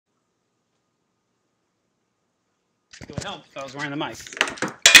It would help if I was wearing the mic.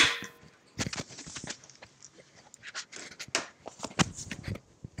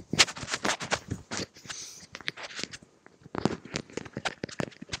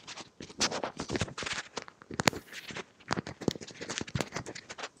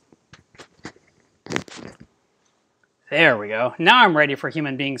 There we go. Now I'm ready for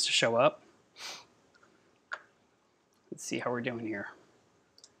human beings to show up. Let's see how we're doing here.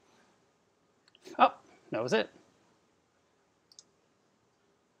 Oh, that was it.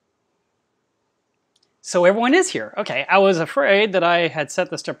 So everyone is here. Okay, I was afraid that I had set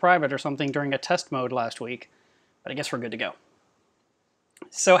this to private or something during a test mode last week, but I guess we're good to go.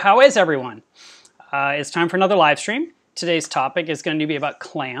 So how is everyone? It's time for another live stream. Today's topic is going to be about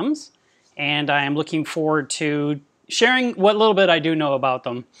clams, and I am looking forward to sharing what little bit I do know about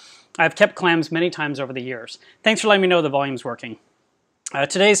them. I've kept clams many times over the years. Thanks for letting me know the volume's working.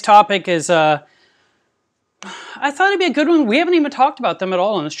 Today's topic is, I thought it'd be a good one. We haven't even talked about them at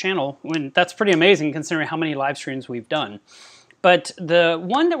all on this channel. That's pretty amazing considering how many live streams we've done. But the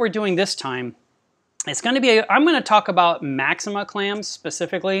one that we're doing this time, it's going to be, I'm going to talk about Maxima clams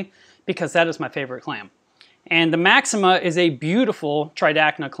specifically because that is my favorite clam. And the Maxima is a beautiful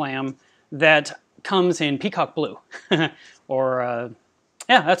tridacna clam that comes in peacock blue. Or,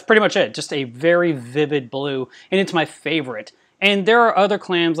 yeah, that's pretty much it. Just a very vivid blue, and it's my favorite. And there are other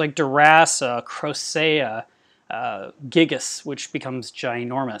clams like Durasa, Crocea, Gigas, which becomes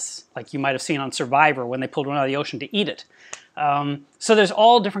ginormous, like you might have seen on Survivor when they pulled one out of the ocean to eat it. So there's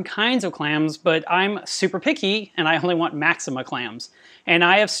all different kinds of clams, but I'm super picky, and I only want Maxima clams. And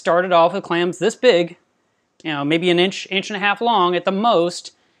I have started off with clams this big, you know, maybe an inch, inch and a half long at the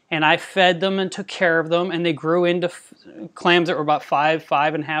most, and I fed them and took care of them, and they grew into clams that were about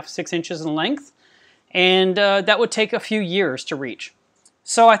 5.5, 6 inches in length. And that would take a few years to reach.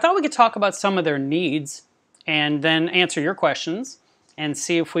 So I thought we could talk about some of their needs and then answer your questions and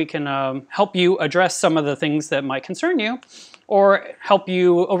see if we can help you address some of the things that might concern you or help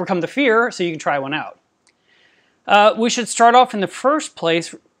you overcome the fear so you can try one out. We should start off in the first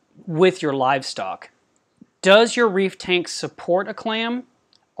place with your livestock. Does your reef tank support a clam?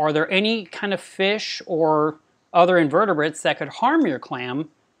 Are there any kind of fish or other invertebrates that could harm your clam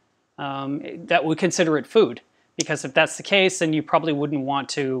that would consider it food? Because if that's the case, then you probably wouldn't want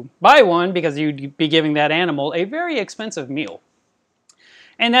to buy one because you'd be giving that animal a very expensive meal.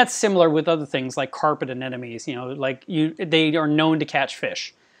 And that's similar with other things like carpet anemones. You know, like they are known to catch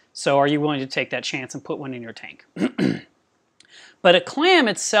fish. So are you willing to take that chance and put one in your tank? But a clam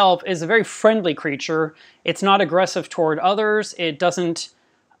itself is a very friendly creature. It's not aggressive toward others. It doesn't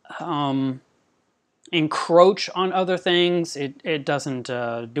encroach on other things. It doesn't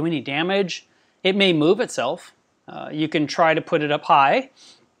do any damage. It may move itself. You can try to put it up high,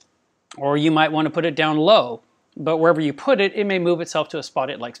 or you might want to put it down low. But wherever you put it, it may move itself to a spot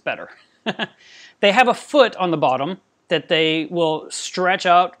it likes better. They have a foot on the bottom that they will stretch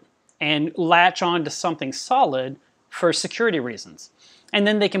out and latch on to something solid for security reasons. And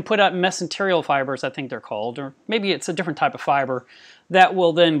then they can put out mesenterial fibers, I think they're called, or maybe it's a different type of fiber, that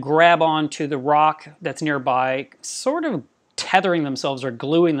will then grab onto the rock that's nearby, sort of tethering themselves or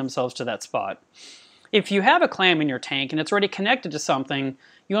gluing themselves to that spot. If you have a clam in your tank and it's already connected to something,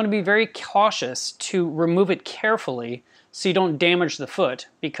 you want to be very cautious to remove it carefully so you don't damage the foot,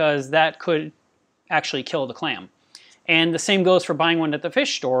 because that could actually kill the clam. And the same goes for buying one at the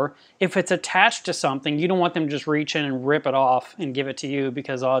fish store. If it's attached to something, you don't want them to just reach in and rip it off and give it to you,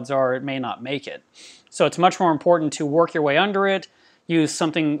 because odds are it may not make it. So it's much more important to work your way under it, use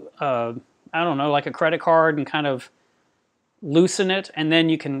something, I don't know, like a credit card, and kind of loosen it, and then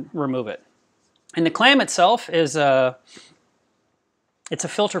you can remove it. And the clam itself is it's a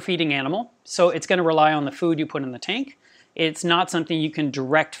filter feeding animal, so it's going to rely on the food you put in the tank. It's not something you can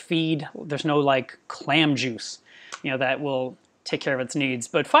direct feed. There's no like clam juice, you know, that will take care of its needs.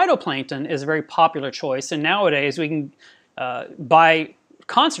 But phytoplankton is a very popular choice, and nowadays we can buy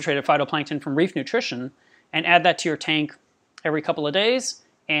concentrated phytoplankton from Reef Nutrition and add that to your tank every couple of days,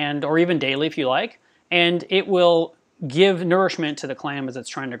 or even daily if you like, and it will give nourishment to the clam as it's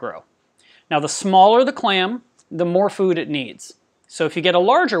trying to grow. Now, the smaller the clam, the more food it needs. So if you get a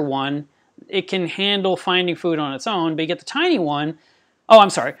larger one, it can handle finding food on its own, but you get the tiny one,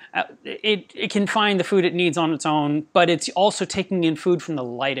 it can find the food it needs on its own, but it's also taking in food from the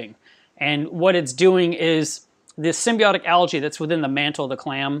lighting. And what it's doing is this symbiotic algae that's within the mantle of the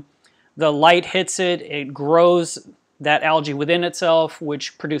clam, the light hits it, it grows that algae within itself,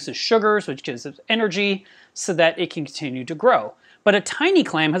 which produces sugars, which gives it energy, so that it can continue to grow. But a tiny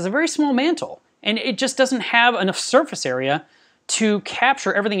clam has a very small mantle, and it just doesn't have enough surface area to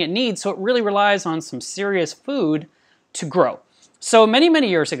capture everything it needs, so it really relies on some serious food to grow. So many, many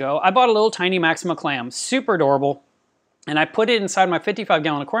years ago, I bought a little tiny Maxima clam, super adorable, and I put it inside my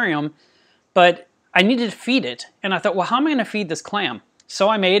 55-gallon aquarium, but I needed to feed it, and I thought, well, how am I going to feed this clam? So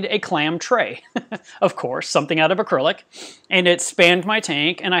I made a clam tray, of course, something out of acrylic, and it spanned my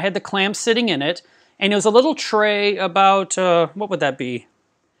tank, and I had the clam sitting in it, and it was a little tray about, what would that be?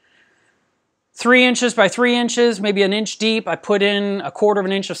 3 inches by 3 inches, maybe an inch deep. I put in 1/4 of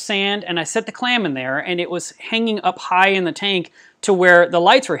an inch of sand, and I set the clam in there, and it was hanging up high in the tank to where the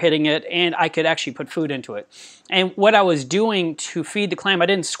lights were hitting it, and I could actually put food into it. And what I was doing to feed the clam, I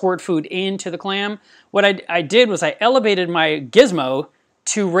didn't squirt food into the clam. What I did was I elevated my gizmo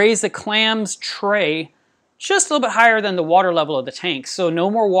to raise the clam's tray just a little bit higher than the water level of the tank, so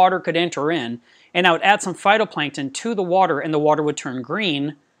no more water could enter in. And I would add some phytoplankton to the water, and the water would turn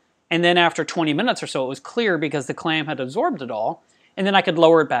green. And then after 20 minutes or so, it was clear because the clam had absorbed it all, and then I could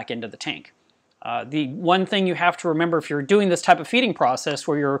lower it back into the tank. The one thing you have to remember if you're doing this type of feeding process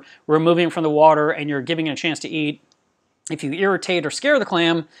where you're removing from the water and you're giving it a chance to eat, if you irritate or scare the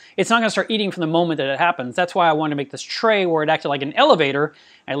clam, it's not going to start eating from the moment that it happens. That's why I wanted to make this tray where it acted like an elevator.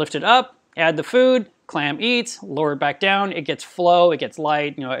 I lift it up, add the food, clam eats, lower it back down, it gets flow, it gets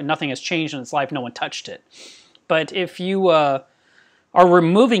light, nothing has changed in its life, no one touched it. But if you are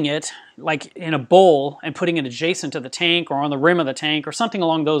removing it like in a bowl and putting it adjacent to the tank or on the rim of the tank or something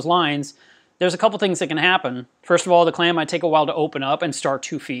along those lines, there's a couple things that can happen. First of all, the clam might take a while to open up and start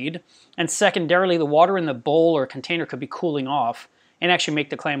to feed. And secondarily, the water in the bowl or container could be cooling off and actually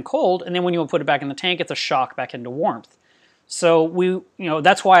make the clam cold. And then when you put it back in the tank, it's a shock back into warmth. So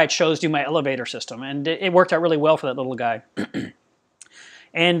that's why I chose to do my elevator system. And it worked out really well for that little guy.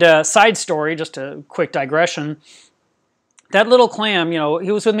 And side story, just a quick digression. That little clam,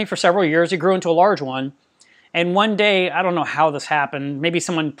 he was with me for several years. He grew into a large one. And one day, I don't know how this happened, maybe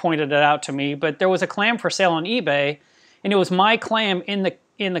someone pointed it out to me, but there was a clam for sale on eBay, and it was my clam in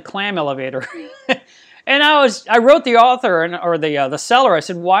the clam elevator. And I wrote the author or the seller. I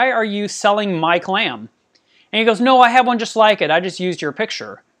said, "Why are you selling my clam?" And he goes, "No, I have one just like it. I just used your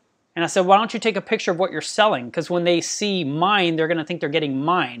picture." And I said, "Why don't you take a picture of what you're selling? Because when they see mine, they're going to think they're getting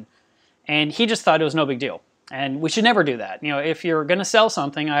mine." And he just thought it was no big deal. And we should never do that. If you're going to sell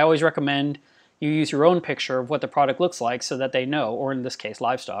something, I always recommend you use your own picture of what the product looks like so that they know, or in this case,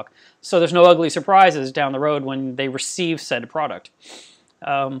 livestock. So there's no ugly surprises down the road when they receive said product.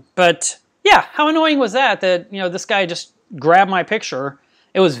 But yeah, how annoying was that this guy just grabbed my picture.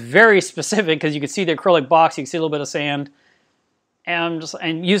 It was very specific because you could see the acrylic box, you could see a little bit of sand, and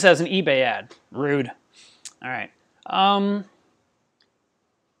use it as an eBay ad. Rude. All right.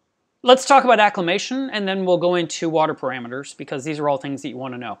 Let's talk about acclimation, and then we'll go into water parameters because these are all things that you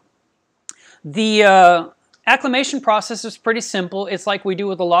want to know. The acclimation process is pretty simple. It's like we do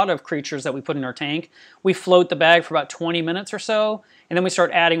with a lot of creatures that we put in our tank. We float the bag for about 20 minutes or so, and then we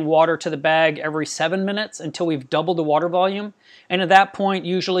start adding water to the bag every 7 minutes until we've doubled the water volume. And at that point,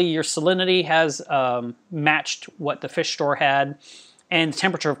 usually your salinity has matched what the fish store had, and the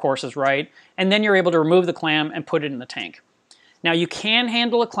temperature, of course, is right. And then you're able to remove the clam and put it in the tank. Now, you can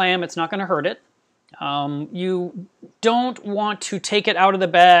handle a clam. It's not going to hurt it. You don't want to take it out of the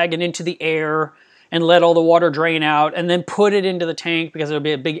bag and into the air and let all the water drain out and then put it into the tank because there'll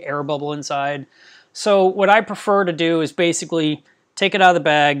be a big air bubble inside. So what I prefer to do is basically take it out of the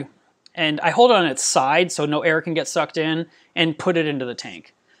bag and I hold it on its side so no air can get sucked in and put it into the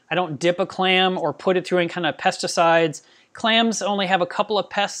tank. I don't dip a clam or put it through any kind of pesticides. Clams only have a couple of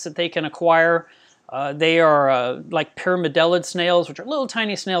pests that they can acquire. They are like pyramidellid snails, which are little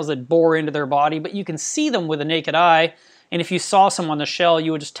tiny snails that bore into their body, but you can see them with a naked eye. And if you saw some on the shell,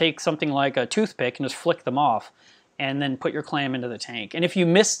 you would just take something like a toothpick and just flick them off and then put your clam into the tank. And if you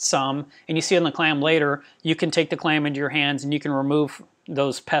missed some and you see it on the clam later, you can take the clam into your hands and you can remove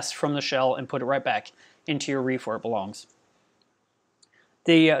those pests from the shell and put it right back into your reef where it belongs.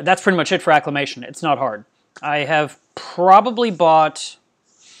 That's pretty much it for acclimation. It's not hard. I have probably bought,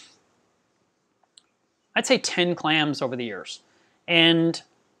 I'd say 10 clams over the years. And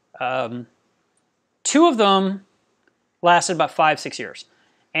 2 of them lasted about 5-6 years.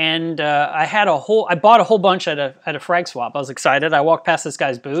 And I bought a whole bunch at a frag swap. I was excited. I walked past this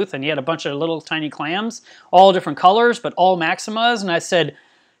guy's booth and he had a bunch of little tiny clams, all different colors, but all Maximas. And I said,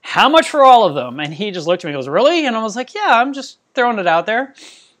 "How much for all of them?" And he just looked at me and goes, "Really?" And I was like, "Yeah, I'm just throwing it out there."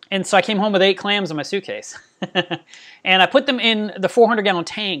 And so I came home with 8 clams in my suitcase. And I put them in the 400-gallon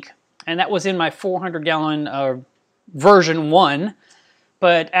tank. And that was in my 400-gallon version 1.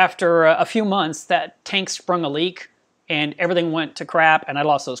 But after a few months, that tank sprung a leak and everything went to crap, and I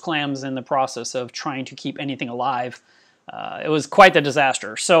lost those clams in the process of trying to keep anything alive. It was quite the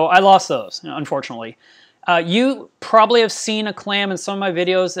disaster. So I lost those, unfortunately. You probably have seen a clam in some of my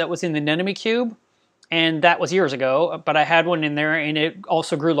videos that was in the anemone cube, and that was years ago, but I had one in there, and it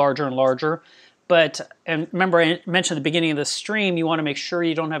also grew larger and larger. And remember, I mentioned at the beginning of the stream, you want to make sure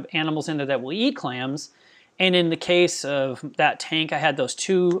you don't have animals in there that will eat clams. And in the case of that tank, I had those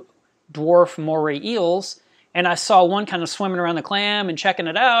 2 dwarf moray eels, and I saw one kind of swimming around the clam and checking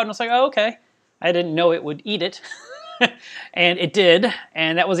it out, and I was like, oh, okay. I didn't know it would eat it, and it did,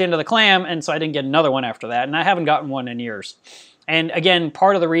 and that was the end of the clam, and so I didn't get another one after that, and I haven't gotten one in years. And again,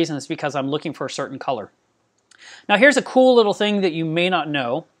 part of the reason is because I'm looking for a certain color. Now here's a cool little thing that you may not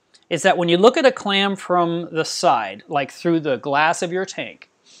know, is that when you look at a clam from the side, like through the glass of your tank,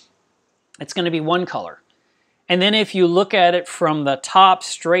 it's going to be one color. And then if you look at it from the top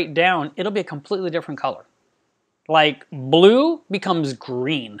straight down, it'll be a completely different color. Like blue becomes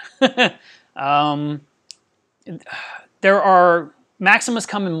green. There are Maximas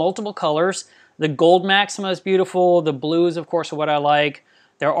come in multiple colors. The gold Maxima is beautiful. The blues, of course, are what I like.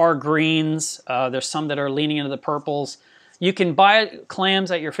 There are greens. There's some that are leaning into the purples. You can buy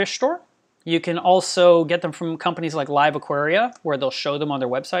clams at your fish store. You can also get them from companies like Live Aquaria, where they'll show them on their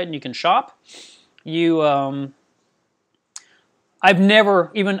website and you can shop. I've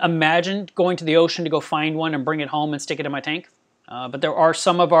never even imagined going to the ocean to go find one and bring it home and stick it in my tank. But there are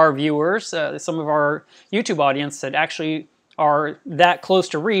some of our viewers, some of our YouTube audience that actually are that close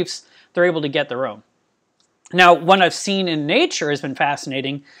to reefs, they're able to get their own. Now, what I've seen in nature has been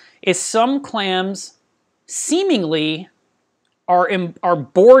fascinating, is some clams seemingly are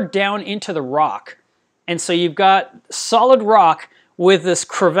bored down into the rock. And so you've got solid rock with this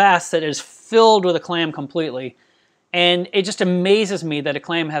crevasse that is filled with a clam completely. And it just amazes me that a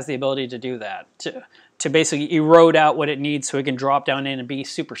clam has the ability to do that, to basically erode out what it needs so it can drop down in and be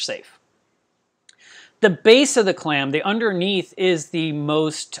super safe. The base of the clam, the underneath, is the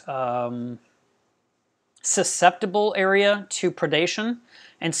most susceptible area to predation,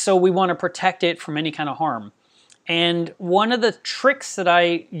 and so we want to protect it from any kind of harm. And one of the tricks that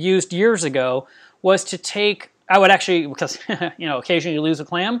I used years ago was to take, I would actually, because occasionally you lose a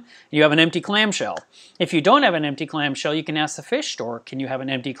clam, you have an empty clamshell. If you don't have an empty clamshell, you can ask the fish store, can you have an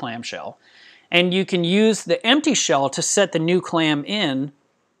empty clamshell? And you can use the empty shell to set the new clam in,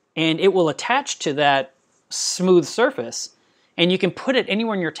 and it will attach to that smooth surface, and you can put it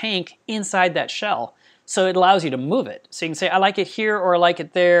anywhere in your tank inside that shell. So it allows you to move it. So you can say, I like it here or I like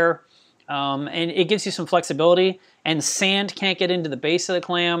it there, and it gives you some flexibility, and sand can't get into the base of the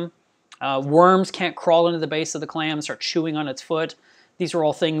clam. Worms can't crawl into the base of the clam and start chewing on its foot. These are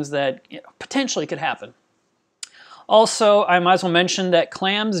all things that potentially could happen. Also, I might as well mention that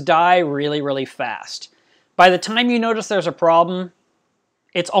clams die really, really fast. By the time you notice there's a problem,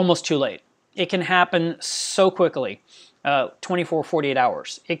 it's almost too late. It can happen so quickly, 24, 48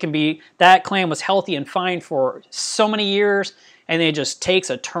 hours. It can be, that clam was healthy and fine for so many years, and it just takes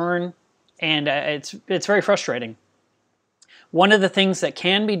a turn, and it's very frustrating. One of the things that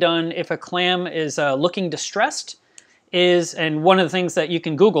can be done if a clam is looking distressed is, and one of the things that you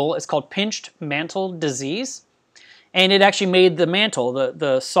can Google, is called pinched mantle disease. And it actually made the mantle,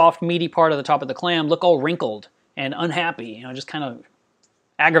 the soft, meaty part of the top of the clam, look all wrinkled and unhappy, just kind of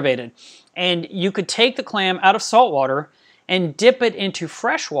aggravated. And you could take the clam out of salt water and dip it into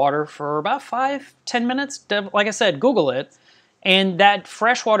fresh water for about 5-10 minutes. Like I said, Google it. And that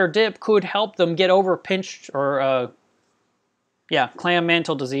freshwater dip could help them get over pinched or clam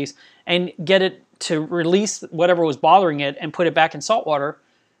mantle disease and get it to release whatever was bothering it and put it back in salt water,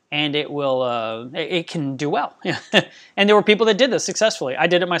 and it will, it can do well. And there were people that did this successfully. I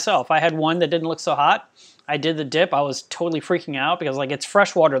did it myself. I had one that didn't look so hot. I did the dip. I was totally freaking out because, like, it's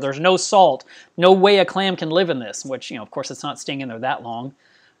fresh water. There's no salt. No way a clam can live in this, which, of course, it's not staying in there that long.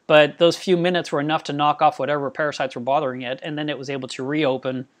 But those few minutes were enough to knock off whatever parasites were bothering it, and then it was able to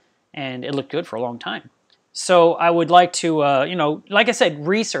reopen, and it looked good for a long time. So I would like to, like I said,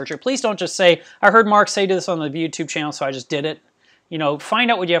 research it. Please don't just say, I heard Mark say this on the YouTube channel, so I just did it.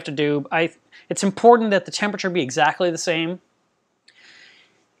 Find out what you have to do. It's important that the temperature be exactly the same.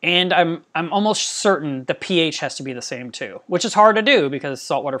 And I'm almost certain the pH has to be the same too, which is hard to do because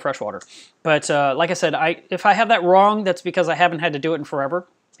saltwater, freshwater. But like I said, if I have that wrong, that's because I haven't had to do it in forever,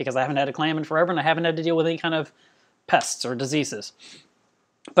 because I haven't had a clam in forever, and I haven't had to deal with any kind of pests or diseases.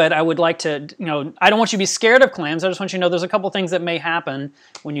 But I would like to, I don't want you to be scared of clams. I just want you to know there's a couple things that may happen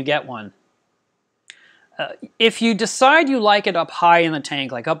when you get one. If you decide you like it up high in the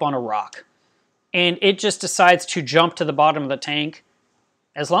tank, like up on a rock, and it just decides to jump to the bottom of the tank,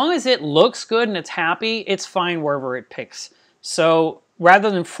 as long as it looks good and it's happy, it's fine wherever it picks. So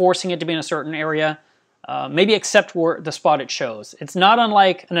rather than forcing it to be in a certain area, maybe accept where the spot it shows. It's not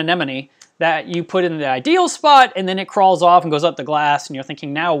unlike an anemone that you put in the ideal spot, and then it crawls off and goes up the glass, and you're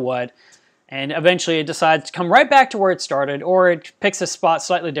thinking, now what? And eventually it decides to come right back to where it started, or it picks a spot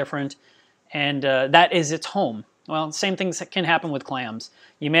slightly different, and that is its home. Well, same things can happen with clams.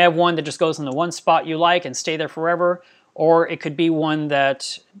 You may have one that just goes in the one spot you like and stay there forever, or it could be one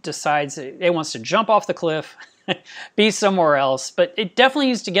that decides it wants to jump off the cliff, be somewhere else, but it definitely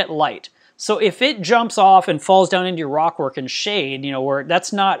needs to get light. So if it jumps off and falls down into your rockwork and shade, where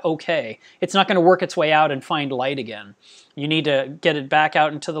that's not okay. It's not going to work its way out and find light again. You need to get it back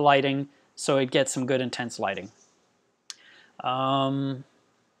out into the lighting so it gets some good intense lighting.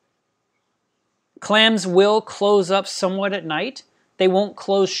 Clams will close up somewhat at night. They won't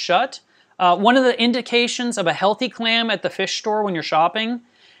close shut. One of the indications of a healthy clam at the fish store when you're shopping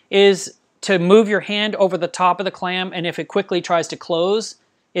is to move your hand over the top of the clam, and if it quickly tries to close,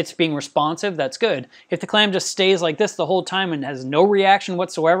 it's being responsive, that's good. If the clam just stays like this the whole time and has no reaction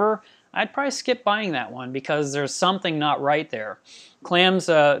whatsoever, I'd probably skip buying that one because there's something not right there. Clams,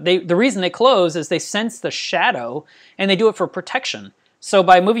 the reason they close is they sense the shadow, and they do it for protection. So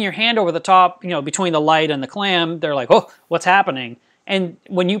by moving your hand over the top, between the light and the clam, they're like, oh, what's happening? And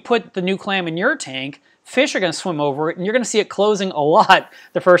when you put the new clam in your tank, fish are going to swim over it, and you're going to see it closing a lot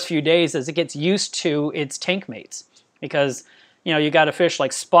the first few days as it gets used to its tank mates. Because you got a fish like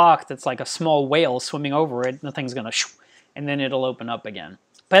Spock that's like a small whale swimming over it, and the thing's gonna shoo, and then it'll open up again.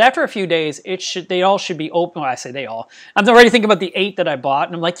 But after a few days, they all should be open. Well, I say they all. I'm already thinking about the 8 that I bought,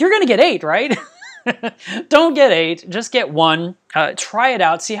 and I'm like, you're gonna get 8, right? Don't get 8, just get 1. Try it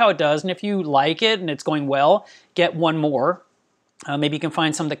out, see how it does, and if you like it and it's going well, get 1 more. Maybe you can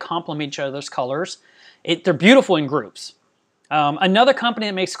find some that complement each other's colors. They're beautiful in groups. Another company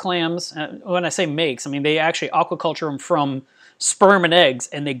that makes clams, when I say makes, I mean they actually aquaculture them from sperm and eggs,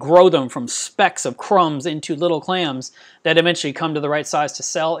 and they grow them from specks of crumbs into little clams that eventually come to the right size to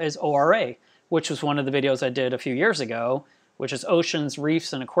sell, is ORA, which was one of the videos I did a few years ago, which is Oceans,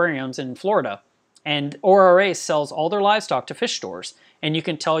 Reefs, and Aquariums in Florida. And ORA sells all their livestock to fish stores, and you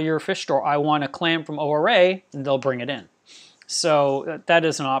can tell your fish store, I want a clam from ORA, and they'll bring it in. So that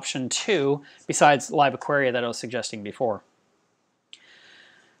is an option too, besides live aquaria that I was suggesting before.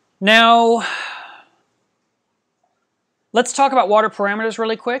 Now, let's talk about water parameters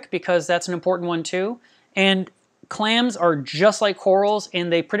really quick, because that's an important one too. And clams are just like corals,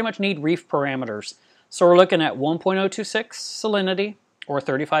 and they pretty much need reef parameters. So we're looking at 1.026 salinity, or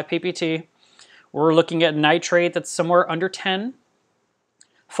 35 ppt. We're looking at nitrate that's somewhere under 10.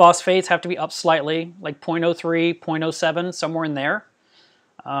 Phosphates have to be up slightly, like 0.03, 0.07, somewhere in there.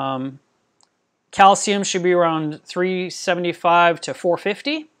 Calcium should be around 375 to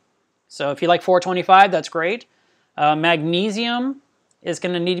 450. So if you like 425, that's great. Magnesium is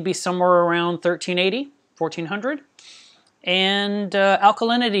going to need to be somewhere around 1380, 1400. And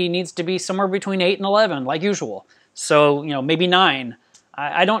alkalinity needs to be somewhere between 8 and 11, like usual. So, maybe 9.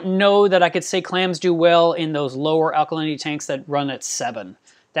 I don't know that I could say clams do well in those lower alkalinity tanks that run at 7.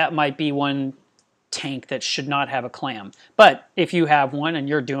 That might be one tank that should not have a clam. But if you have one and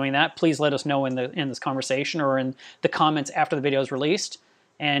you're doing that, please let us know in this conversation or in the comments after the video is released.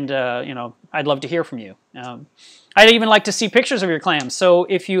 And, I'd love to hear from you. I'd even like to see pictures of your clams. So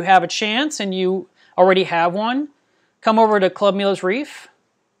if you have a chance and you already have one, come over to Club Mila's Reef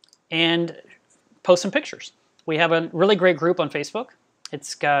and post some pictures. We have a really great group on Facebook.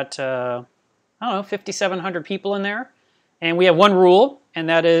 It's got, 5,700 people in there. And we have one rule, and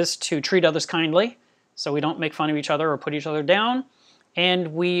that is to treat others kindly. So we don't make fun of each other or put each other down.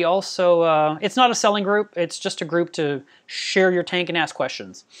 And we also, it's not a selling group, it's just a group to share your tank and ask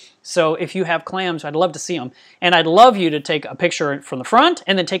questions. So if you have clams, I'd love to see them. And I'd love you to take a picture from the front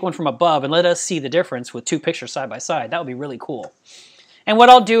and then take one from above and let us see the difference with 2 pictures side by side. That would be really cool. And what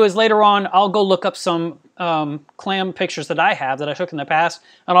I'll do is later on, I'll go look up some clam pictures that I have that I took in the past,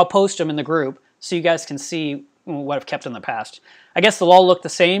 and I'll post them in the group so you guys can see what I've kept in the past. I guess they'll all look the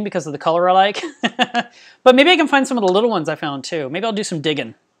same because of the color I like. But maybe I can find some of the little ones I found too. Maybe I'll do some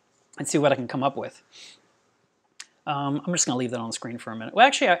digging and see what I can come up with. I'm just going to leave that on the screen for a minute. Well,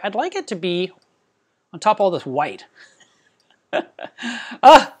 actually, I'd like it to be on top of all this white.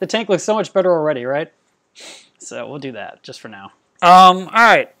 The tank looks so much better already, right? So we'll do that just for now. All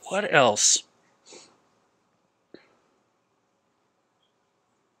right, what else?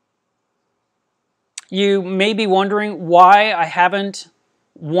 You may be wondering why I haven't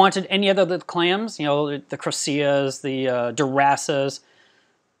wanted any other of the clams, the Croceas, the Durasas.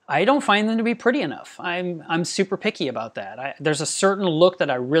 I don't find them to be pretty enough. I'm super picky about that. There's a certain look that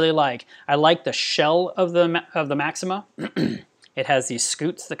I really like. I like the shell of the Maxima. It has these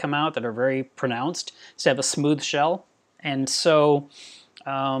scoots that come out that are very pronounced instead of a smooth shell. And so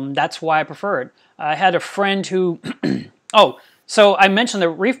That's why I prefer it. I had a friend who, oh, so I mentioned the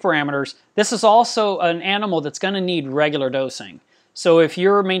reef parameters. This is also an animal that's going to need regular dosing. So if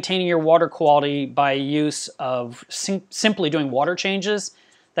you're maintaining your water quality by use of simply doing water changes,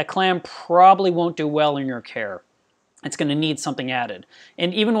 that clam probably won't do well in your care. It's going to need something added.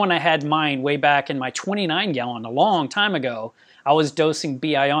 And even when I had mine way back in my 29 gallon a long time ago, I was dosing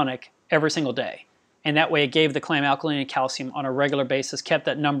B-ionic every single day. And that way it gave the clam alkaline and calcium on a regular basis, kept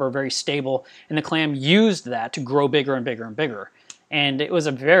that number very stable, and the clam used that to grow bigger and bigger and bigger. And it was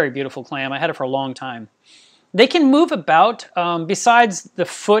a very beautiful clam. I had it for a long time. They can move about, besides the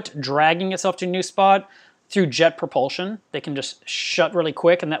foot dragging itself to a new spot, through jet propulsion. They can just shut really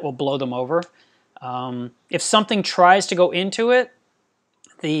quick and that will blow them over. If something tries to go into it,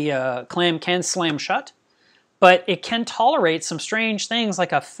 the clam can slam shut, but it can tolerate some strange things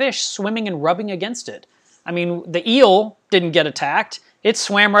like a fish swimming and rubbing against it. I mean, the eel didn't get attacked. It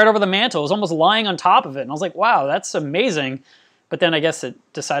swam right over the mantle. It was almost lying on top of it. And I was like, wow, that's amazing. But then I guess it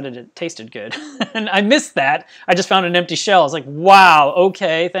decided it tasted good. And I missed that. I just found an empty shell. I was like, wow,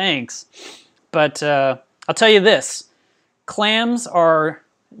 okay, thanks. But I'll tell you this. Clams are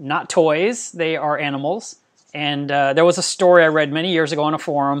not toys. They are animals. And there was a story I read many years ago on a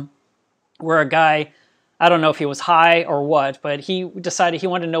forum where a guy, I don't know if he was high or what, but he decided he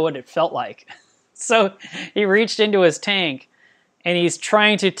wanted to know what it felt like. So he reached into his tank and he's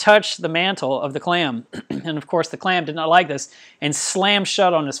trying to touch the mantle of the clam. And of course the clam did not like this and slammed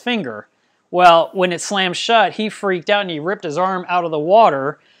shut on his finger. Well, when it slammed shut, he freaked out and he ripped his arm out of the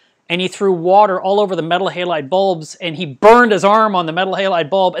water and he threw water all over the metal halide bulbs and he burned his arm on the metal halide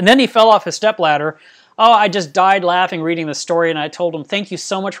bulb and then he fell off his stepladder. Oh, I just died laughing reading the story and I told him, thank you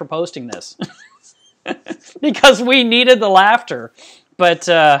so much for posting this. Because we needed the laughter. But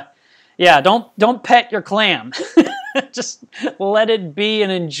yeah, don't pet your clam. Just let it be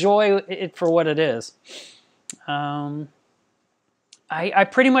and enjoy it for what it is. I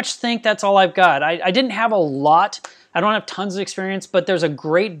pretty much think that's all I've got. I didn't have a lot. I don't have tons of experience, but there's a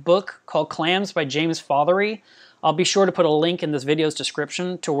great book called Clams by James Fothery. I'll be sure to put a link in this video's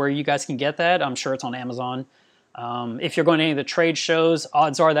description to where you guys can get that. I'm sure it's on Amazon. If you're going to any of the trade shows,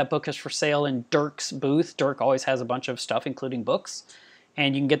 odds are that book is for sale in Dirk's booth. Dirk always has a bunch of stuff, including books.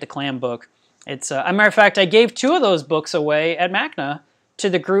 And you can get the clam book. It's a matter of fact, I gave 2 of those books away at MACNA to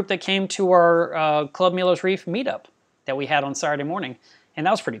the group that came to our Club Milos Reef meetup that we had on Saturday morning. And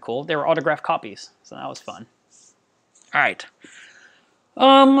that was pretty cool. They were autographed copies, so that was fun. All right.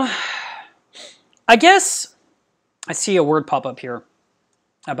 I guess I see a word pop up here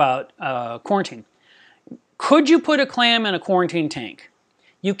about quarantine. Could you put a clam in a quarantine tank?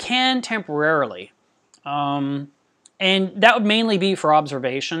 You can temporarily. And that would mainly be for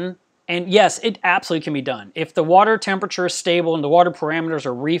observation. And yes, it absolutely can be done. If the water temperature is stable and the water parameters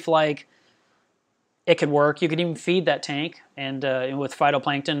are reef-like, it could work. You could even feed that tank and with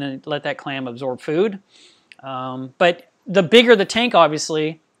phytoplankton and let that clam absorb food. But the bigger the tank,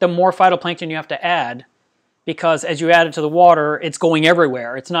 obviously, the more phytoplankton you have to add, because as you add it to the water, it's going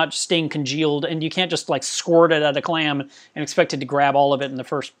everywhere. It's not staying congealed, and you can't just like squirt it at a clam and expect it to grab all of it in the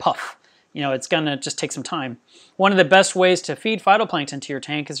first puff. You know, it's going to just take some time. One of the best ways to feed phytoplankton to your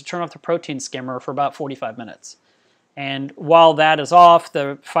tank is to turn off the protein skimmer for about 45 minutes. And while that is off,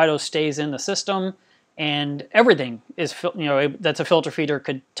 the phyto stays in the system, and everything is, you know, that's a filter feeder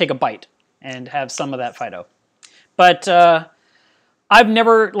could take a bite and have some of that phyto. But I've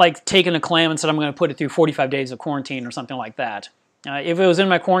never like taken a clam and said I'm going to put it through 45 days of quarantine or something like that. If it was in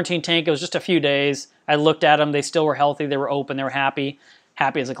my quarantine tank, it was just a few days. I looked at them. They still were healthy. They were open. They were happy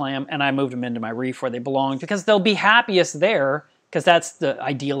as a clam, and I moved them into my reef where they belong because they'll be happiest there because that's the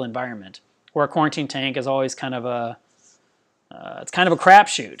ideal environment. Where a quarantine tank is always kind of a, it's kind of a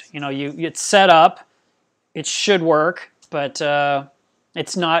crapshoot. You know, it's set up, it should work, but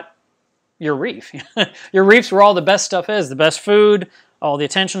it's not your reef. Your reef's where all the best stuff is, the best food, all the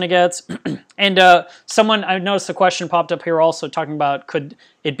attention it gets. And someone, I noticed a question popped up here also talking about could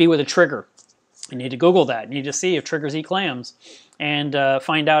it be with a trigger? You need to Google that. You need to see if triggers eat clams and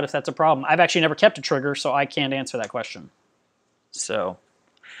find out if that's a problem. I've actually never kept a trigger, so I can't answer that question. So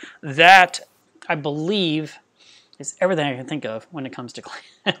that, I believe, is everything I can think of when it comes to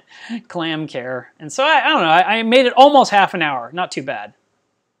clam care. And so I don't know, I made it almost half an hour. Not too bad.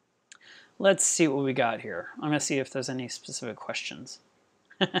 Let's see what we got here. I'm going to see if there's any specific questions.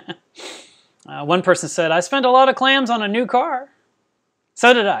 One person said, I spent a lot of clams on a new car.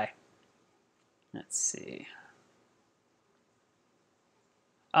 So did I. Let's see.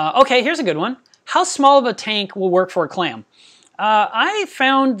 Okay, here's a good one. How small of a tank will work for a clam? I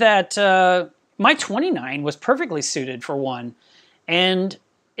found that my 29 was perfectly suited for one. And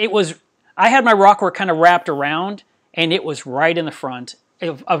I had my rockwork kind of wrapped around, and it was right in the front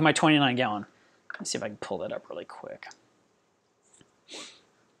of my 29 gallon. Let me see if I can pull that up really quick.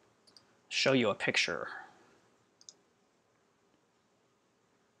 Show you a picture.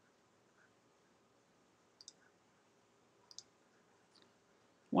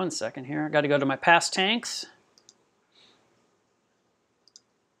 One second here. I got to go to my past tanks.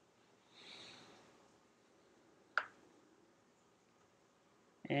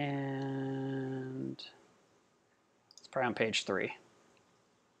 And it's probably on page 3.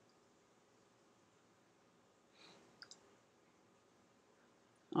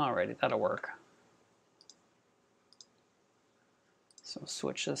 Alrighty, that'll work. So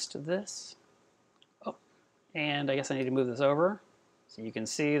switch this to this. Oh, and I guess I need to move this over so you can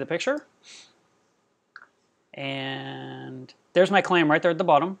see the picture. And there's my clam right there at the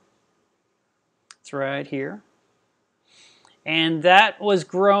bottom. It's right here. And that was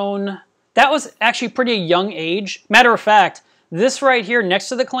grown, that was actually pretty young age. Matter of fact, this right here next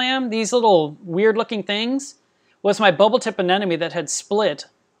to the clam, these little weird looking things, was my bubble tip anemone that had split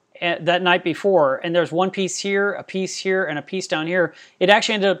that night before. And there's one piece here, and a piece down here. It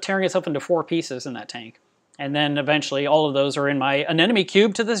actually ended up tearing itself into 4 pieces in that tank. And then eventually all of those are in my anemone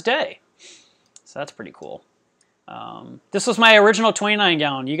cube to this day. So that's pretty cool. This was my original 29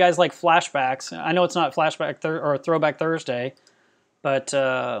 gallon. You guys like flashbacks. I know it's not flashback or throwback Thursday, but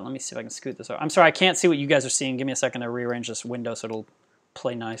let me see if I can scoot this over. I'm sorry, I can't see what you guys are seeing. Give me a second to rearrange this window so it'll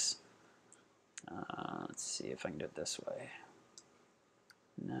play nice. Let's see if I can do it this way.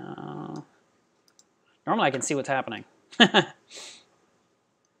 No. Normally I can see what's happening. It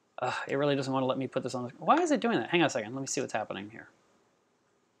really doesn't want to let me put this on. Why is it doing that? Hang on a second. Let me see what's happening here.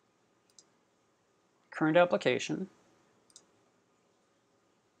 Current application.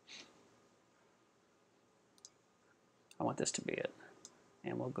 I want this to be it.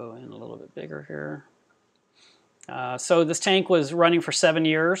 And we'll go in a little bit bigger here. So this tank was running for 7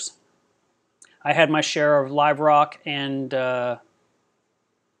 years. I had my share of live rock and hair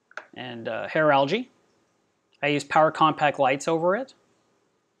algae. I used power compact lights over it.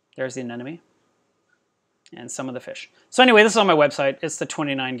 There's the anemone. And some of the fish. So anyway, this is on my website. It's the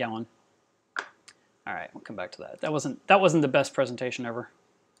 29 gallon. All right, we'll come back to that. That wasn't the best presentation ever.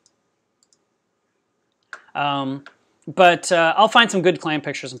 But I'll find some good clam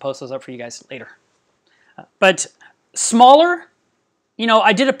pictures and post those up for you guys later. But smaller, you know,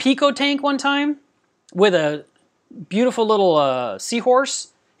 I did a Pico tank one time with a beautiful little seahorse,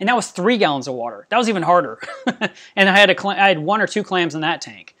 and that was 3 gallons of water. That was even harder. And I had 1 or 2 clams in that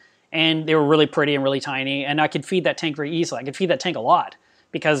tank, and they were really pretty and really tiny, and I could feed that tank very easily. I could feed that tank a lot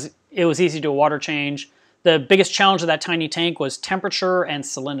because it was easy to do a water change. The biggest challenge of that tiny tank was temperature and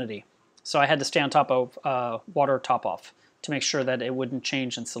salinity. So I had to stay on top of water top off to make sure that it wouldn't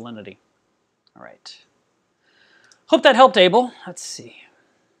change in salinity. All right. Hope that helped, Abel. Let's see.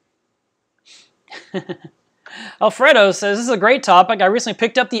 Alfredo says, this is a great topic. I recently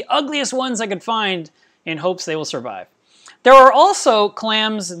picked up the ugliest ones I could find in hopes they will survive. There are also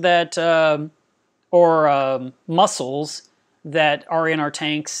clams that, mussels that are in our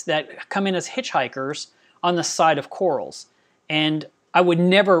tanks that come in as hitchhikers on the side of corals. And I would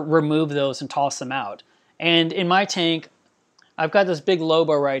never remove those and toss them out. And in my tank, I've got this big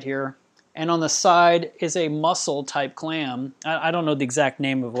lobo right here, and on the side is a mussel type clam. I don't know the exact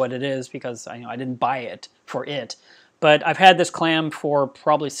name of what it is because I didn't buy it for it. But I've had this clam for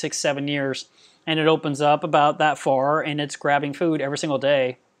probably 6-7 years, and it opens up about that far, and it's grabbing food every single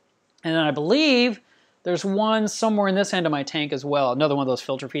day. And then I believe there's one somewhere in this end of my tank as well, another one of those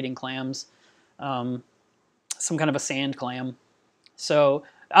filter feeding clams, some kind of a sand clam. So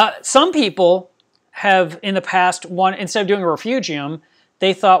some people have in the past, instead of doing a refugium,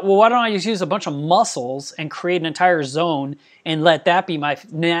 they thought, well, why don't I just use a bunch of mussels and create an entire zone and let that be my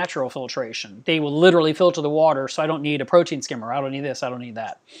natural filtration. They will literally filter the water, so I don't need a protein skimmer. I don't need this, I don't need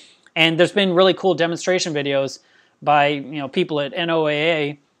that. And there's been really cool demonstration videos by people at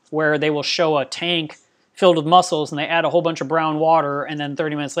NOAA where they will show a tank filled with mussels and they add a whole bunch of brown water, and then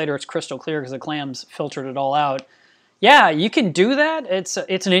 30 minutes later it's crystal clear because the clams filtered it all out. Yeah, you can do that. It's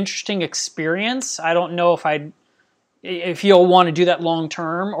an interesting experience. I don't know if you'll want to do that long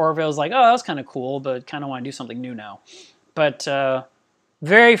term, or if it was like, oh, that was kind of cool, but kind of want to do something new now. But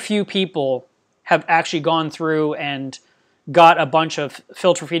very few people have actually gone through and got a bunch of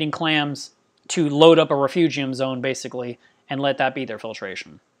filter feeding clams to load up a refugium zone basically and let that be their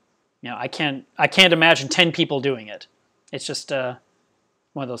filtration. I can't imagine 10 people doing it. It's just one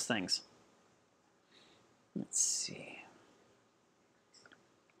of those things. Let's see.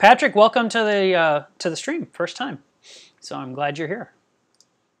 Patrick, welcome to the stream. First time. So I'm glad you're here.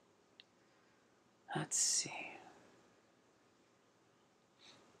 Let's see.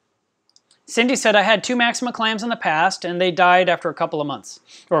 Cindy said, I had 2 Maxima clams in the past, and they died after a couple of months,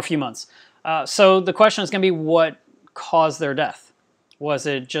 or a few months. So the question is going to be what caused their death? Was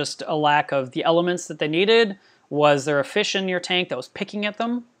it just a lack of the elements that they needed? Was there a fish in your tank that was picking at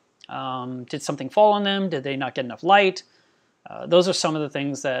them? Did something fall on them? Did they not get enough light? Those are some of the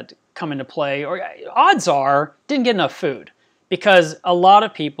things that come into play. Or odds are, didn't get enough food. Because a lot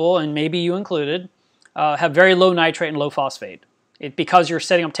of people, and maybe you included, have very low nitrate and low phosphate. Because you're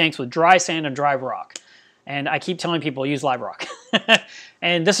setting up tanks with dry sand and dry rock. And I keep telling people use live rock.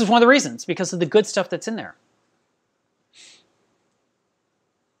 And this is one of the reasons, because of the good stuff that's in there.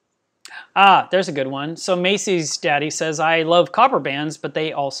 Ah, there's a good one. So Macy's daddy says, I love copper bands, but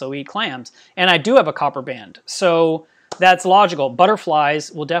they also eat clams. And I do have a copper band. So that's logical.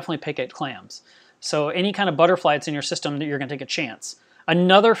 Butterflies will definitely pick at clams. So any kind of butterfly that's in your system, you're going to take a chance.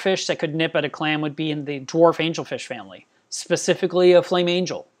 Another fish that could nip at a clam would be in the dwarf angelfish family. Specifically a flame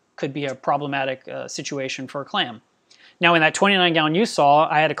angel could be a problematic situation for a clam. Now in that 29-gallon you saw,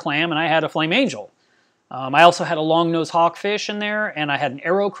 I had a clam and I had a flame angel. I also had a long-nosed hawkfish in there, and I had an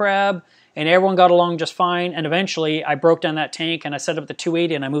arrow crab, and everyone got along just fine. And eventually I broke down that tank and I set up the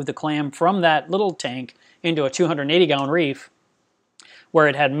 280 and I moved the clam from that little tank into a 280-gallon reef where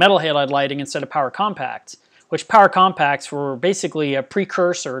it had metal halide lighting instead of power compacts, which power compacts were basically a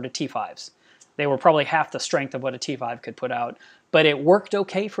precursor to T5s. They were probably half the strength of what a T5 could put out, but it worked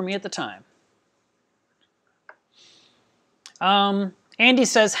okay for me at the time. Andy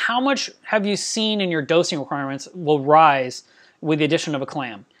says, how much have you seen in your dosing requirements will rise with the addition of a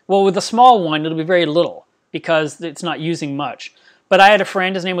clam? Well, with the small one, it'll be very little because it's not using much. But I had a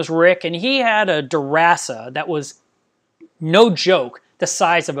friend, his name was Rick, and he had a Durasa that was, no joke, the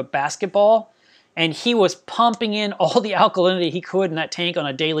size of a basketball. And he was pumping in all the alkalinity he could in that tank on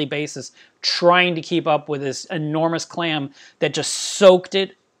a daily basis, trying to keep up with this enormous clam that just soaked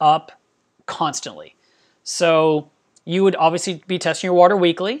it up constantly. So you would obviously be testing your water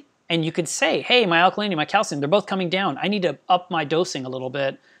weekly, and you could say, hey, my alkalinity, my calcium, they're both coming down. I need to up my dosing a little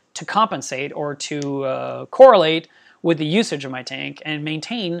bit to compensate or to correlate with the usage of my tank and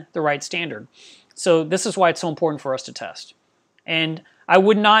maintain the right standard. So this is why it's so important for us to test. And I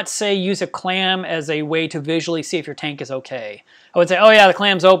would not say use a clam as a way to visually see if your tank is okay. I would say, oh yeah, the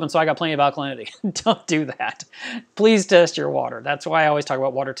clam's open, so I got plenty of alkalinity. Don't do that. Please test your water. That's why I always talk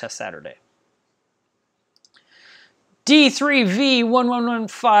about Water Test Saturday.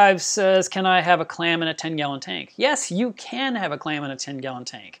 D3V1115 says, can I have a clam in a 10-gallon tank? Yes, you can have a clam in a 10-gallon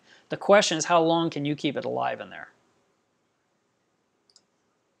tank. The question is, how long can you keep it alive in there?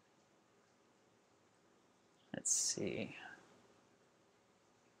 Let's see.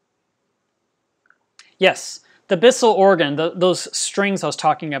 Yes, the byssal organ, those strings I was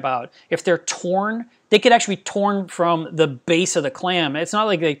talking about, if they're torn, they could actually be torn from the base of the clam. It's not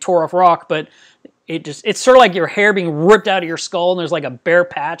like they tore off rock, but it's sort of like your hair being ripped out of your skull and there's like a bare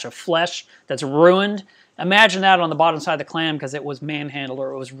patch of flesh that's ruined. Imagine that on the bottom side of the clam because it was manhandled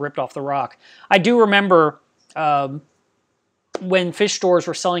or it was ripped off the rock. I do remember when fish stores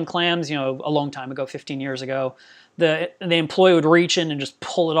were selling clams, you know, a long time ago, 15 years ago, the employee would reach in and just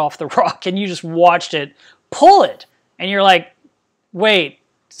pull it off the rock, and you just watched it pull it, and you're like, wait,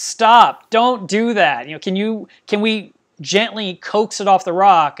 stop, don't do that. You know, can we gently coax it off the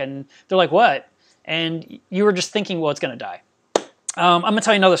rock? And they're like, what? And you were just thinking, well, it's going to die. I'm going to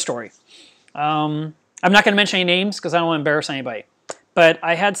tell you another story. I'm not going to mention any names because I don't want to embarrass anybody. But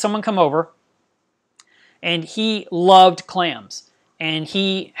I had someone come over, and he loved clams, and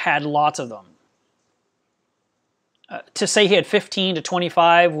he had lots of them. To say he had 15 to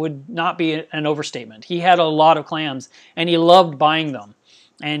 25 would not be an overstatement. He had a lot of clams, and he loved buying them,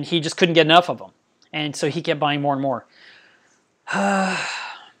 and he just couldn't get enough of them. And so he kept buying more and more.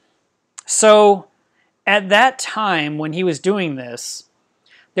 So at that time when he was doing this,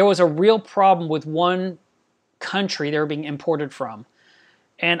 there was a real problem with one country they were being imported from.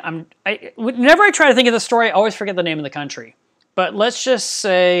 And whenever I try to think of the story, I always forget the name of the country. But let's just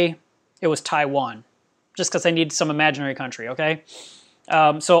say it was Taiwan, just because I need some imaginary country, okay?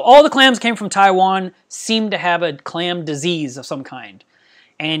 So all the clams came from Taiwan, seemed to have a clam disease of some kind.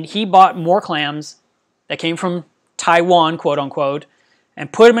 And he bought more clams that came from Taiwan, quote unquote,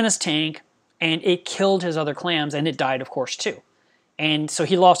 and put them in his tank, and it killed his other clams, and it died, of course, too. And so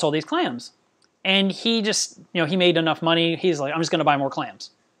he lost all these clams. And he just, you know, he made enough money. He's like, I'm just going to buy more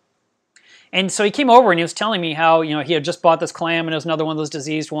clams. And so he came over and he was telling me how, you know, he had just bought this clam and it was another one of those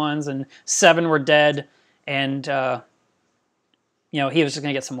diseased ones and 7 were dead. And, you know, he was just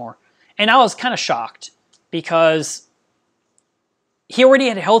going to get some more. And I was kind of shocked because he already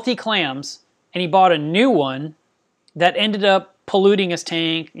had healthy clams, and he bought a new one that ended up polluting his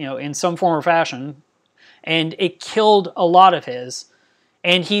tank, in some form or fashion, and it killed a lot of his.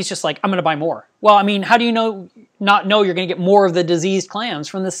 And he's just like, I'm going to buy more. Well, I mean, how do you not know you're going to get more of the diseased clams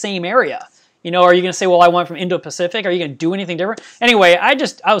from the same area? Are you going to say, well, I went from Indo-Pacific? Are you going to do anything different? Anyway, I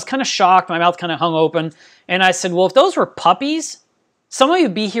was kind of shocked. My mouth kind of hung open. And I said, well, if those were puppies, somebody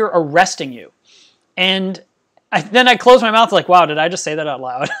would be here arresting you. And then I closed my mouth like, wow, did I just say that out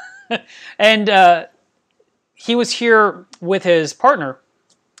loud? And he was here with his partner.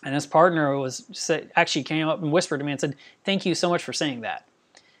 And his partner actually came up and whispered to me and said, thank you so much for saying that.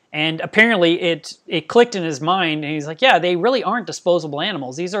 And apparently it clicked in his mind, and he's like, yeah, they really aren't disposable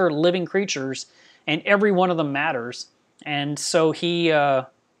animals. These are living creatures, and every one of them matters. And so he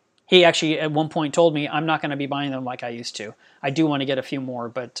actually at one point told me, I'm not going to be buying them like I used to. I do want to get a few more,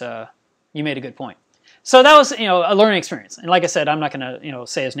 but you made a good point. So that was, a learning experience. And like I said, I'm not going to,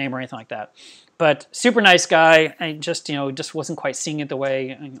 say his name or anything like that. But super nice guy. I just, just wasn't quite seeing it the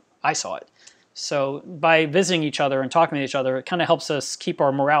way I saw it. So by visiting each other and talking to each other, it kind of helps us keep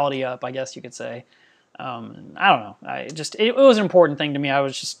our morality up, I guess you could say. I don't know. It was an important thing to me. I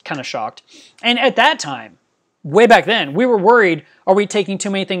was just kind of shocked. And at that time, way back then, we were worried, are we taking too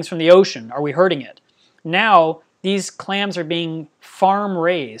many things from the ocean? Are we hurting it? Now, these clams are being farm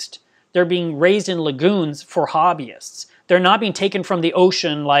raised. They're being raised in lagoons for hobbyists. They're not being taken from the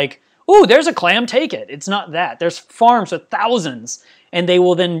ocean like, ooh, there's a clam, take it. It's not that. There's farms with thousands, and they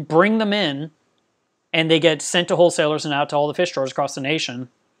will then bring them in, and they get sent to wholesalers and out to all the fish stores across the nation.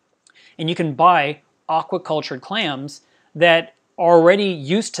 And you can buy aquacultured clams that are already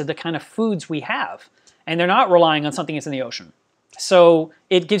used to the kind of foods we have. And they're not relying on something that's in the ocean. So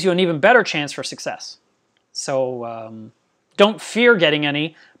it gives you an even better chance for success. So don't fear getting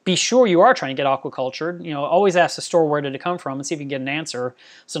any. Be sure you are trying to get aquacultured. Always ask the store where did it come from and see if you can get an answer.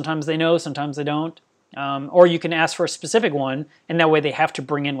 Sometimes they know, sometimes they don't. Or you can ask for a specific one, and that way they have to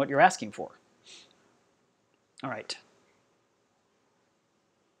bring in what you're asking for. All right.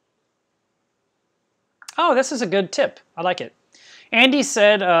 Oh, this is a good tip. I like it. Andy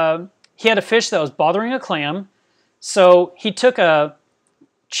said he had a fish that was bothering a clam, so he took a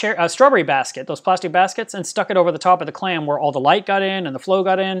strawberry basket, those plastic baskets, and stuck it over the top of the clam where all the light got in and the flow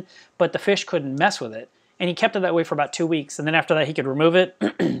got in, but the fish couldn't mess with it. And he kept it that way for about 2 weeks, and then after that he could remove it,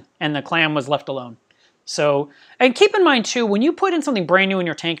 and the clam was left alone. So, and keep in mind too, when you put in something brand new in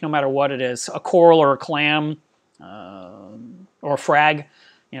your tank, no matter what it is, a coral or a clam, or a frag,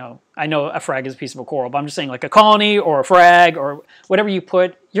 I know a frag is a piece of a coral, but I'm just saying like a colony or a frag or whatever you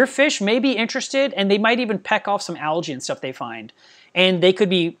put, your fish may be interested, and they might even peck off some algae and stuff they find. And they could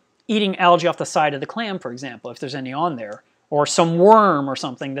be eating algae off the side of the clam, for example, if there's any on there, or some worm or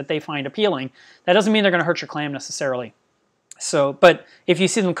something that they find appealing. That doesn't mean they're going to hurt your clam necessarily. So, but if you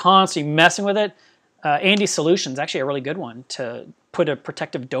see them constantly messing with it, Andy's solution is actually a really good one to put a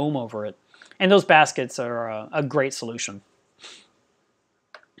protective dome over it. And those baskets are a great solution.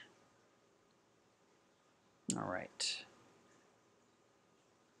 All right.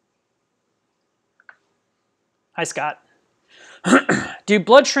 Hi, Scott. Do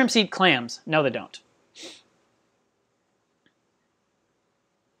blood shrimps eat clams? No, they don't.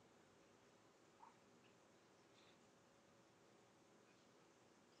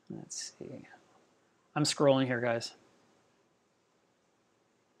 Let's see. I'm scrolling here, guys.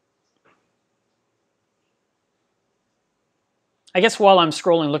 I guess while I'm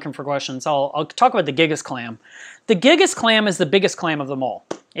scrolling looking for questions, I'll talk about the gigas clam. The gigas clam is the biggest clam of them all.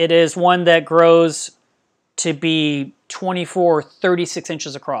 It is one that grows to be 24, 36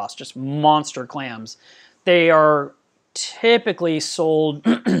 inches across, just monster clams. They are typically sold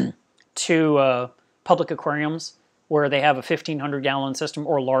to public aquariums where they have a 1,500-gallon system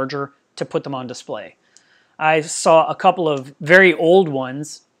or larger to put them on display. I saw a couple of very old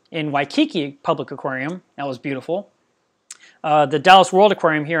ones in Waikiki Public Aquarium. That was beautiful. The Dallas World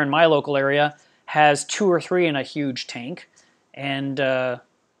Aquarium here in my local area has 2 or 3 in a huge tank. And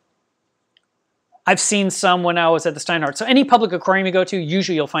I've seen some when I was at the Steinhardt. So any public aquarium you go to,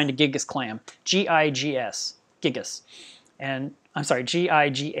 usually you'll find a gigas clam. G-I-G-S. Gigas. And I'm sorry,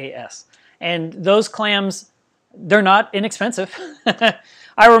 G-I-G-A-S. And those clams, they're not inexpensive.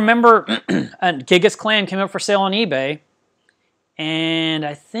 I remember a gigas clam came up for sale on eBay, and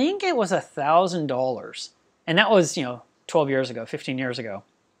I think it was $1,000. And that was, 12 years ago, 15 years ago.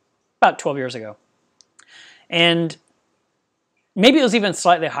 About 12 years ago. And maybe it was even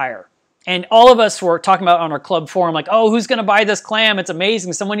slightly higher. And all of us were talking about on our club forum, like, oh, who's going to buy this clam? It's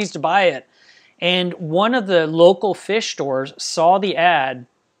amazing. Someone needs to buy it. And one of the local fish stores saw the ad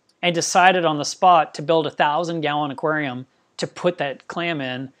and decided on the spot to build a 1,000-gallon aquarium to put that clam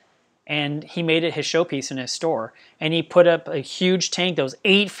in, and he made it his showpiece in his store. And he put up a huge tank that was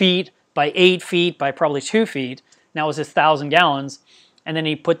 8 feet by 8 feet by probably 2 feet. Now it was his 1,000 gallons. And then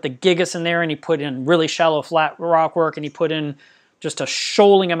he put the gigas in there, and he put in really shallow flat rock work, and he put in just a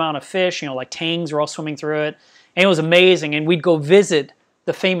shoaling amount of fish, like tangs were all swimming through it. And it was amazing. And we'd go visit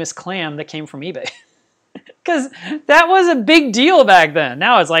the famous clam that came from eBay. Because that was a big deal back then.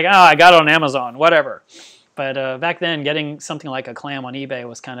 Now it's like, oh, I got it on Amazon, whatever. But back then, getting something like a clam on eBay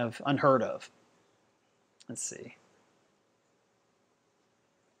was kind of unheard of. Let's see.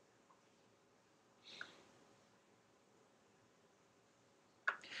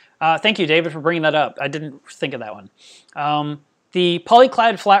 Thank you, David, for bringing that up. I didn't think of that one. The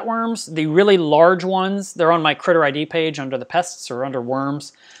polyclad flatworms, the really large ones, they're on my Critter ID page under the pests or under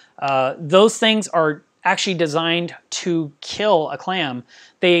worms. Those things are actually designed to kill a clam.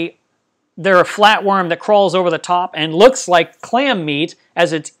 They're a flatworm that crawls over the top and looks like clam meat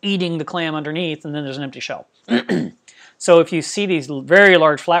as it's eating the clam underneath, and then there's an empty shell. So if you see these very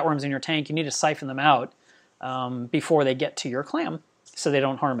large flatworms in your tank, you need to siphon them out before they get to your clam so they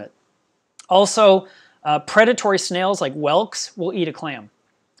don't harm it. Also, predatory snails like whelks will eat a clam,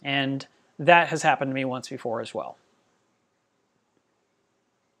 and that has happened to me once before as well.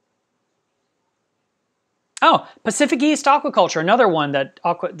 Oh, Pacific East Aquaculture, another one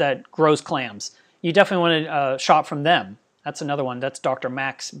that grows clams. You definitely want to shop from them. That's another one. That's Dr.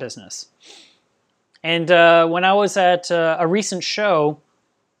 Mack's business. And when I was at a recent show,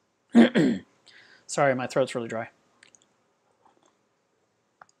 sorry, my throat's really dry.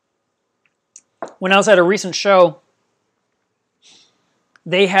 When I was at a recent show,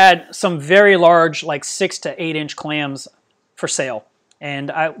 they had some very large, like 6 to 8 inch clams for sale. And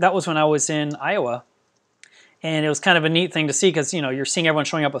that was when I was in Iowa. And it was kind of a neat thing to see because, you're seeing everyone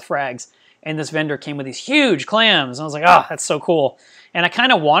showing up with frags. And this vendor came with these huge clams. And I was like, oh, that's so cool. And I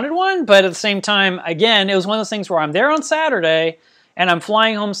kind of wanted one, but at the same time, again, it was one of those things where I'm there on Saturday and I'm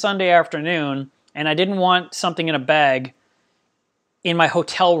flying home Sunday afternoon, and I didn't want something in a bag in my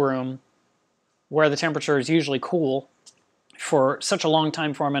hotel room where the temperature is usually cool for such a long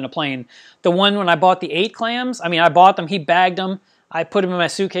time before I'm in a plane. The one when I bought the 8 clams, I bought them, he bagged them, I put them in my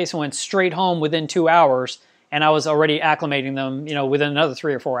suitcase and went straight home within 2 hours. And I was already acclimating them, within another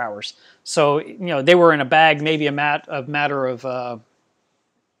 3 or 4 hours. So, they were in a bag, maybe a matter of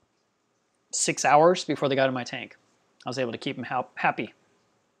 6 hours before they got in my tank. I was able to keep them happy.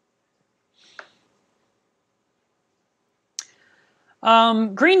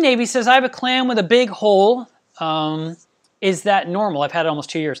 Green Navy says, I have a clam with a big hole. Is that normal? I've had it almost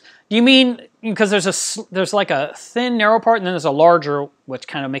 2 years. Do you mean, because there's like a thin, narrow part, and then there's a larger, which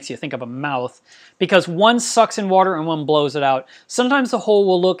kind of makes you think of a mouth, because one sucks in water and one blows it out. Sometimes the hole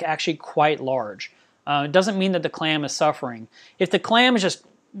will look actually quite large. It doesn't mean that the clam is suffering. If the clam is just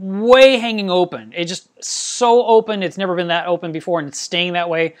way hanging open, it's just so open, it's never been that open before, and it's staying that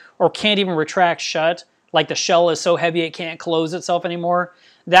way, or can't even retract shut, like the shell is so heavy it can't close itself anymore,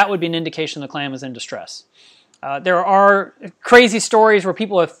 that would be an indication the clam is in distress. There are crazy stories where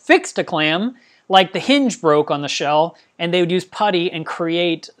people have fixed a clam, like the hinge broke on the shell, and they would use putty and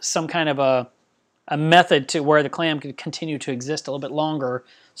create some kind of a method to where the clam could continue to exist a little bit longer,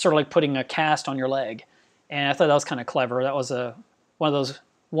 sort of like putting a cast on your leg. And I thought that was kind of clever. That was one of those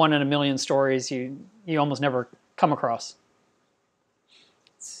 1 in a million stories you almost never come across.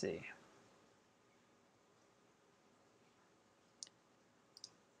 Let's see.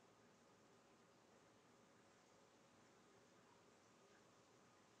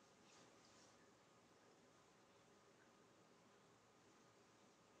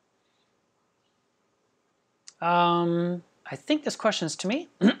 I think this question is to me.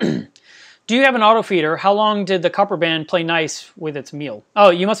 Do you have an auto feeder? How long did the copper band play nice with its meal? Oh,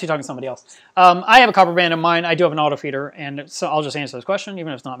 you must be talking to somebody else. I have a copper band in mine. I do have an auto feeder, and so I'll just answer this question,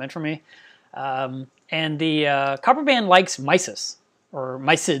 even if it's not meant for me. And the copper band likes mysis, or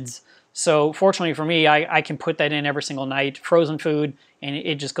mysids. So fortunately for me, I can put that in every single night, frozen food, and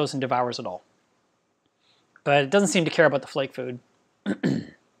it just goes and devours it all. But it doesn't seem to care about the flake food.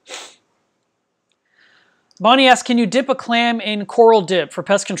 Bonnie asks, can you dip a clam in coral dip for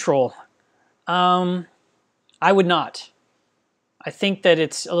pest control? I would not. I think that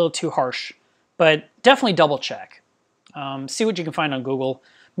it's a little too harsh, but definitely double check. See what you can find on Google.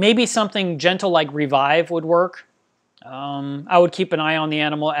 Maybe something gentle like Revive would work. I would keep an eye on the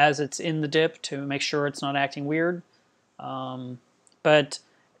animal as it's in the dip to make sure it's not acting weird. But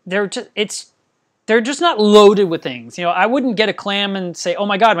they're just not loaded with things. I wouldn't get a clam and say, oh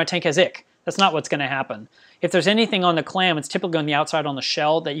my God, my tank has ick. That's not what's going to happen. If there's anything on the clam, it's typically on the outside on the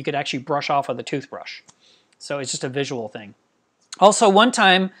shell that you could actually brush off with a toothbrush. So it's just a visual thing. Also, one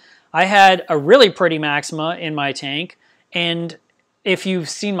time I had a really pretty maxima in my tank, and if you've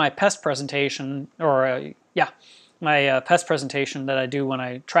seen my pest presentation, or my pest presentation that I do when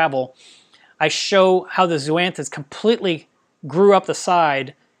I travel, I show how the zoanthus completely grew up the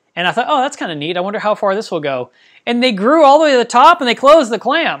side, and I thought, oh, that's kind of neat. I wonder how far this will go. And they grew all the way to the top, and they closed the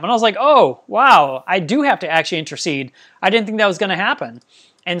clam. And I was like, oh, wow, I do have to actually interseed. I didn't think that was going to happen.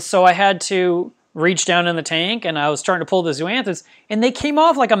 And so I had to reach down in the tank, and I was starting to pull the zoanthus, and they came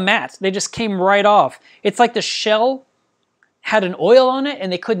off like a mat. They just came right off. It's like the shell had an oil on it,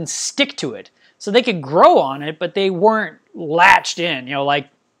 and they couldn't stick to it. So they could grow on it, but they weren't latched in, you know, like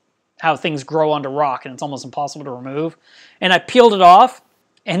how things grow onto rock, and it's almost impossible to remove. And I peeled it off,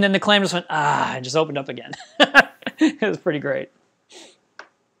 and then the clam just went, and just opened up again. It was pretty great.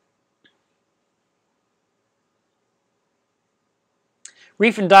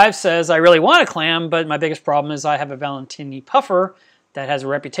 Reef and Dive says, I really want a clam, but my biggest problem is I have a Valentini puffer that has a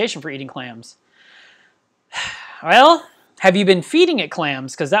reputation for eating clams. Well, have you been feeding it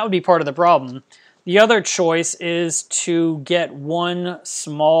clams? Because that would be part of the problem. The other choice is to get one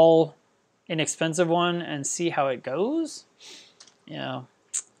small, inexpensive one and see how it goes. Yeah,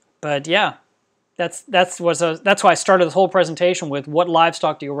 but yeah, that's why I started this whole presentation with what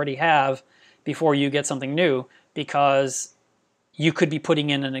livestock do you already have before you get something new, because you could be putting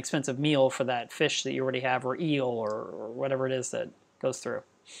in an expensive meal for that fish that you already have, or eel, or whatever it is that goes through.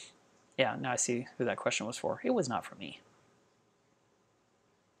 Yeah, now I see who that question was for. It was not for me.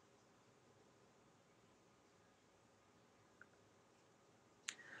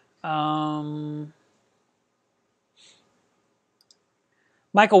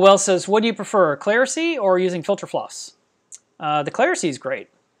 Michael Wells says, what do you prefer, Claricy or using filter floss? The Claricy is great,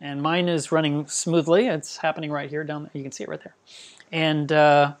 and mine is running smoothly. It's happening right here down there. You can see it right there.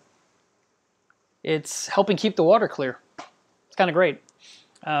 And it's helping keep the water clear. It's kind of great.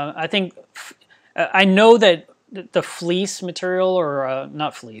 I think, I know that the fleece material, or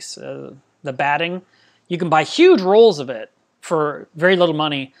not fleece, the batting, you can buy huge rolls of it for very little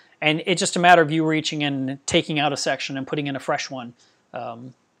money, and it's just a matter of you reaching in and taking out a section and putting in a fresh one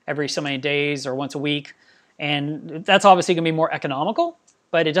every so many days or once a week. And that's obviously going to be more economical,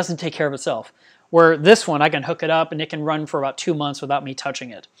 but it doesn't take care of itself. Where this one, I can hook it up and it can run for about 2 months without me touching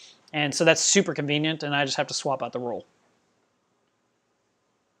it. And so that's super convenient, and I just have to swap out the roll.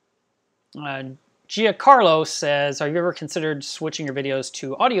 Giancarlo says, have you ever considered switching your videos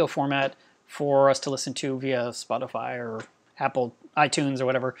to audio format for us to listen to via Spotify or Apple iTunes or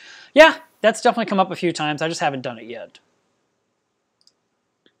whatever? Yeah, that's definitely come up a few times. I just haven't done it yet.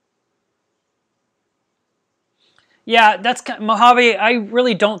 Yeah, that's Mojave. I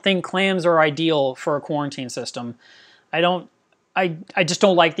really don't think clams are ideal for a quarantine system. I just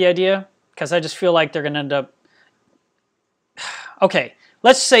don't like the idea, because I just feel like they're going to end up. Okay,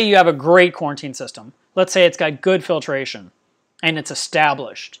 let's say you have a great quarantine system. Let's say it's got good filtration and it's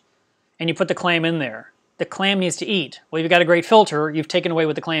established, and you put the clam in there. The clam needs to eat. Well, you've got a great filter. You've taken away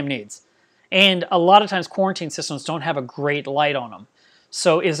what the clam needs. And a lot of times quarantine systems don't have a great light on them.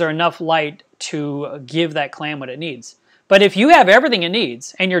 So is there enough light to give that clam what it needs? But if you have everything it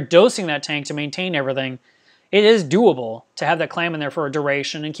needs and you're dosing that tank to maintain everything, it is doable to have that clam in there for a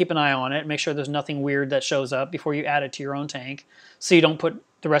duration and keep an eye on it and make sure there's nothing weird that shows up before you add it to your own tank, so you don't put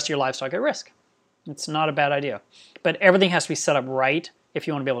the rest of your livestock at risk. It's not a bad idea. But everything has to be set up right if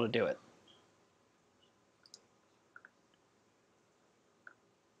you want to be able to do it.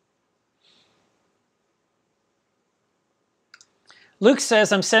 Luke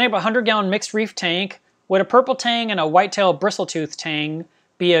says, I'm setting up a 100-gallon mixed reef tank. Would a purple tang and a whitetail bristletooth tang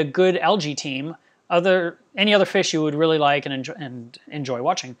be a good algae team? Any other fish you would really like and enjoy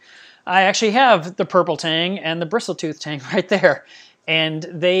watching? I actually have the purple tang and the bristletooth tang right there. And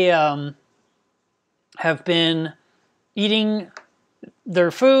they have been eating their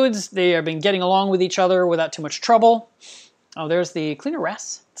foods. They have been getting along with each other without too much trouble. Oh, there's the cleaner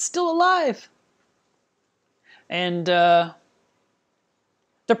wrasse. It's still alive. And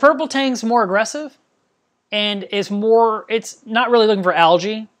the purple tang's more aggressive and it's not really looking for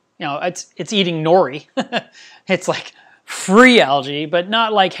algae. You know, it's eating nori. It's like free algae, but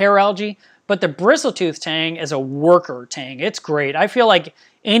not like hair algae. But the bristletooth tang is a worker tang. It's great. I feel like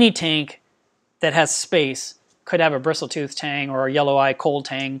any tank that has space could have a bristletooth tang or a yellow eye cold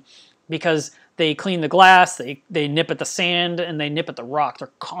tang, because they clean the glass, they nip at the sand, and they nip at the rock. They're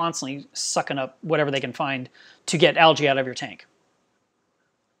constantly sucking up whatever they can find to get algae out of your tank.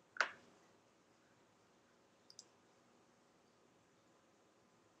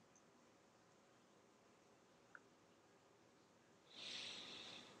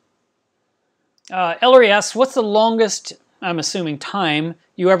 Ellery asks, what's the longest I'm assuming, time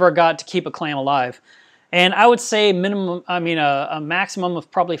you ever got to keep a clam alive. And I would say minimum, a maximum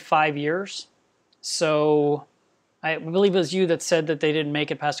of probably 5 years. So I believe it was you that said that they didn't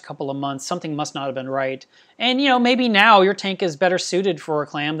make it past a couple of months. Something must not have been right. And, maybe now your tank is better suited for a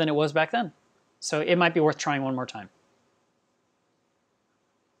clam than it was back then. So it might be worth trying one more time.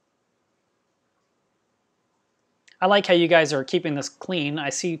 I like how you guys are keeping this clean. I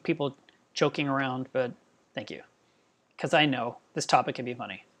see people joking around, but thank you. Because I know this topic can be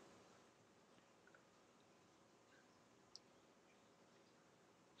funny.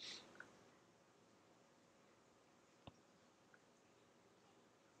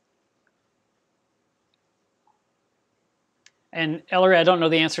 And Ellery, I don't know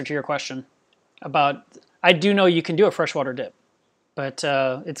the answer to your question about, I do know you can do a freshwater dip, but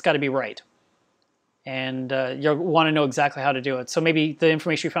it's got to be right. And you'll want to know exactly how to do it. So maybe the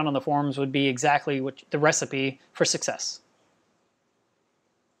information you found on the forums would be exactly what the recipe for success.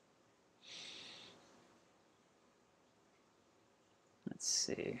 Let's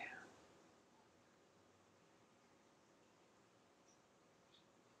see.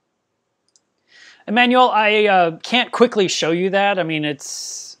 Emmanuel, I can't quickly show you that. I mean,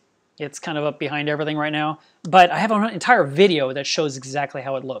 it's kind of up behind everything right now. But I have an entire video that shows exactly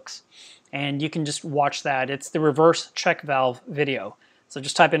how it looks. And you can just watch that. It's the reverse check valve video. So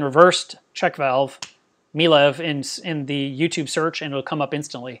just type in reversed check valve, Milev, in the YouTube search, and it'll come up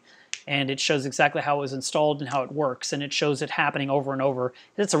instantly. And it shows exactly how it was installed and how it works. And it shows it happening over and over.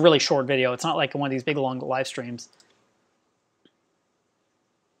 It's a really short video. It's not like one of these big, long live streams.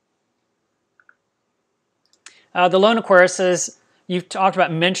 The Lone Aquarius says, you've talked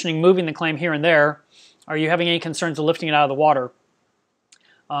about mentioning moving the clam here and there. Are you having any concerns of lifting it out of the water?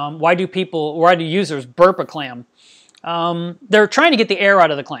 Why do users burp a clam? They're trying to get the air out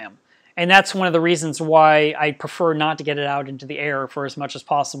of the clam. And that's one of the reasons why I prefer not to get it out into the air for as much as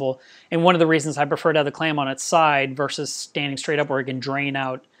possible. And one of the reasons I prefer to have the clam on its side versus standing straight up where it can drain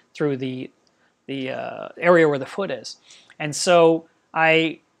out through the area where the foot is. And so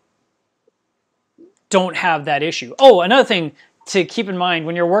I don't have that issue. Oh, another thing to keep in mind,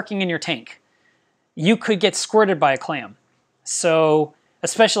 when you're working in your tank, you could get squirted by a clam. So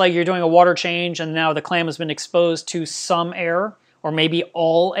especially like you're doing a water change and now the clam has been exposed to some air, or maybe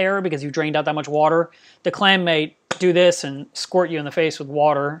all air because you drained out that much water, the clam may do this and squirt you in the face with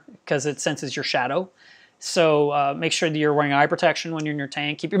water because it senses your shadow. So make sure that you're wearing eye protection when you're in your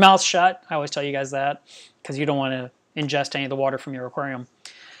tank. Keep your mouth shut. I always tell you guys that because you don't want to ingest any of the water from your aquarium.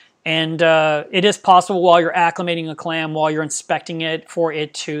 And it is possible while you're acclimating a clam, while you're inspecting it, for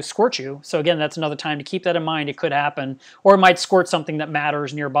it to squirt you. So again, that's another time to keep that in mind. It could happen. Or it might squirt something that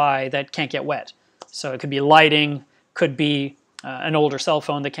matters nearby that can't get wet. So it could be lighting, could be an older cell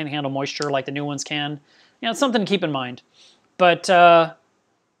phone that can't handle moisture like the new ones can. It's something to keep in mind. But I'm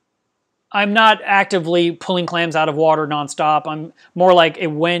not actively pulling clams out of water nonstop. I'm more like it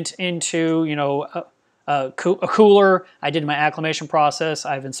went into, a cooler. I did my acclimation process.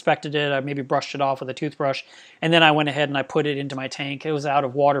 I've inspected it. I maybe brushed it off with a toothbrush. And then I went ahead and I put it into my tank. It was out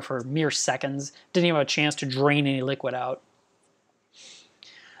of water for mere seconds. Didn't even have a chance to drain any liquid out.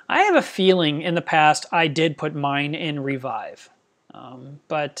 I have a feeling in the past I did put mine in Revive.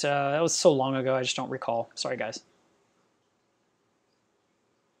 But that was so long ago I just don't recall. Sorry, guys.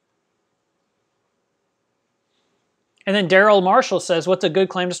 And then Daryl Marshall says, what's a good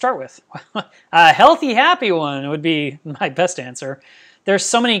clam to start with? A healthy, happy one would be my best answer. There's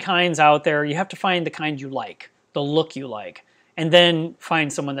so many kinds out there. You have to find the kind you like, the look you like, and then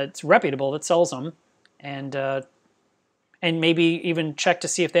find someone that's reputable that sells them, and maybe even check to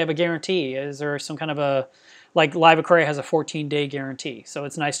see if they have a guarantee. Is there some kind of a, like Live Aquaria has a 14-day guarantee, so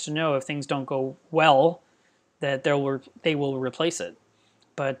it's nice to know if things don't go well that they will replace it.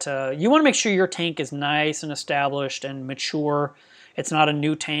 But you want to make sure your tank is nice and established and mature. It's not a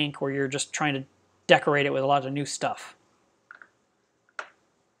new tank where you're just trying to decorate it with a lot of new stuff.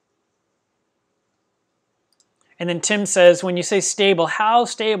 And then Tim says, when you say stable, how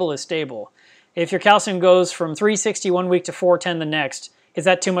stable is stable? If your calcium goes from 360 one week to 410 the next, is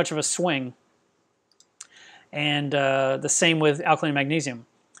that too much of a swing? And the same with alkaline magnesium.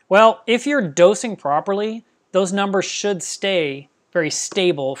 Well, if you're dosing properly, those numbers should stay very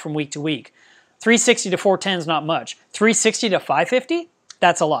stable from week to week. 360 to 410 is not much. 360 to 550,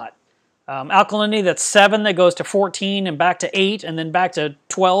 that's a lot. Alkalinity, that's 7 that goes to 14 and back to 8 and then back to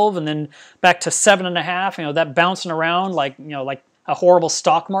 12 and then back to 7.5. That bouncing around like a horrible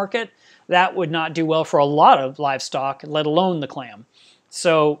stock market, that would not do well for a lot of livestock, let alone the clam.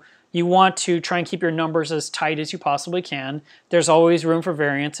 So You want to try and keep your numbers as tight as you possibly can. There's always room for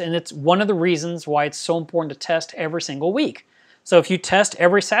variance, and it's one of the reasons why it's so important to test every single week. So if you test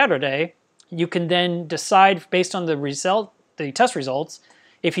every Saturday, you can then decide based on the test results,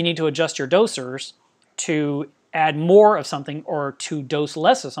 if you need to adjust your dosers to add more of something or to dose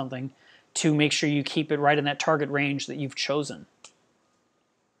less of something to make sure you keep it right in that target range that you've chosen.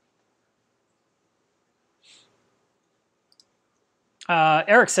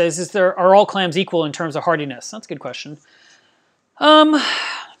 Eric says, are all clams equal in terms of hardiness? That's a good question. All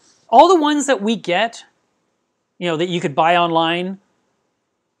the ones that we get, that you could buy online,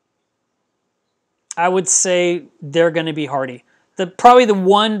 I would say they're going to be hardy. Probably the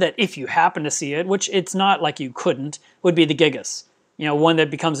one that, if you happen to see it, which it's not like you couldn't, would be the gigas. One that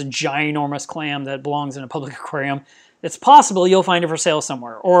becomes a ginormous clam that belongs in a public aquarium. It's possible you'll find it for sale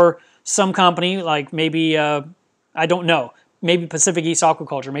somewhere. Or some company, like maybe, I don't know, maybe Pacific East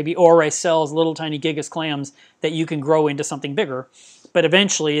Aquaculture, maybe Ore sells little tiny gigas clams that you can grow into something bigger. But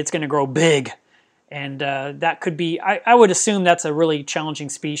eventually it's going to grow big. And that could be, I would assume that's a really challenging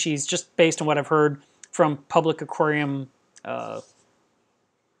species, just based on what I've heard from public aquarium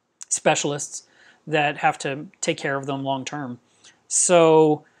specialists that have to take care of them long term.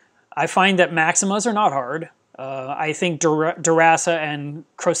 So I find that Maximas are not hard. I think Durasa and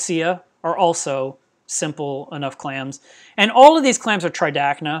Crocea are also simple enough clams. And all of these clams are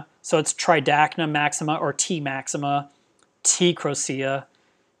tridacna. So it's Tridacna maxima or T maxima, T Crocea,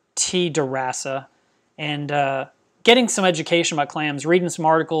 T Durasa. And getting some education about clams, reading some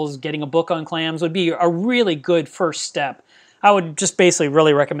articles, getting a book on clams would be a really good first step. I would just basically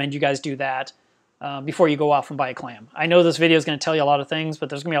really recommend you guys do that before you go off and buy a clam. I know this video is going to tell you a lot of things, but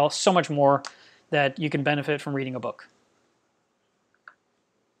there's going to be so much more that you can benefit from reading a book.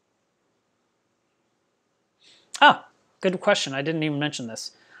 Ah, good question. I didn't even mention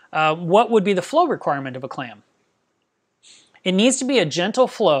this. What would be the flow requirement of a clam? It needs to be a gentle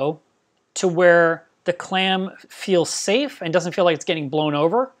flow to where the clam feels safe and doesn't feel like it's getting blown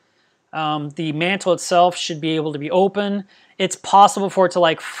over. The mantle itself should be able to be open. It's possible for it to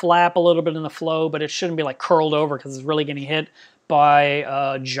like flap a little bit in the flow, but it shouldn't be like curled over because it's really getting hit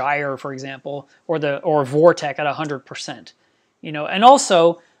by gyre, for example, or Vortec at 100%. And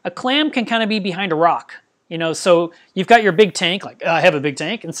also a clam can kind of be behind a rock. So you've got your big tank, like I have a big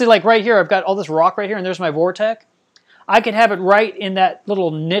tank, and see, like right here, I've got all this rock right here, and there's my Vortec. I could have it right in that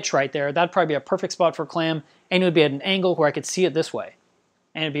little niche right there. That'd probably be a perfect spot for a clam, and it would be at an angle where I could see it this way,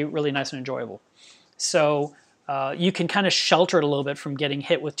 and it'd be really nice and enjoyable. So you can kind of shelter it a little bit from getting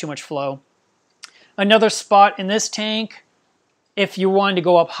hit with too much flow. Another spot in this tank, if you wanted to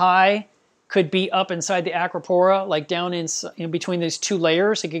go up high, could be up inside the acropora, like down in between these two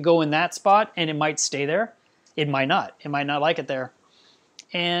layers. It could go in that spot, and it might stay there. It might not. It might not like it there.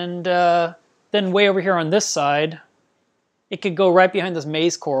 And then way over here on this side, it could go right behind this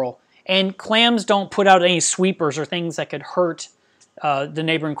maize coral. And clams don't put out any sweepers or things that could hurt the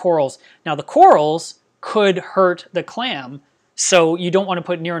neighboring corals. Now the corals could hurt the clam, so you don't want to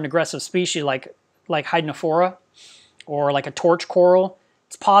put near an aggressive species like Hydnophora or like a torch coral.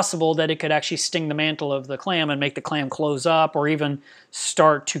 It's possible that it could actually sting the mantle of the clam and make the clam close up or even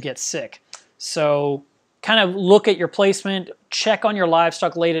start to get sick. So kind of look at your placement, check on your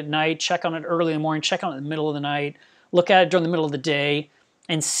livestock late at night, check on it early in the morning, check on it in the middle of the night, look at it during the middle of the day,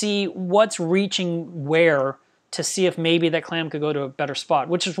 and see what's reaching where to see if maybe that clam could go to a better spot,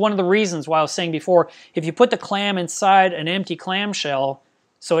 which is one of the reasons why I was saying before, if you put the clam inside an empty clam shell,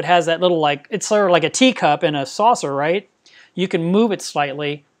 so it has that little it's sort of like a teacup in a saucer, right? You can move it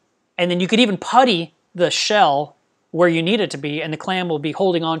slightly, and then you could even putty the shell where you need it to be, and the clam will be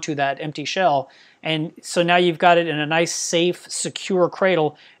holding on to that empty shell. And so now you've got it in a nice, safe, secure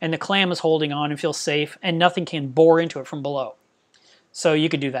cradle, and the clam is holding on and feels safe, and nothing can bore into it from below. So you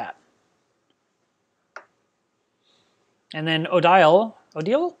could do that. And then Odile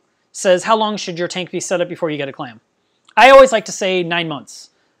says, how long should your tank be set up before you get a clam? I always like to say 9 months.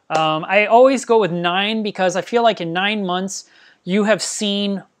 I always go with 9 because I feel like in 9 months, you have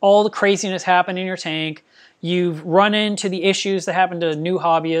seen all the craziness happen in your tank. You've run into the issues that happen to new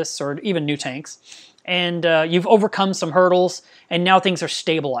hobbyists or even new tanks. And you've overcome some hurdles, and now things are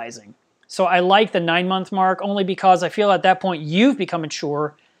stabilizing. So I like the 9-month mark only because I feel at that point you've become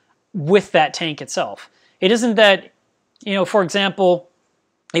mature with that tank itself. It isn't that, for example,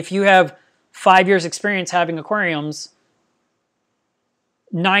 if you have 5 years experience having aquariums,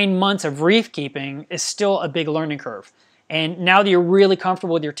 9 months of reef keeping is still a big learning curve. And now that you're really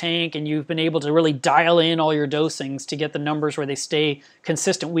comfortable with your tank and you've been able to really dial in all your dosings to get the numbers where they stay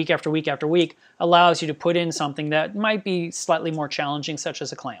consistent week after week after week, allows you to put in something that might be slightly more challenging, such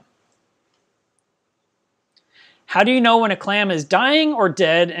as a clam. How do you know when a clam is dying or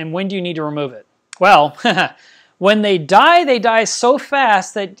dead, and when do you need to remove it? Well, when they die so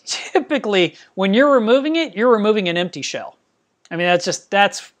fast that typically when you're removing it, you're removing an empty shell. I mean,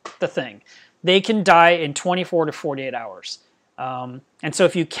 that's the thing. They can die in 24 to 48 hours. And so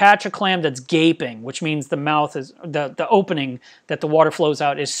if you catch a clam that's gaping, which means the mouth is, the opening that the water flows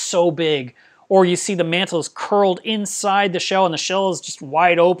out is so big, or you see the mantle is curled inside the shell and the shell is just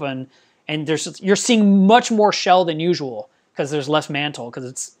wide open, and you're seeing much more shell than usual because there's less mantle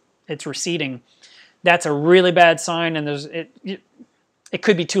because it's receding. That's a really bad sign, and it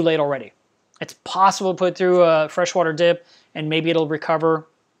could be too late already. It's possible to put through a freshwater dip and maybe it'll recover.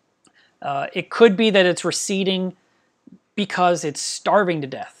 It could be that it's receding because it's starving to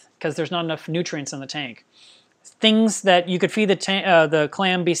death because there's not enough nutrients in the tank. Things that you could feed the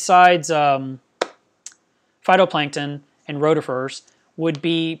clam besides phytoplankton and rotifers would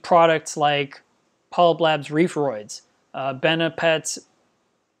be products like Polyblab's Reefroids, Benepet's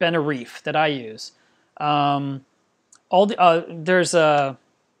Benereef that I use. There's a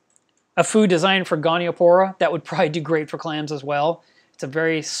food designed for Goniopora that would probably do great for clams as well. It's a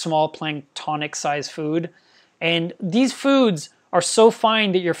very small planktonic size food. And these foods are so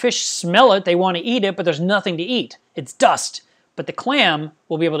fine that your fish smell it, they want to eat it, but there's nothing to eat. It's dust. But the clam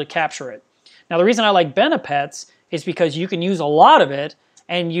will be able to capture it. Now the reason I like Benepet's is because you can use a lot of it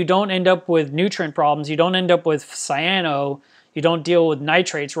and you don't end up with nutrient problems. You don't end up with cyano. You don't deal with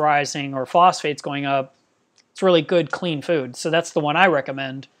nitrates rising or phosphates going up. It's really good, clean food. So that's the one I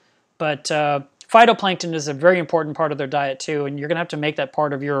recommend. But phytoplankton is a very important part of their diet too, and you're going to have to make that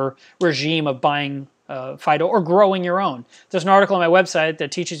part of your regime of buying phyto or growing your own. There's an article on my website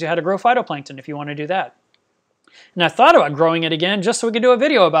that teaches you how to grow phytoplankton if you want to do that. And I thought about growing it again just so we could do a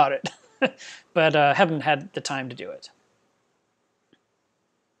video about it, but haven't had the time to do it.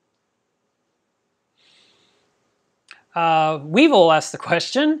 Weevil asked the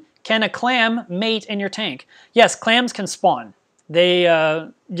question, can a clam mate in your tank? Yes, clams can spawn.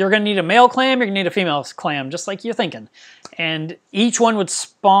 You're going to need a male clam, you're going to need a female clam, just like you're thinking. And each one would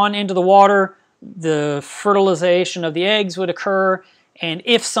spawn into the water, the fertilization of the eggs would occur, and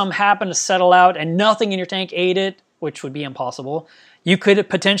if some happen to settle out and nothing in your tank ate it, which would be impossible, you could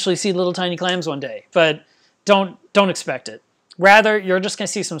potentially see little tiny clams one day, but don't expect it. Rather, you're just going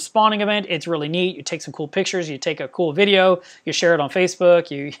to see some spawning event. It's really neat. You take some cool pictures. You take a cool video. You share it on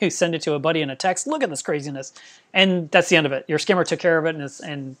Facebook. You send it to a buddy in a text. Look at this craziness. And that's the end of it. Your skimmer took care of it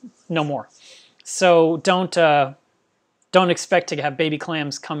and no more. So don't expect to have baby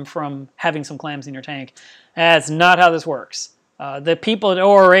clams come from having some clams in your tank. That's not how this works. The people at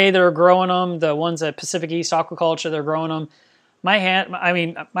ORA that are growing them, the ones at Pacific East Aquaculture that are growing them, my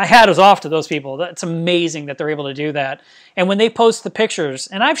hat is off to those people. That's amazing that they're able to do that. And when they post the pictures,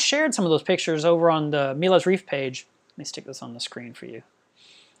 and I've shared some of those pictures over on the Mila's Reef page. Let me stick this on the screen for you.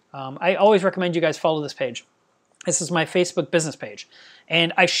 I always recommend you guys follow this page. This is my Facebook business page.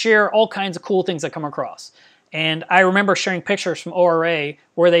 And I share all kinds of cool things I come across. And I remember sharing pictures from ORA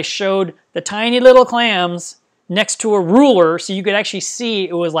where they showed the tiny little clams next to a ruler so you could actually see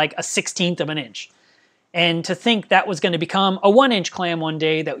it was like a 1/16 of an inch. And to think that was going to become a 1-inch clam one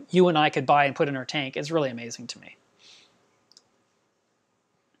day that you and I could buy and put in our tank is really amazing to me.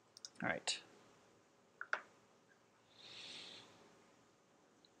 All right.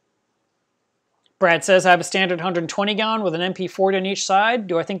 Brad says, I have a standard 120 gallon with an MP40 on each side.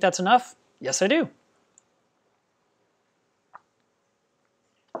 Do I think that's enough? Yes, I do.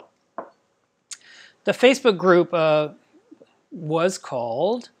 The Facebook group was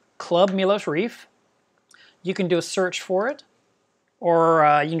called Club Milos Reef. You can do a search for it, or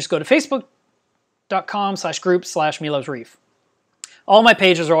you can just go to facebook.com/group/Milos Reef. All my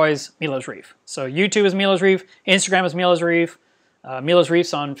pages are always Milos Reef. So YouTube is Milos Reef, Instagram is Milos Reef, Milos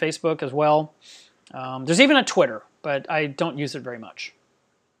Reef's on Facebook as well. There's even a Twitter, but I don't use it very much.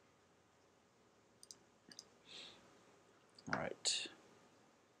 All right.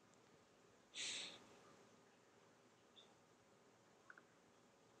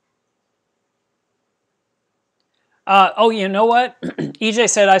 Oh, you know what? EJ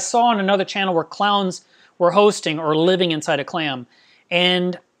said, I saw on another channel where clowns were hosting or living inside a clam.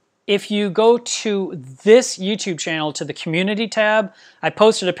 And if you go to this YouTube channel, to the community tab, I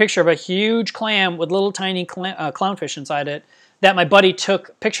posted a picture of a huge clam with little tiny clownfish inside it that my buddy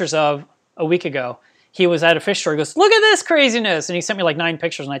took pictures of a week ago. He was at a fish store. He goes, look at this craziness. And he sent me like 9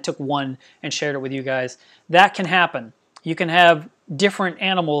 pictures, and I took one and shared it with you guys. That can happen. You can have different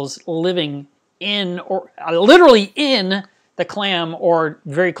animals living in, or literally in, the clam or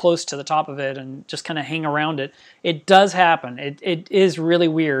very close to the top of it and just kind of hang around it. It does happen. It is really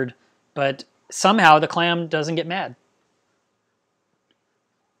weird, but somehow the clam doesn't get mad.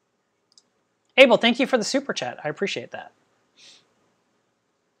 Abel, thank you for the super chat. I appreciate that.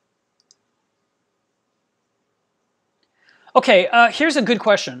 Okay, here's a good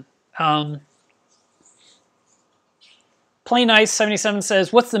question. Plain Ice 77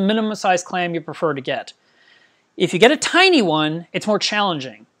 says, what's the minimum size clam you prefer to get? If you get a tiny one, it's more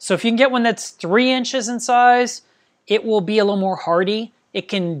challenging. So if you can get one that's 3 inches in size, it will be a little more hardy. It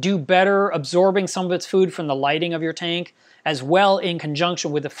can do better absorbing some of its food from the lighting of your tank, as well in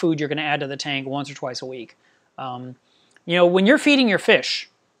conjunction with the food you're going to add to the tank once or twice a week. You know, when you're feeding your fish,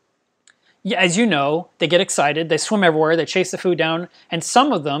 as you know, they get excited, they swim everywhere, they chase the food down, and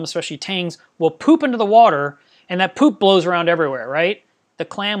some of them, especially tangs, will poop into the water, and that poop blows around everywhere, right? The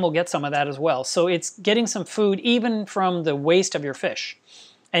clam will get some of that as well. So it's getting some food even from the waste of your fish.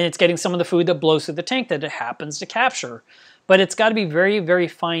 And it's getting some of the food that blows through the tank that it happens to capture. But it's got to be very, very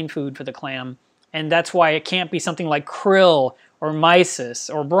fine food for the clam. And that's why it can't be something like krill or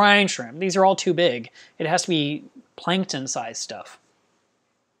mysis or brine shrimp. These are all too big. It has to be plankton-sized stuff.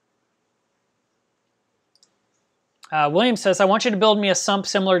 William says, I want you to build me a sump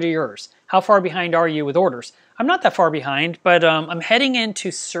similar to yours. How far behind are you with orders? I'm not that far behind, but I'm heading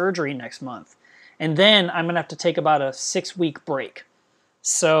into surgery next month. And then I'm going to have to take about a 6-week break.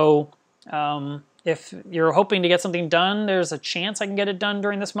 So if you're hoping to get something done, there's a chance I can get it done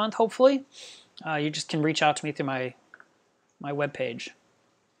during this month, hopefully. You just can reach out to me through my webpage.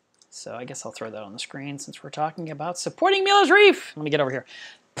 So I guess I'll throw that on the screen since we're talking about supporting Mueller's Reef. Let me get over here.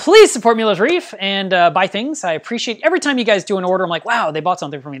 Please support Mueller's Reef and buy things. I appreciate every time you guys do an order. I'm like, wow, they bought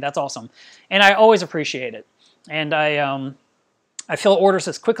something for me. That's awesome. And I always appreciate it. And I fill orders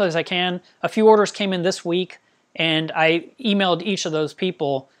as quickly as I can. A few orders came in this week, and I emailed each of those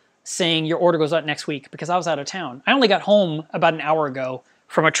people saying your order goes out next week because I was out of town. I only got home about an hour ago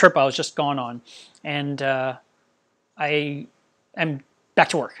from a trip I was just gone on. And I am back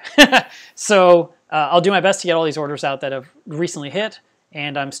to work. So I'll do my best to get all these orders out that have recently hit.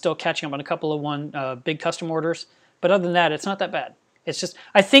 And I'm still catching up on a couple of big custom orders. But other than that, it's not that bad. It's just,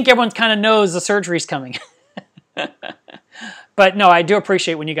 I think everyone kind of knows the surgery's coming. But no, I do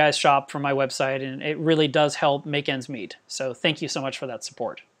appreciate when you guys shop from my website, and it really does help make ends meet. So thank you so much for that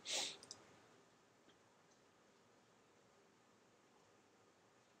support.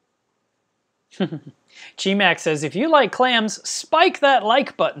 G-Max says, if you like clams, spike that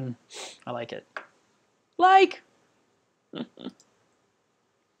like button. I like it. Like!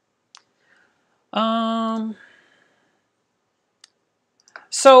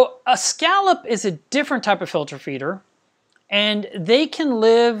 So a scallop is a different type of filter feeder, and they can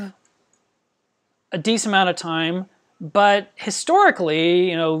live a decent amount of time, but historically,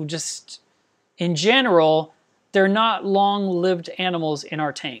 you know, just in general, they're not long-lived animals in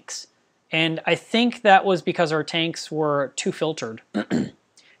our tanks. And I think that was because our tanks were too filtered, and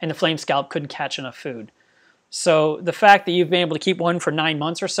the flame scallop couldn't catch enough food. So the fact that you've been able to keep one for 9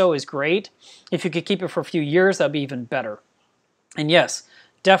 months or so is great. If you could keep it for a few years, that'd be even better. And yes,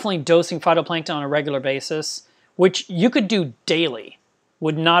 definitely dosing phytoplankton on a regular basis, which you could do daily,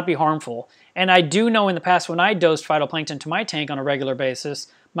 would not be harmful. And I do know in the past when I dosed phytoplankton to my tank on a regular basis,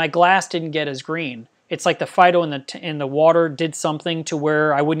 my glass didn't get as green. It's like the phyto in the water did something to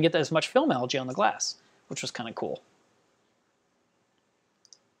where I wouldn't get as much film algae on the glass, which was kind of cool.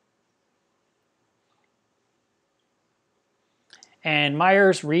 And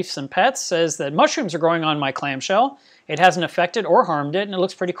Myers Reefs and Pets says that mushrooms are growing on my clamshell. It hasn't affected or harmed it, and it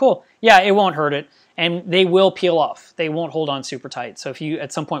looks pretty cool. Yeah, it won't hurt it, and they will peel off. They won't hold on super tight. So if you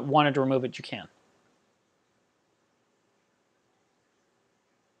at some point wanted to remove it, you can.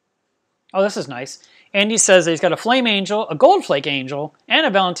 Oh, this is nice. Andy says that he's got a flame angel, a gold flake angel, and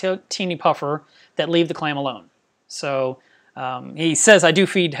a Valentini puffer that leave the clam alone. So he says I do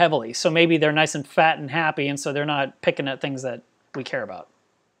feed heavily, so maybe they're nice and fat and happy, and so they're not picking at things that we care about.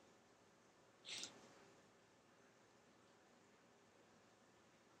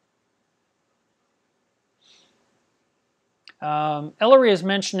 Ellery is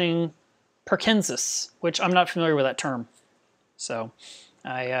mentioning Perkinsus, which I'm not familiar with that term. So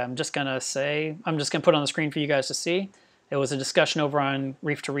I'm just going to put it on the screen for you guys to see. There was a discussion over on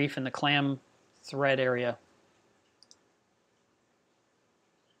Reef to Reef in the clam thread area.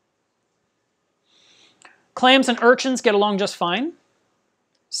 Clams and urchins get along just fine,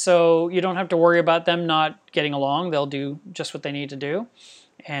 so you don't have to worry about them not getting along. They'll do just what they need to do.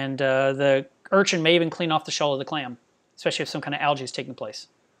 And the urchin may even clean off the shell of the clam, especially if some kind of algae is taking place.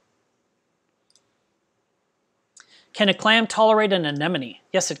 Can a clam tolerate an anemone?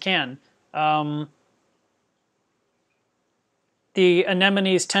 Yes, it can. the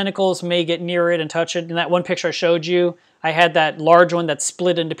anemone's tentacles may get near it and touch it. In that one picture I showed you, I had that large one that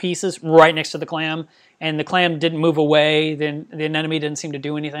split into pieces right next to the clam, and the clam didn't move away. Then the anemone didn't seem to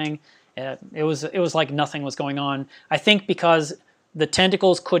do anything. It was like nothing was going on. I think because the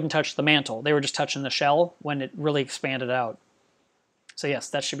tentacles couldn't touch the mantle. They were just touching the shell when it really expanded out. So yes,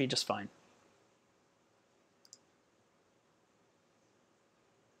 that should be just fine.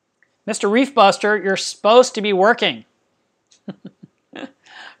 Mr. Reef Buster, you're supposed to be working.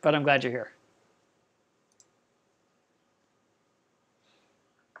 But I'm glad you're here.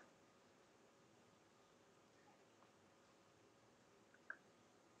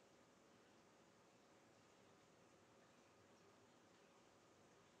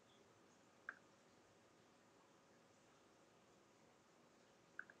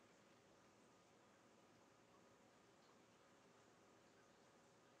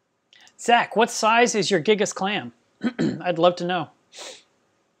 Zach, what size is your Gigas clam? I'd love to know.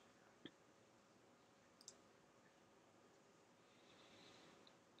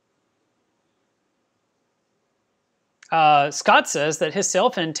 Scott says that his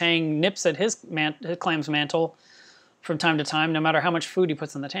sailfin tang nips at his clam's mantle from time to time, no matter how much food he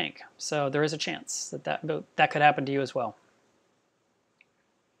puts in the tank. So there is a chance that could happen to you as well.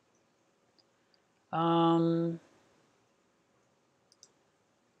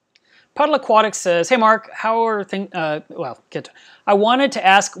 Puddle Aquatic says, "Hey Mark, how are things?" I wanted to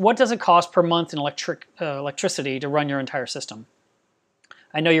ask, what does it cost per month in electricity to run your entire system?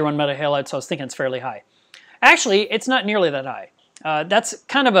 I know you run metal halide, so I was thinking it's fairly high. Actually, it's not nearly that high. That's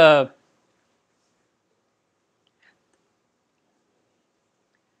kind of a...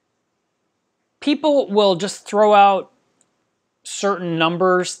 People will just throw out certain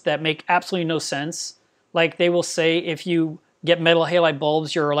numbers that make absolutely no sense. Like they will say if you get metal halide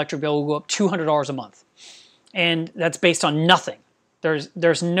bulbs, your electric bill will go up $200 a month. And that's based on nothing.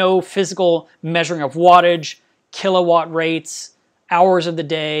 There's no physical measuring of wattage, kilowatt rates, hours of the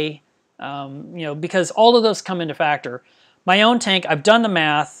day, because all of those come into factor. My own tank, I've done the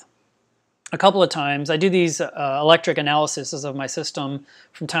math a couple of times. I do these electric analyses of my system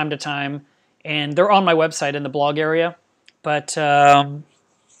from time to time, and they're on my website in the blog area. But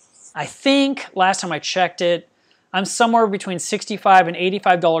I think last time I checked it, I'm somewhere between $65 and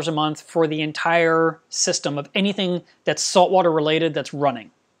 $85 a month for the entire system of anything that's saltwater related that's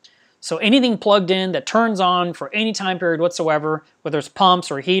running. So anything plugged in that turns on for any time period whatsoever, whether it's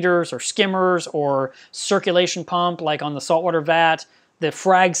pumps or heaters or skimmers or circulation pump like on the saltwater vat, the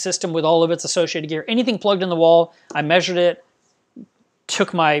frag system with all of its associated gear, anything plugged in the wall, I measured it,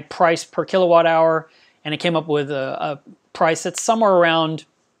 took my price per kilowatt hour, and it came up with a price that's somewhere around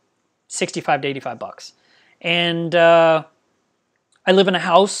 65 to 85 bucks. And I live in a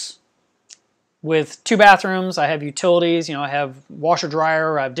house with 2 bathrooms. I have utilities. I have washer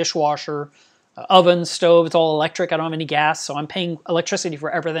dryer. I have dishwasher, oven, stove. It's all electric. I don't have any gas, so I'm paying electricity for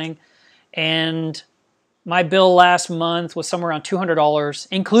everything. And my bill last month was somewhere around $200,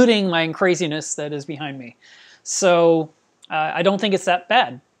 including my craziness that is behind me. So I don't think it's that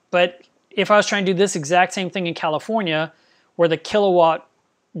bad. But if I was trying to do this exact same thing in California, where the kilowatt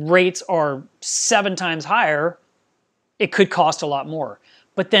rates are 7 times higher, it could cost a lot more.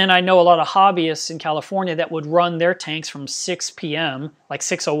 But then I know a lot of hobbyists in California that would run their tanks from 6 p.m., like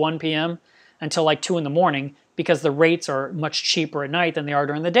 6:01 p.m., until like 2 in the morning, because the rates are much cheaper at night than they are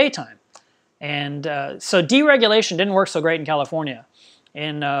during the daytime. And so deregulation didn't work so great in California.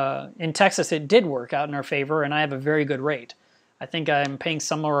 In Texas, it did work out in our favor, and I have a very good rate. I think I'm paying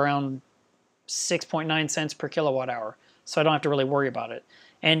somewhere around 6.9 cents per kilowatt hour, so I don't have to really worry about it.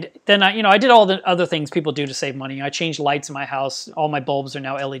 And then I did all the other things people do to save money. I changed lights in my house. All my bulbs are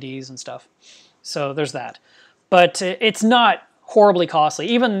now LEDs and stuff. So there's that. But it's not horribly costly.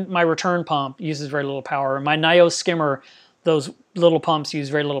 Even my return pump uses very little power. My Nio skimmer, those little pumps use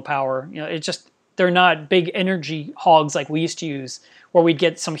very little power. They're not big energy hogs like we used to use, where we'd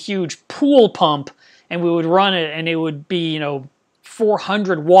get some huge pool pump and we would run it and it would be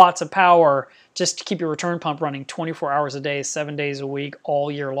 400 watts of power just to keep your return pump running 24 hours a day, 7 days a week,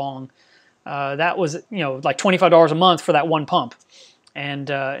 all year long. That was like $25 a month for that one pump. And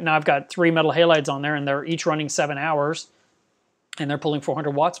now I've got 3 metal halides on there, and they're each running 7 hours, and they're pulling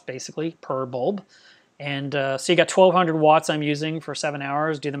 400 watts basically per bulb. And so you got 1,200 watts I'm using for 7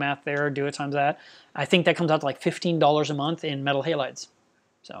 hours. Do the math there, do it times that. I think that comes out to like $15 a month in metal halides.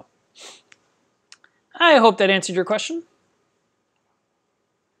 So I hope that answered your question.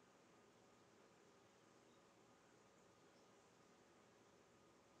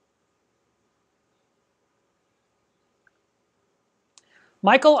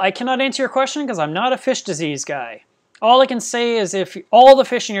 Michael, I cannot answer your question because I'm not a fish disease guy. All I can say is if all the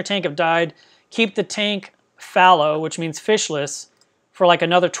fish in your tank have died, keep the tank fallow, which means fishless, for like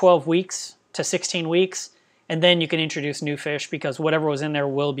another 12 weeks to 16 weeks, and then you can introduce new fish because whatever was in there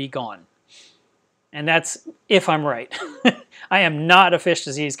will be gone. And that's if I'm right. I am not a fish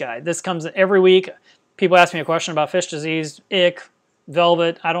disease guy. This comes every week. People ask me a question about fish disease, ick,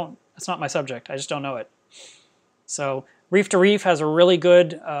 velvet. It's not my subject. I just don't know it. So Reef to Reef has a really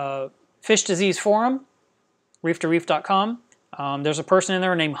good fish disease forum, reef2reef.com. There's a person in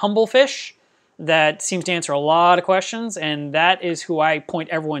there named Humblefish that seems to answer a lot of questions, and that is who I point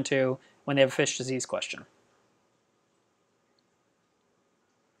everyone to when they have a fish disease question.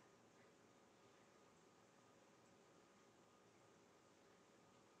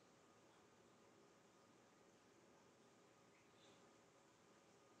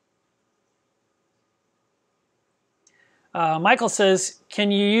 Michael says,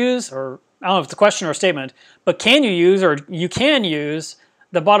 can you use, or I don't know if it's a question or a statement, but can you use, or you can use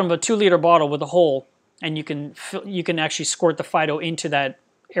the bottom of a 2-liter bottle with a hole, and you can actually squirt the Fido into that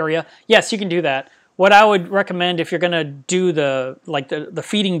area? Yes, you can do that. What I would recommend if you're going to do the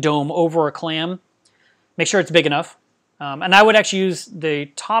feeding dome over a clam, make sure it's big enough. And I would actually use the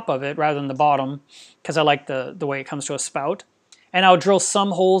top of it rather than the bottom because I like the way it comes to a spout. And I would drill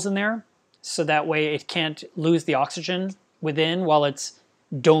some holes in there so that way it can't lose the oxygen within while it's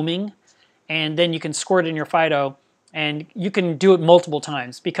doming. And then you can squirt it in your Fido, and you can do it multiple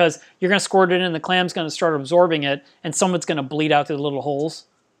times because you're going to squirt it in, and the clam's going to start absorbing it, and some of it's going to bleed out through the little holes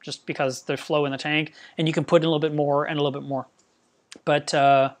just because there's flow in the tank, and you can put in a little bit more and a little bit more. But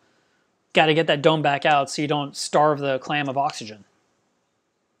got to get that dome back out so you don't starve the clam of oxygen.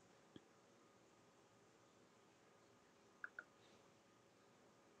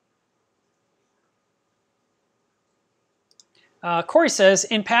 Corey says,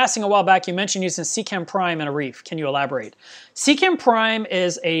 in passing a while back, you mentioned using Seachem Prime in a reef. Can you elaborate? Seachem Prime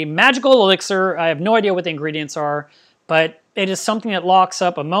is a magical elixir. I have no idea what the ingredients are, but it is something that locks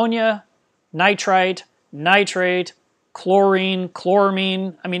up ammonia, nitrite, nitrate, chlorine,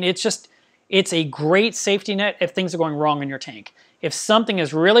 chloramine. I mean, it's a great safety net if things are going wrong in your tank. If something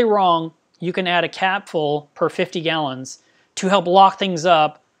is really wrong, you can add a capful per 50 gallons to help lock things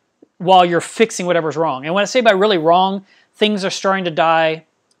up while you're fixing whatever's wrong. And when I say by really wrong, things are starting to die.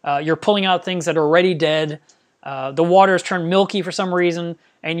 You're pulling out things that are already dead. The water has turned milky for some reason,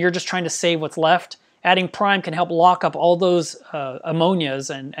 and you're just trying to save what's left. Adding Prime can help lock up all those ammonias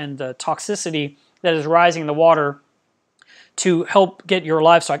and the toxicity that is rising in the water to help get your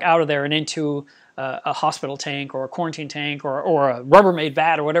livestock out of there and into a hospital tank or a quarantine tank or a Rubbermaid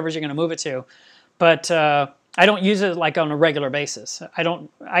vat or whatever you're going to move it to. But I don't use it like on a regular basis.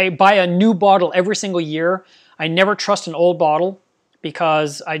 I buy a new bottle every single year. I never trust an old bottle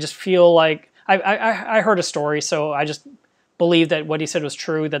because I just feel like I heard a story, so I just believed that what he said was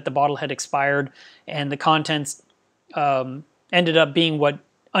true, that the bottle had expired and the contents ended up being what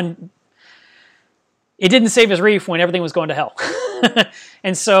it didn't save his reef when everything was going to hell.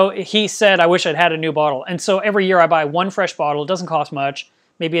 And so he said, I wish I'd had a new bottle. And so every year I buy one fresh bottle. It doesn't cost much.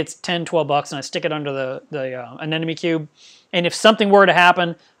 Maybe it's 10, 12 bucks, and I stick it under the anemone cube. And if something were to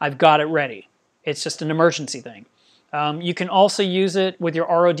happen, I've got it ready. It's just an emergency thing. You can also use it with your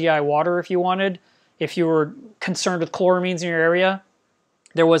RODI water if you wanted. If you were concerned with chloramines in your area.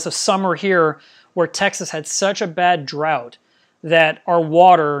 There was a summer here where Texas had such a bad drought that our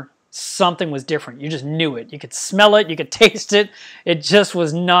water, something was different. You just knew it. You could smell it. You could taste it. It just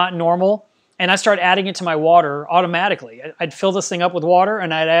was not normal. And I started adding it to my water automatically. I'd fill this thing up with water,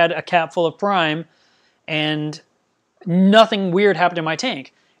 and I'd add a cap full of Prime, and nothing weird happened in my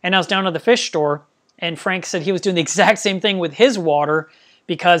tank. And I was down at the fish store, and Frank said he was doing the exact same thing with his water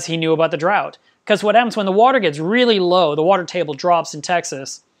because he knew about the drought. Because what happens when the water gets really low, the water table drops in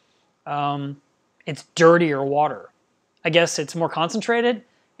Texas, it's dirtier water. I guess it's more concentrated,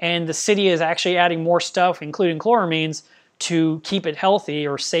 and the city is actually adding more stuff, including chloramines, to keep it healthy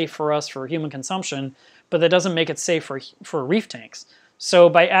or safe for us for human consumption, but that doesn't make it safe for reef tanks. So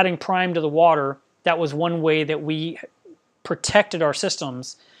by adding Prime to the water, that was one way that we protected our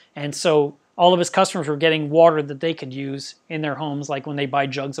systems. And so all of his customers were getting water that they could use in their homes, like when they buy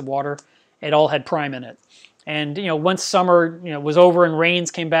jugs of water, it all had Prime in it. And once summer was over and rains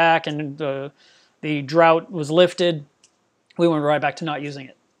came back and the drought was lifted, we went right back to not using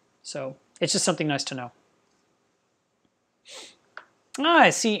it. So it's just something nice to know. I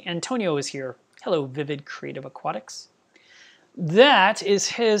see Antonio is here. Hello, Vivid Creative Aquatics. That is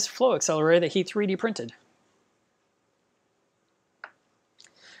his flow accelerator that he 3D printed.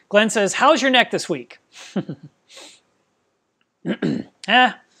 Glenn says, how's your neck this week?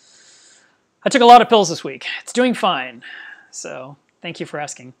 I took a lot of pills this week. It's doing fine. So thank you for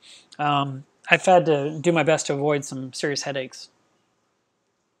asking. I've had to do my best to avoid some serious headaches.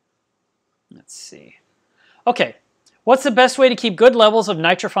 Let's see. Okay. What's the best way to keep good levels of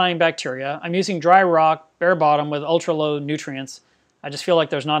nitrifying bacteria? I'm using dry rock, bare bottom with ultra low nutrients. I just feel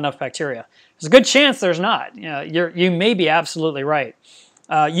like there's not enough bacteria. There's a good chance there's not. You may be absolutely right.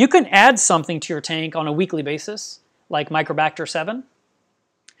 You can add something to your tank on a weekly basis, like Microbacter 7.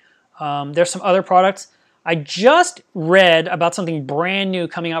 There's some other products. I just read about something brand new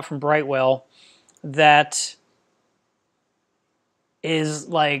coming out from Brightwell that is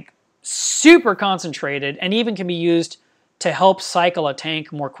like super concentrated and even can be used to help cycle a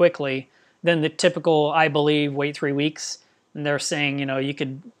tank more quickly than the typical, I believe, wait 3 weeks. And they're saying, you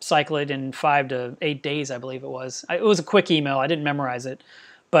could cycle it in 5 to 8 days, I believe it was. It was a quick email. I didn't memorize it.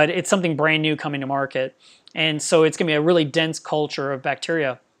 But it's something brand new coming to market. And so it's going to be a really dense culture of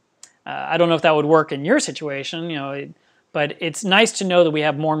bacteria. I don't know if that would work in your situation, but it's nice to know that we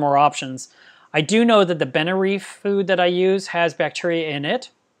have more and more options. I do know that the Benereef food that I use has bacteria in it.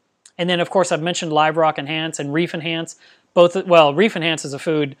 And then, of course, I've mentioned Live Rock Enhance and Reef Enhance. Reef Enhance is a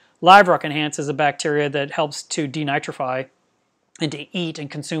food. Live Rock Enhance is a bacteria that helps to denitrify and to eat and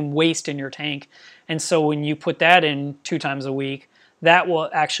consume waste in your tank. And so when you put that in 2 times a week, that will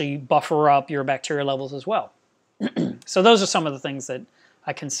actually buffer up your bacteria levels as well. So those are some of the things that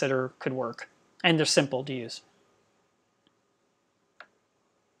I consider could work. And they're simple to use.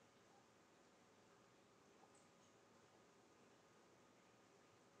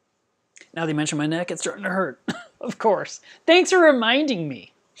 Now that you mention my neck, it's starting to hurt. Of course. Thanks for reminding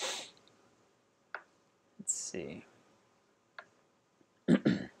me. Let's see.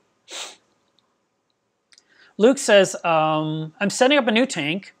 Luke says, I'm setting up a new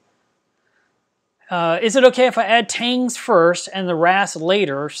tank. Is it okay if I add tangs first and the wrasse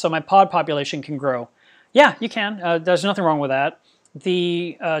later so my pod population can grow? Yeah, you can. There's nothing wrong with that.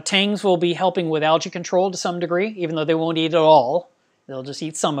 The tangs will be helping with algae control to some degree, even though they won't eat it all. They'll just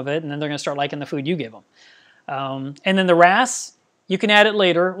eat some of it, and then they're going to start liking the food you give them. And then the wrasse, you can add it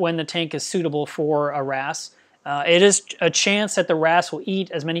later when the tank is suitable for a wrasse. It is a chance that the wrasse will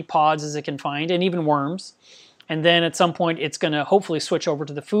eat as many pods as it can find, and even worms. And then at some point, it's going to hopefully switch over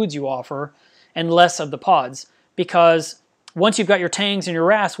to the foods you offer and less of the pods. Because once you've got your tangs and your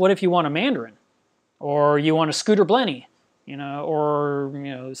wrasse, what if you want a mandarin? Or you want a scooter blenny?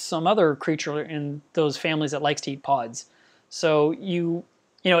 Or some other creature in those families that likes to eat pods. So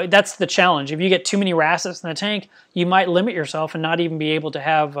that's the challenge. If you get too many wrasses in the tank, you might limit yourself and not even be able to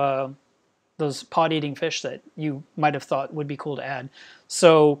have those pod-eating fish that you might have thought would be cool to add.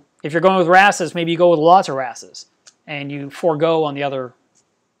 So if you're going with wrasses, maybe you go with lots of wrasses, and you forego on the other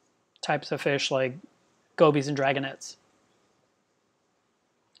types of fish like gobies and dragonets.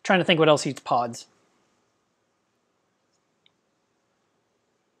 Trying to think what else eats pods.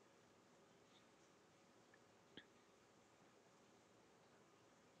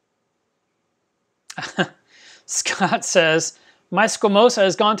 Scott says, my squamosa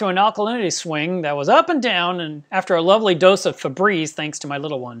has gone through an alkalinity swing that was up and down, and after a lovely dose of Febreze, thanks to my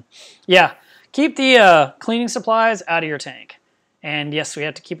little one. Yeah, keep the cleaning supplies out of your tank. And yes, we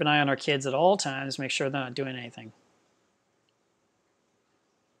have to keep an eye on our kids at all times, make sure they're not doing anything.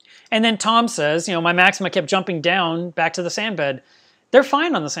 And then Tom says, my Maxima kept jumping down back to the sand bed. They're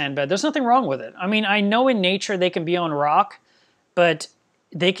fine on the sand bed. There's nothing wrong with it. I mean, I know in nature they can be on rock, but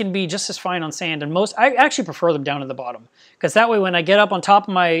they can be just as fine on sand. And I actually prefer them down at the bottom, because that way when I get up on top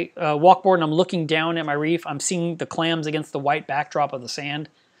of my walkboard and I'm looking down at my reef, I'm seeing the clams against the white backdrop of the sand,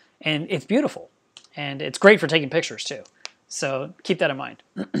 and it's beautiful. And it's great for taking pictures too. So keep that in mind.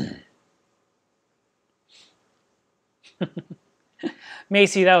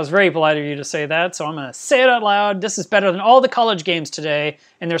 Macy, that was very polite of you to say that, so I'm going to say it out loud. This is better than all the college games today,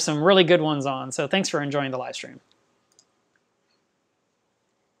 and there's some really good ones on. So thanks for enjoying the live stream.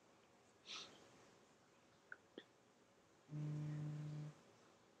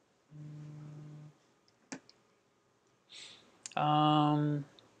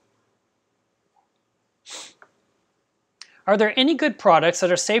 Are there any good products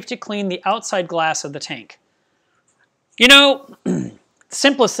that are safe to clean the outside glass of the tank? The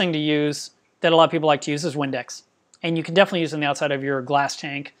simplest thing to use that a lot of people like to use is Windex. And you can definitely use it on the outside of your glass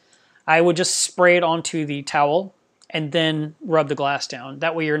tank. I would just spray it onto the towel and then rub the glass down.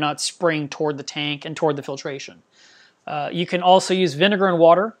 That way you're not spraying toward the tank and toward the filtration. You can also use vinegar and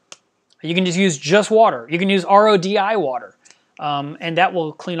water. You can just water. You can use RODI water. And that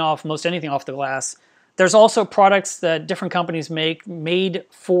will clean off most anything off the glass. There's also products that different companies make made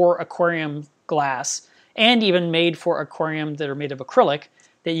for aquarium glass, and even made for aquarium that are made of acrylic,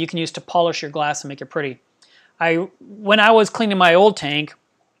 that you can use to polish your glass and make it pretty. When I was cleaning my old tank,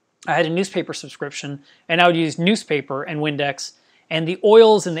 I had a newspaper subscription, and I would use newspaper and Windex, and the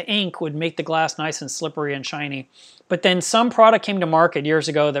oils and the ink would make the glass nice and slippery and shiny. But then some product came to market years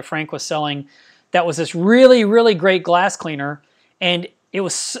ago that Frank was selling that was this really, really great glass cleaner, and it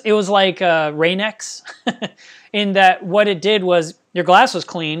was like Rain-X in that what it did was your glass was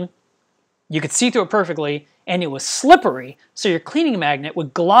clean, you could see through it perfectly, and it was slippery, so your cleaning magnet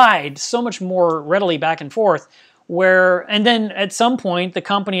would glide so much more readily back and forth. And then at some point, the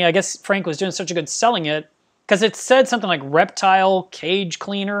company, I guess Frank was doing such a good selling it, because it said something like reptile cage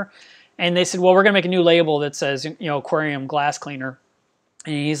cleaner, and they said, well, we're going to make a new label that says, aquarium glass cleaner.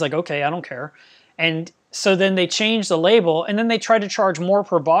 And he's like, okay, I don't care. And so then they changed the label, and then they tried to charge more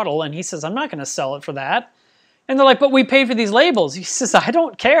per bottle, and he says, I'm not going to sell it for that. And they're like, but we paid for these labels. He says, I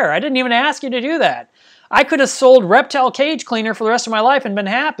don't care. I didn't even ask you to do that. I could have sold reptile cage cleaner for the rest of my life and been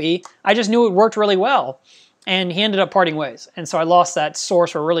happy. I just knew it worked really well. And he ended up parting ways. And so I lost that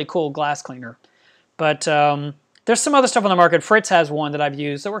source for a really cool glass cleaner. But there's some other stuff on the market. Fritz has one that I've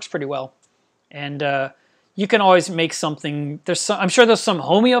used that works pretty well. And you can always make something. I'm sure there's some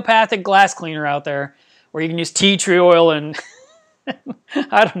homeopathic glass cleaner out there where you can use tea tree oil and,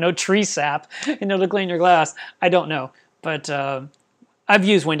 I don't know, tree sap, to clean your glass. I don't know. But I've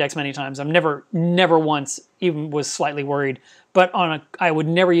used Windex many times. I've never once even was slightly worried. But I would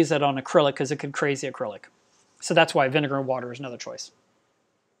never use that on acrylic because it could crazy acrylic. So that's why vinegar and water is another choice.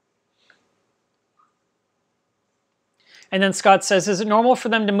 And then Scott says, is it normal for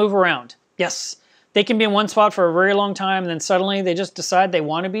them to move around? Yes. They can be in one spot for a very long time, and then suddenly they just decide they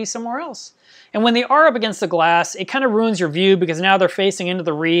want to be somewhere else. And when they are up against the glass, it kind of ruins your view because now they're facing into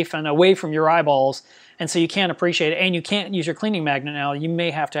the reef and away from your eyeballs, and so you can't appreciate it, and you can't use your cleaning magnet now. You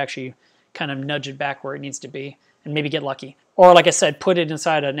may have to actually kind of nudge it back where it needs to be and maybe get lucky. Or like I said, put it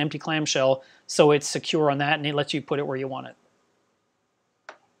inside an empty clamshell so it's secure on that and it lets you put it where you want it.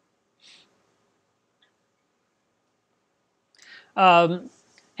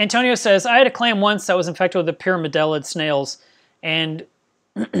 Antonio says, I had a clam once that was infected with the pyramidelid snails, and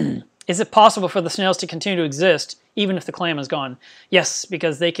is it possible for the snails to continue to exist even if the clam is gone? Yes,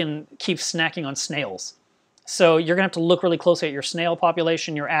 because they can keep snacking on snails. So you're going to have to look really closely at your snail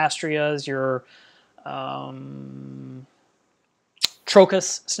population, your astrias, your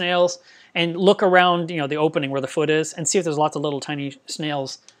Trocus snails, and look around, the opening where the foot is, and see if there's lots of little tiny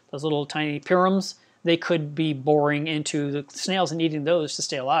snails, those little tiny pyrams. They could be boring into the snails and eating those to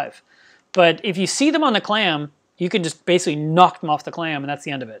stay alive. But if you see them on the clam, you can just basically knock them off the clam, and that's the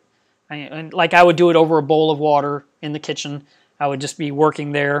end of it. And like I would do it over a bowl of water in the kitchen. I would just be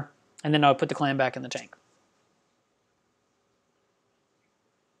working there, and then I would put the clam back in the tank.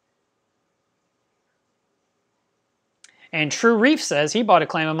 And True Reef says he bought a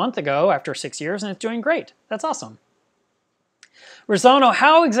clam a month ago after 6 years, and it's doing great. That's awesome. Rosano,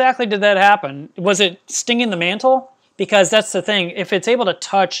 how exactly did that happen? Was it stinging the mantle? Because that's the thing. If it's able to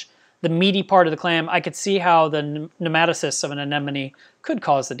touch the meaty part of the clam, I could see how the nematocysts of an anemone could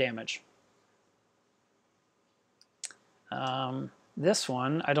cause the damage. This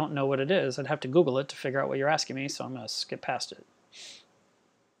one, I don't know what it is. I'd have to Google it to figure out what you're asking me, so I'm going to skip past it.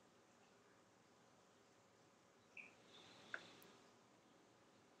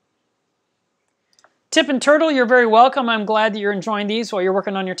 Tip and Turtle, you're very welcome. I'm glad that you're enjoying these while you're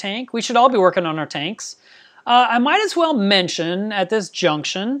working on your tank. We should all be working on our tanks. I might as well mention at this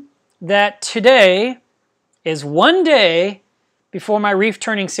junction that today is one day before my reef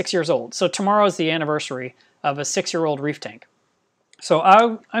turning 6 years old. So tomorrow is the anniversary of a 6-year-old reef tank. So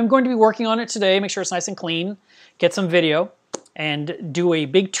I'm going to be working on it today, make sure it's nice and clean, get some video, and do a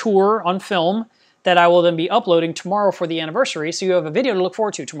big tour on film that I will then be uploading tomorrow for the anniversary. So you have a video to look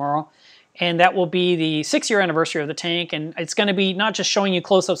forward to tomorrow. And that will be the 6-year anniversary of the tank, and it's going to be not just showing you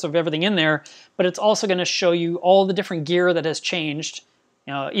close-ups of everything in there, but it's also going to show you all the different gear that has changed.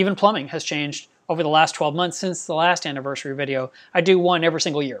 Even plumbing has changed over the last 12 months since the last anniversary video. I do one every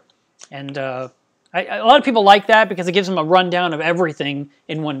single year. And a lot of people like that because it gives them a rundown of everything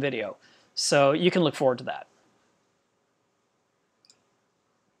in one video. So you can look forward to that.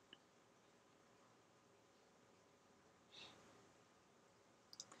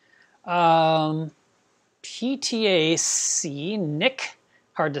 PTAC, Nick,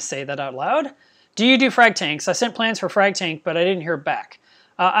 hard to say that out loud. Do you do frag tanks? I sent plans for frag tank, but I didn't hear back.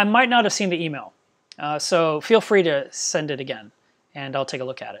 I might not have seen the email, so feel free to send it again, and I'll take a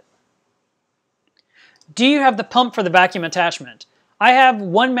look at it. Do you have the pump for the vacuum attachment? I have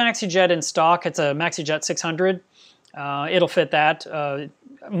one MaxiJet in stock. It's a MaxiJet 600. It'll fit that.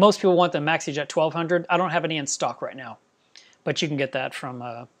 Most people want the MaxiJet 1200. I don't have any in stock right now. but you can get that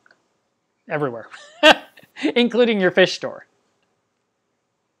from everywhere, including your fish store.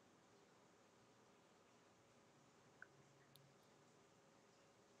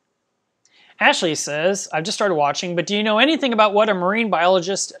 Ashley says, I've just started watching, but do you know anything about what a marine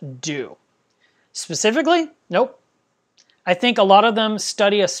biologist do? Specifically? Nope. I think a lot of them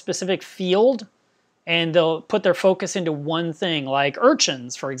study a specific field and they'll put their focus into one thing, like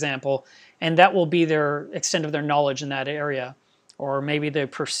urchins, for example, and that will be their extent of their knowledge in that area. Or maybe they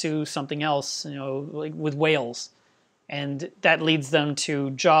pursue something else, you know, like with whales. And that leads them to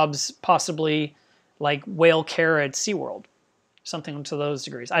jobs possibly like whale care at SeaWorld. Something to those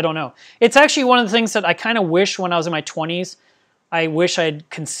degrees. I don't know. It's actually one of the things that I kind of wish when I was in my 20s, I wish I'd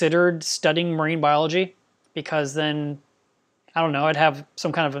considered studying marine biology, because then, I don't know, I'd have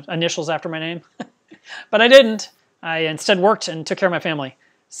some kind of initials after my name. But I didn't. I instead worked and took care of my family.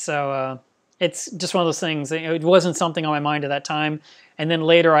 So it's just one of those things. It wasn't something on my mind at that time. And then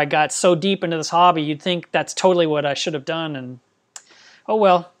later I got so deep into this hobby, you'd think that's totally what I should have done. And oh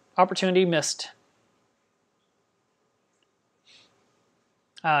well, opportunity missed.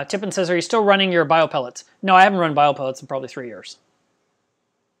 Tippin says, are you still running your biopellets? No, I haven't run biopellets in probably 3 years.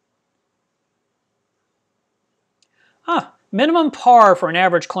 Minimum par for an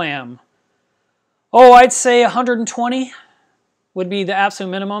average clam. Oh, I'd say 120 would be the absolute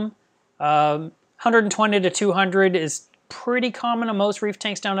minimum. 120 to 200 is pretty common on most reef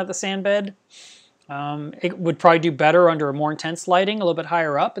tanks down at the sand bed. It would probably do better under a more intense lighting, a little bit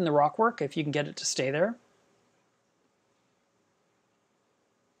higher up in the rockwork, if you can get it to stay there.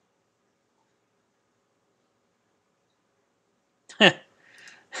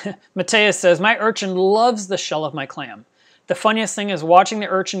 Mateus says, my urchin loves the shell of my clam. The funniest thing is watching the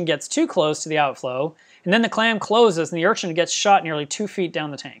urchin gets too close to the outflow, and then the clam closes and the urchin gets shot nearly 2 feet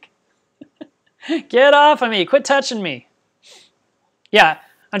down the tank. Get off of me, quit touching me. Yeah,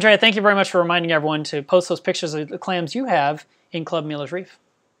 Andrea, thank you very much for reminding everyone to post those pictures of the clams you have in Club Miller's Reef.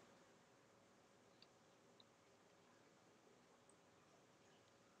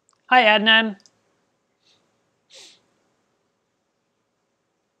 Hi, Adnan.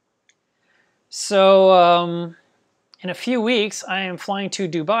 So, in a few weeks, I am flying to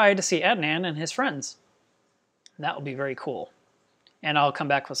Dubai to see Adnan and his friends. That will be very cool. And I'll come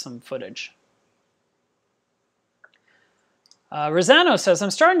back with some footage. Rosano says,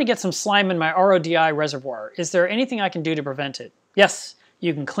 I'm starting to get some slime in my RODI reservoir. Is there anything I can do to prevent it? Yes,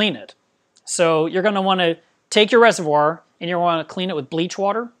 you can clean it. So you're going to want to take your reservoir and you're going to want to clean it with bleach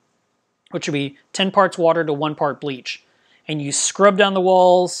water, which would be 10 parts water to 1 part bleach. And you scrub down the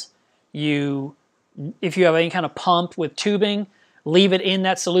walls. If you have any kind of pump with tubing, leave it in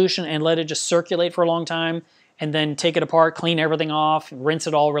that solution and let it just circulate for a long time, and then take it apart, clean everything off, rinse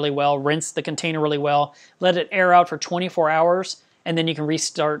it all really well, rinse the container really well, let it air out for 24 hours, and then you can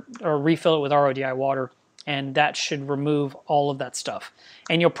restart or refill it with RODI water, and that should remove all of that stuff.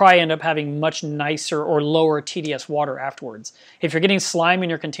 And you'll probably end up having much nicer or lower TDS water afterwards. If you're getting slime in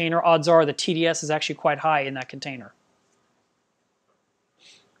your container, odds are the TDS is actually quite high in that container.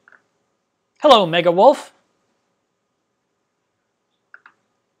 Hello, Mega Wolf.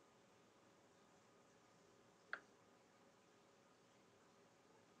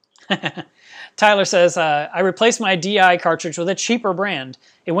 Tyler says, I replaced my DI cartridge with a cheaper brand.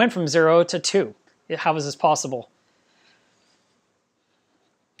 It went from 0 to 2. How is this possible?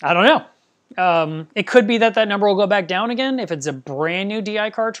 I don't know. It could be that number will go back down again if it's a brand new DI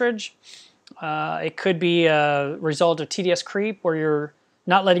cartridge. It could be a result of TDS creep where you're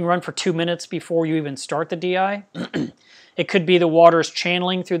not letting run for 2 minutes before you even start the DI. It could be the water's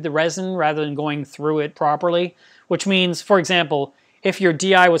channeling through the resin rather than going through it properly, which means, for example, if your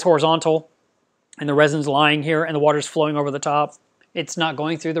DI was horizontal and the resin's lying here and the water's flowing over the top, it's not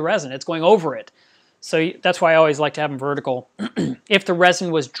going through the resin, it's going over it. So that's why I always like to have them vertical. If the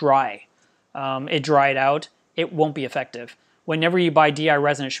resin was dry, it dried out, it won't be effective. Whenever you buy DI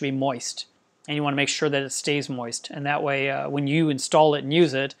resin, it should be moist. And you want to make sure that it stays moist. And that way, when you install it and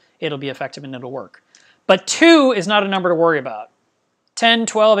use it, it'll be effective and it'll work. But 2 is not a number to worry about. 10,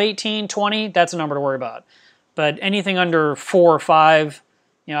 12, 18, 20, that's a number to worry about. But anything under 4 or 5,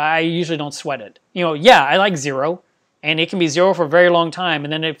 I usually don't sweat it. Yeah, I like 0. And it can be 0 for a very long time.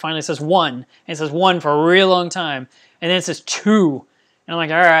 And then it finally says 1. And it says 1 for a real long time. And then it says 2. And I'm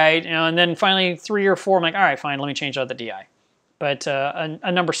like, all right. And then finally 3 or 4, I'm like, all right, fine, let me change out the DI. But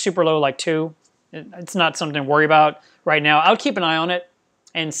a number super low like 2, it's not something to worry about right now. I'll keep an eye on it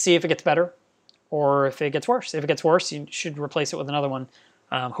and see if it gets better or if it gets worse. If it gets worse, you should replace it with another one,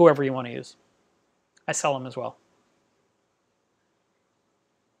 whoever you want to use. I sell them as well.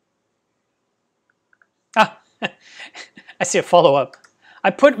 I see a follow-up. I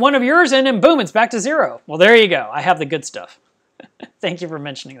put one of yours in and boom, it's back to 0. Well, there you go. I have the good stuff. Thank you for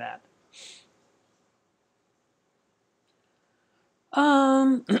mentioning that.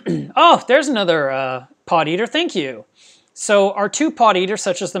 Oh, there's another pod eater. Thank you. So are 2 pod eaters,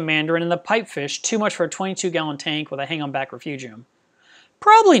 such as the mandarin and the pipefish, too much for a 22-gallon tank with a hang-on-back refugium?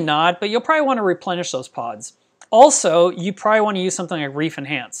 Probably not, but you'll probably want to replenish those pods. Also, you probably want to use something like Reef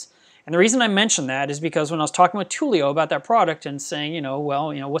Enhance. And the reason I mention that is because when I was talking with Tulio about that product and saying,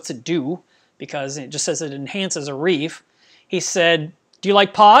 well, what's it do? Because it just says it enhances a reef. He said, do you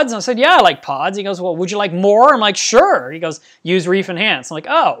like pods? And I said, yeah, I like pods. He goes, well, would you like more? I'm like, sure. He goes, use Reef Enhance. I'm like,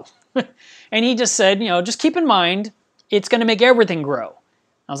 oh. And he just said, just keep in mind, it's going to make everything grow.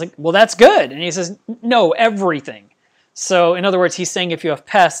 I was like, well, that's good. And he says, no, everything. So in other words, he's saying if you have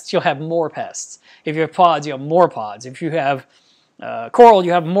pests, you'll have more pests. If you have pods, you have more pods. If you have coral,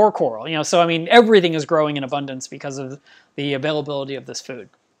 you have more coral. So I mean, everything is growing in abundance because of the availability of this food.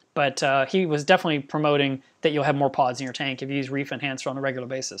 But he was definitely promoting that you'll have more pods in your tank if you use Reef Enhancer on a regular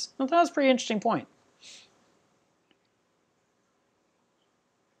basis. Well, that was a pretty interesting point.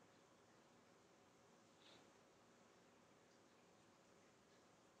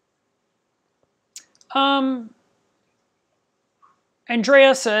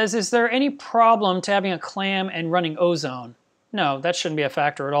 Andrea says, is there any problem to having a clam and running ozone? No, that shouldn't be a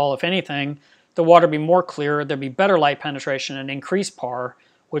factor at all. If anything, the water would be more clear, there'd be better light penetration and increased PAR,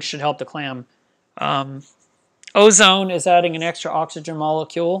 which should help the clam. Ozone is adding an extra oxygen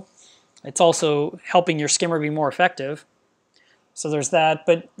molecule. It's also helping your skimmer be more effective. So there's that,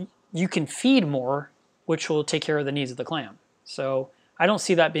 but you can feed more, which will take care of the needs of the clam. So I don't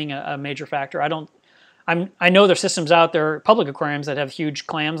see that being a major factor. I know there's systems out there, public aquariums, that have huge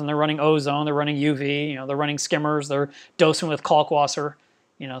clams, and they're running ozone, they're running UV, they're running skimmers, they're dosing with kalkwasser,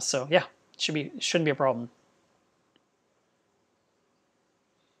 so yeah, it shouldn't be a problem.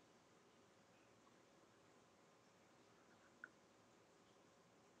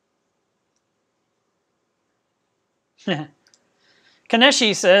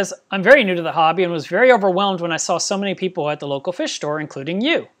 Kaneshi says, I'm very new to the hobby and was very overwhelmed when I saw so many people at the local fish store, including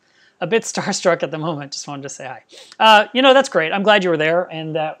you. A bit starstruck at the moment. Just wanted to say hi. That's great. I'm glad you were there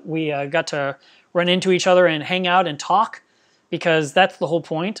and that we got to run into each other and hang out and talk, because that's the whole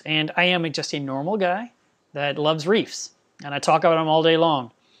point. And I am just a normal guy that loves reefs, and I talk about them all day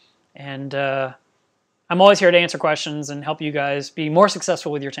long. And I'm always here to answer questions and help you guys be more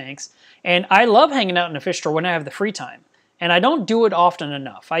successful with your tanks. And I love hanging out in a fish store when I have the free time. And I don't do it often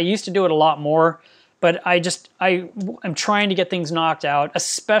enough. I used to do it a lot more. But I'm trying to get things knocked out,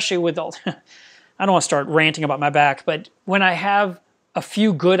 especially with all, I don't want to start ranting about my back, but when I have a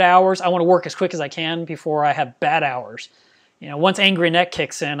few good hours, I want to work as quick as I can before I have bad hours. Once angry neck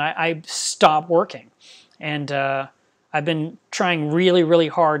kicks in, I stop working. And I've been trying really, really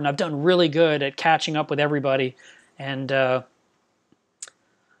hard, and I've done really good at catching up with everybody. And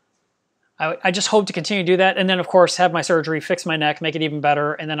I just hope to continue to do that, and then of course have my surgery, fix my neck, make it even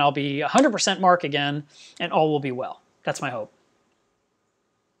better, and then I'll be 100% mark again, and all will be well. That's my hope.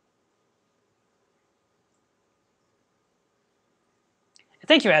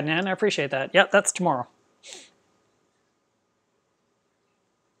 Thank you, Adnan. I appreciate that. Yep, that's tomorrow.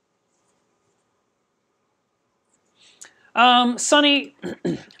 Sonny,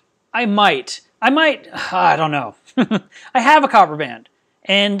 I might, I don't know. I have a copper band,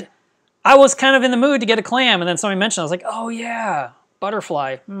 and I was kind of in the mood to get a clam, and then somebody mentioned it. I was like, oh yeah,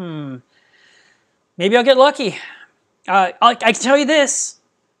 butterfly. Maybe I'll get lucky. I can tell you this.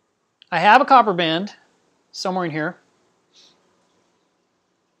 I have a copper band somewhere in here.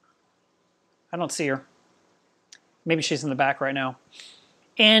 I don't see her. Maybe she's in the back right now.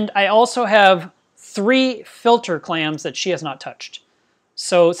 And I also have 3 filter clams that she has not touched.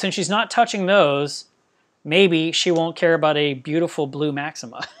 So since she's not touching those, maybe she won't care about a beautiful blue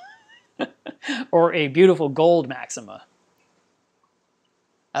maxima. Or a beautiful gold maxima.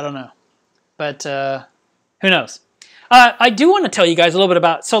 I don't know. But who knows? I do want to tell you guys a little bit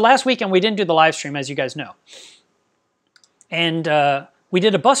about... So last weekend we didn't do the live stream, as you guys know. And we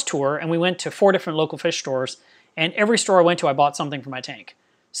did a bus tour, and we went to 4 different local fish stores. And every store I went to, I bought something for my tank.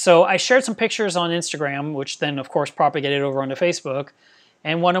 So I shared some pictures on Instagram, which then, of course, propagated over onto Facebook.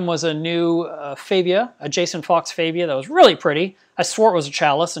 And one of them was a new Favia, a Jason Fox Favia that was really pretty. I swore it was a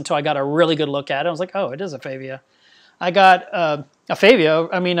chalice until I got a really good look at it. I was like, oh, it is a Favia. I got a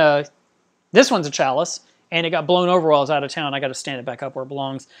Favia, this one's a chalice, and it got blown over while I was out of town. I got to stand it back up where it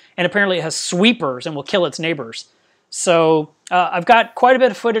belongs. And apparently it has sweepers and will kill its neighbors. So I've got quite a bit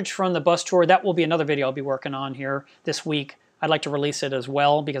of footage from the bus tour. That will be another video I'll be working on here this week I'd like to release it as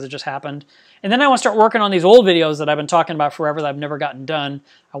well because it just happened. And then I want to start working on these old videos that I've been talking about forever that I've never gotten done.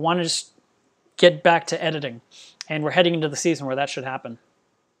 I want to just get back to editing. And we're heading into the season where that should happen.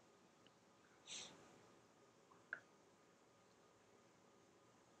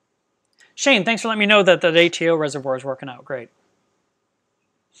 Shane, thanks for letting me know that the ATO reservoir is working out great.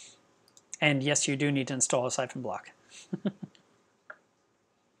 And yes, you do need to install a siphon block.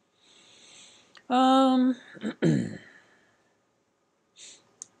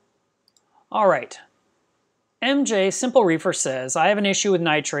 All right. MJ Simple Reefer says, I have an issue with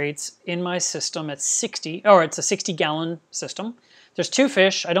nitrates in my system at 60, or it's a 60-gallon system. There's 2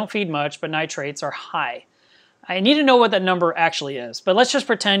 fish. I don't feed much, but nitrates are high. I need to know what that number actually is, but let's just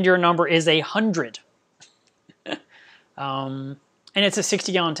pretend your number is 100. And it's a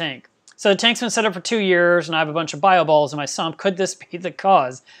 60-gallon tank. So the tank's been set up for 2 years, and I have a bunch of bioballs in my sump. Could this be the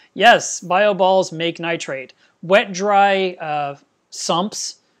cause? Yes, bioballs make nitrate. Wet, dry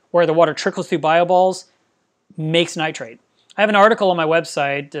sumps where the water trickles through bioballs makes nitrate. I have an article on my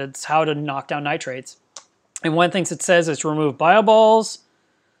website that's how to knock down nitrates. And one of the things it says is to remove bioballs,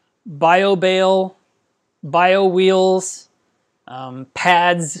 biobale, bio-wheels,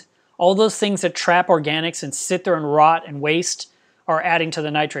 pads, all those things that trap organics and sit there and rot and waste are adding to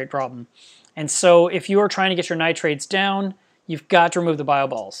the nitrate problem. And so if you are trying to get your nitrates down, you've got to remove the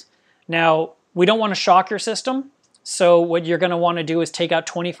bioballs. Now, we don't want to shock your system, so what you're going to want to do is take out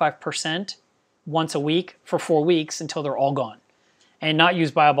 25% once a week for 4 weeks until they're all gone, and not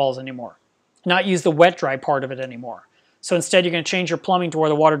use bioballs anymore. Not use the wet dry part of it anymore. So instead you're going to change your plumbing to where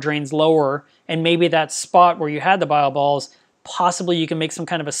the water drains lower, and maybe that spot where you had the bioballs, possibly you can make some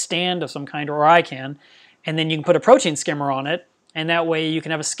kind of a stand of some kind, or I can, and then you can put a protein skimmer on it, and that way you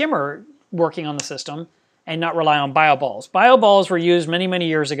can have a skimmer working on the system and not rely on bioballs. Bioballs were used many, many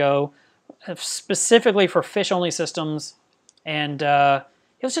years ago, specifically for fish-only systems, and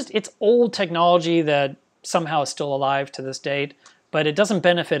it's old technology that somehow is still alive to this date, but it doesn't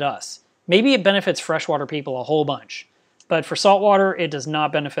benefit us. Maybe it benefits freshwater people a whole bunch, but for saltwater, it does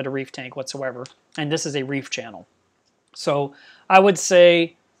not benefit a reef tank whatsoever, and this is a reef channel. So I would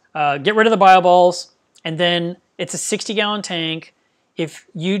say get rid of the bioballs, and then it's a 60-gallon tank. If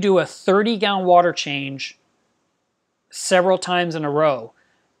you do a 30-gallon water change several times in a row,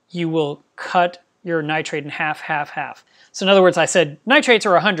 you will cut your nitrate in half, half, half. So in other words, I said nitrates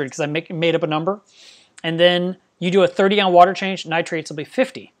are 100 because I made up a number, and then you do a 30-gallon water change, nitrates will be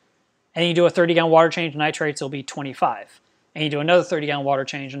 50. And you do a 30-gallon water change, nitrates will be 25. And you do another 30-gallon water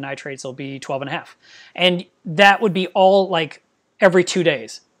change, and nitrates will be 12.5. And that would be all like every 2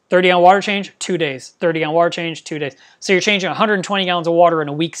 days. 30-gallon water change, 2 days. 30-gallon water change, 2 days. So you're changing 120 gallons of water in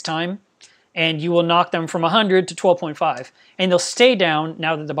a week's time, and you will knock them from 100 to 12.5. And they'll stay down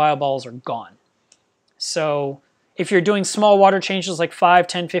now that the bioballs are gone. So if you're doing small water changes like 5,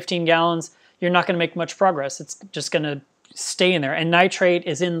 10, 15 gallons, you're not going to make much progress. It's just going to stay in there. And nitrate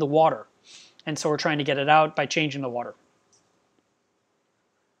is in the water. And so we're trying to get it out by changing the water.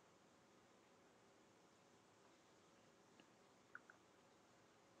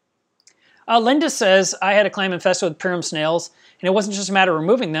 Linda says, I had a clam infested with pyrum snails, and it wasn't just a matter of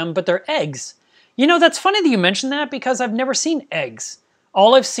removing them, but their eggs. You know, that's funny that you mentioned that because I've never seen eggs.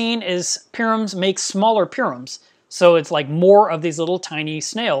 All I've seen is pyrums make smaller pyrums. So it's like more of these little tiny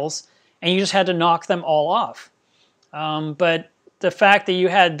snails, and you just had to knock them all off. But the fact that you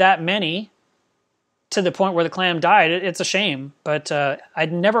had that many to the point where the clam died, it's a shame. But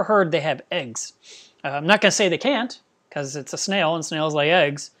I'd never heard they have eggs. I'm not going to say they can't, because it's a snail and snails lay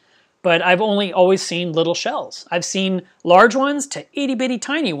eggs. But I've only always seen little shells. I've seen large ones to itty-bitty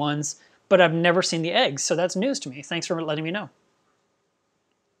tiny ones, but I've never seen the eggs. So that's news to me. Thanks for letting me know.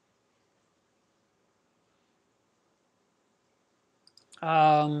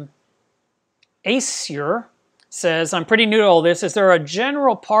 Acer says, I'm pretty new to all this. Is there a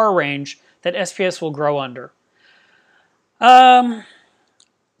general par range that SPS will grow under? Minimum...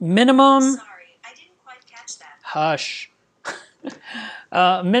 Sorry, I didn't quite catch that. Hush.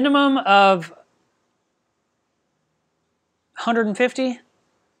 Minimum of 150,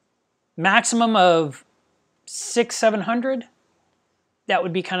 maximum of 600-700. That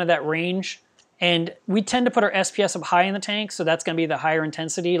would be kind of that range. And we tend to put our SPS up high in the tank, so that's going to be the higher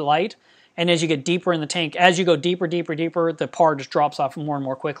intensity light. And as you get deeper in the tank, as you go deeper, deeper, deeper, the par just drops off more and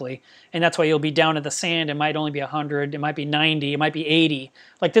more quickly. And that's why you'll be down at the sand. It might only be 100, it might be 90, it might be 80.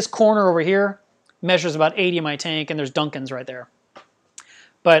 Like this corner over here measures about 80 in my tank, and there's Duncans right there.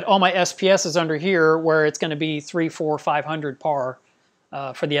 But all my SPS is under here, where it's going to be 300, 400, 500 par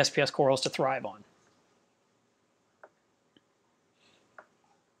for the SPS corals to thrive on.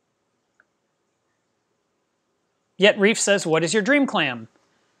 Yet Reef says, what is your dream clam?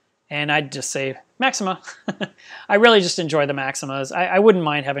 And I'd just say Maxima. I really just enjoy the Maximas. I wouldn't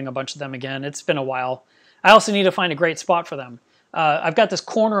mind having a bunch of them again. It's been a while. I also need to find a great spot for them. I've got this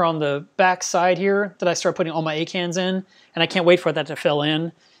corner on the back side here that I start putting all my acans in, and I can't wait for that to fill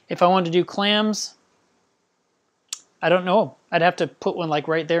in. If I wanted to do clams, I don't know. I'd have to put one like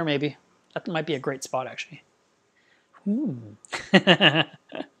right there maybe. That might be a great spot actually.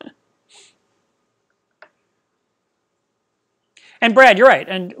 And Brad, you're right.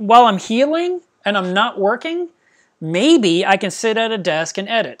 And while I'm healing and I'm not working, maybe I can sit at a desk and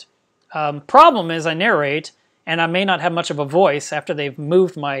edit. Problem is I narrate, and I may not have much of a voice after they've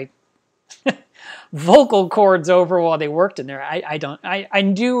moved my vocal cords over while they worked in there. I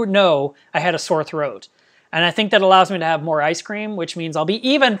do know I had a sore throat. And I think that allows me to have more ice cream, which means I'll be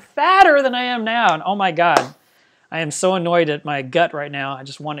even fatter than I am now. And oh my God, I am so annoyed at my gut right now. I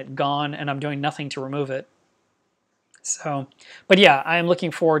just want it gone, and I'm doing nothing to remove it. So, but yeah, I am looking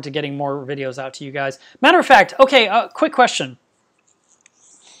forward to getting more videos out to you guys. Matter of fact, okay, quick question.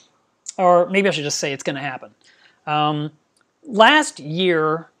 Or maybe I should just say it's going to happen. Last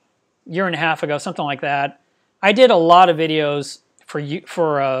year and a half ago, something like that, I did a lot of videos for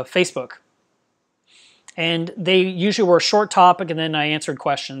Facebook. And they usually were a short topic, and then I answered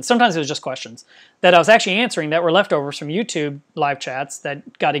questions. Sometimes it was just questions that I was actually answering that were leftovers from YouTube live chats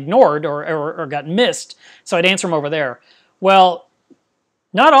that got ignored or got missed, so I'd answer them over there. Well,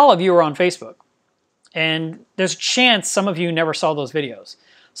 not all of you are on Facebook, and there's a chance some of you never saw those videos.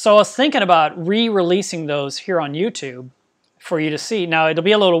 So I was thinking about re-releasing those here on YouTube for you to see. Now, it'll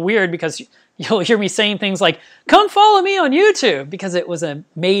be a little weird because you'll hear me saying things like, come follow me on YouTube, because it was a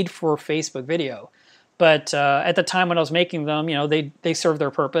made-for-Facebook video. But at the time when I was making them, you know, they serve their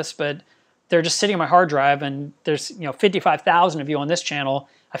purpose, but they're just sitting on my hard drive, and there's 55,000 of you on this channel.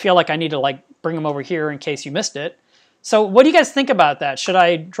 I feel like I need to like bring them over here in case you missed it. So what do you guys think about that? Should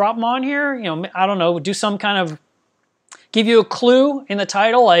I drop them on here? I don't know, do some kind of, give you a clue in the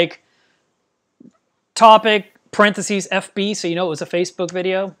title, like topic, parentheses, FB, so you know it was a Facebook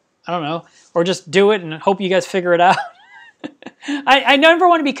video? I don't know. Or just do it and hope you guys figure it out. I never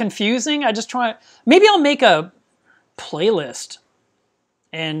want to be confusing. I just try. Maybe I'll make a playlist,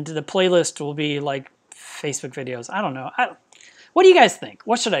 and the playlist will be like Facebook videos. I don't know. What do you guys think?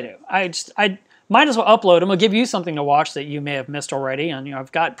 What should I do? I might as well upload them. I'll give you something to watch that you may have missed already, and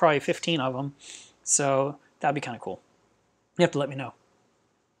I've got probably 15 of them, so that'd be kind of cool. You have to let me know.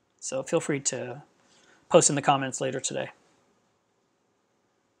 So feel free to post in the comments later today.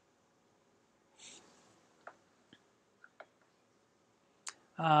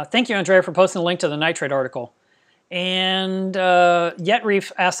 Thank you, Andrea, for posting the link to the nitrate article. And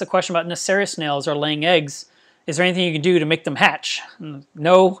Yetreef asked the question about Neisseria snails are laying eggs. Is there anything you can do to make them hatch?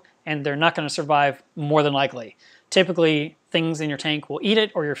 No, and they're not going to survive more than likely. Typically, things in your tank will eat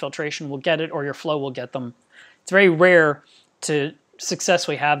it, or your filtration will get it, or your flow will get them. It's very rare to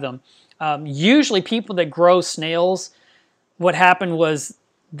successfully have them. Usually people that grow snails, what happened was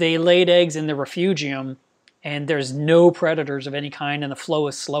they laid eggs in the refugium, and there's no predators of any kind, and the flow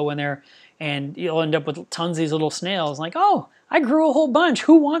is slow in there, and you'll end up with tons of these little snails. Like, oh, I grew a whole bunch.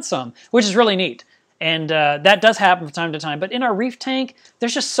 Who wants some? Which is really neat. And that does happen from time to time. But in our reef tank,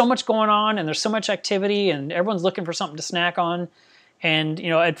 there's just so much going on, and there's so much activity, and everyone's looking for something to snack on. And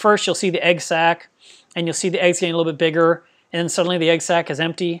at first you'll see the egg sac, and you'll see the eggs getting a little bit bigger, and then suddenly the egg sac is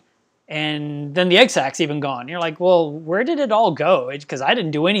empty, and then the egg sac's even gone. You're like, well, where did it all go? Because I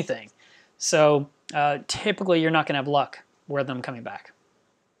didn't do anything. So typically you're not going to have luck with them coming back.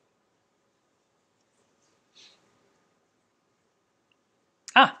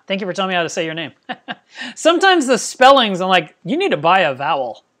 Ah, thank you for telling me how to say your name. Sometimes the spellings, I'm like, you need to buy a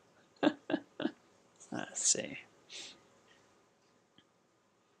vowel. Let's see.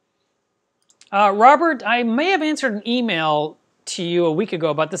 Robert, I may have answered an email to you a week ago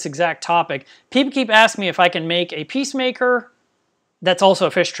about this exact topic. People keep asking me if I can make a peacemaker that's also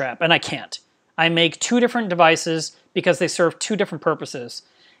a fish trap, and I can't. I make two different devices because they serve two different purposes.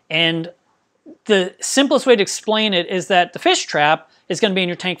 And the simplest way to explain it is that the fish trap is going to be in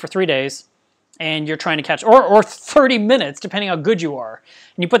your tank for 3 days, and you're trying to catch, or 30 minutes, depending how good you are.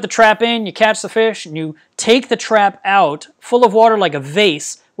 And you put the trap in, you catch the fish, and you take the trap out full of water like a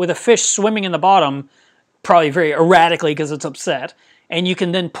vase with a fish swimming in the bottom, probably very erratically because it's upset, and you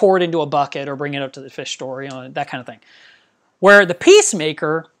can then pour it into a bucket or bring it up to the fish store, that kind of thing. Where the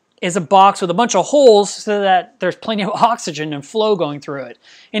peacemaker is a box with a bunch of holes so that there's plenty of oxygen and flow going through it.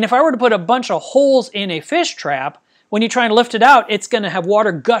 And if I were to put a bunch of holes in a fish trap, when you try and lift it out, it's going to have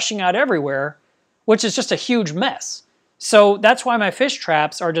water gushing out everywhere, which is just a huge mess. So that's why my fish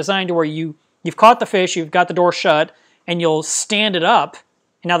traps are designed to where you You've caught the fish, you've got the door shut, and you'll stand it up,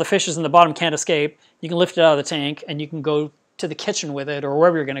 and now the fish is in the bottom, can't escape. You can lift it out of the tank, and you can go to the kitchen with it or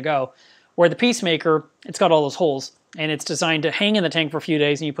wherever you're going to go. Where the Peacemaker, it's got all those holes, and it's designed to hang in the tank for a few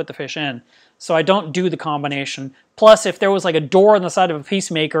days, and you put the fish in. So I don't do the combination. Plus, if there was like a door on the side of a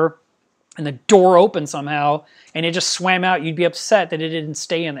Peacemaker, and the door opened somehow, and it just swam out, you'd be upset that it didn't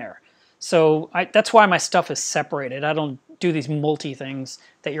stay in there. So that's why my stuff is separated. I don't do these multi things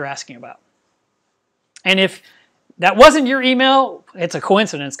that you're asking about. And if that wasn't your email, it's a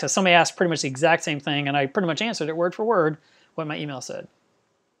coincidence, because somebody asked pretty much the exact same thing, and I pretty much answered it word for word what my email said.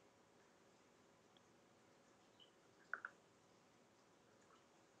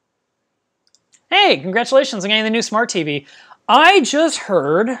 Hey, congratulations on getting the new smart TV. I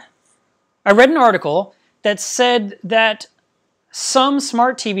read an article that said that some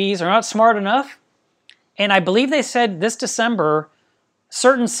smart TVs are not smart enough, and I believe they said this December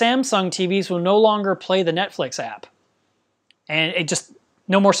certain Samsung TVs will no longer play the Netflix app. And it just,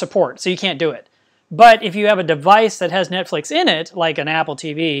 no more support, so you can't do it. But if you have a device that has Netflix in it, like an Apple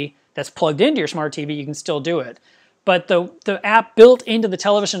TV that's plugged into your smart TV, you can still do it. But the app built into the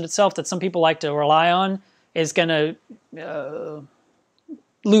television itself that some people like to rely on is going to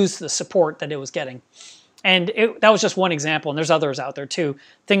lose the support that it was getting. And that was just one example, and there's others out there too.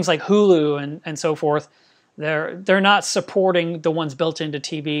 Things like Hulu and so forth, they're not supporting the ones built into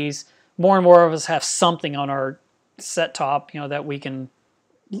TVs. More and more of us have something on our set top, that we can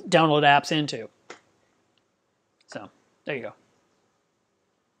download apps into. So there you go.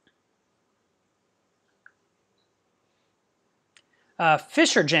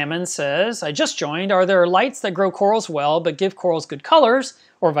 Fisher Jammin says, I just joined. Are there lights that grow corals well but give corals good colors,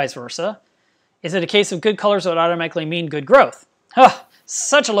 or vice versa? Is it a case of good colors would automatically mean good growth? Huh,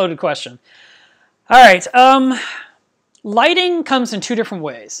 such a loaded question. All right, lighting comes in two different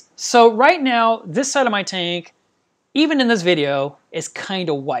ways. So right now, this side of my tank, even in this video, is kind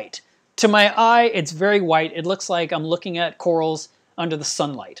of white. To my eye, it's very white. It looks like I'm looking at corals under the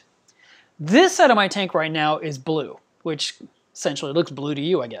sunlight. This side of my tank right now is blue, which essentially looks blue to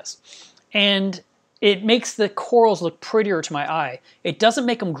you, I guess. And it makes the corals look prettier to my eye. It doesn't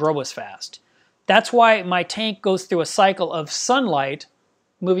make them grow as fast. That's why my tank goes through a cycle of sunlight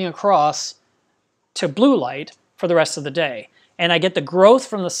moving across to blue light for the rest of the day. And I get the growth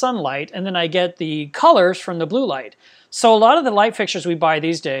from the sunlight, and then I get the colors from the blue light. So a lot of the light fixtures we buy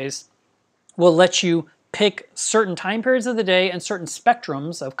these days will let you pick certain time periods of the day and certain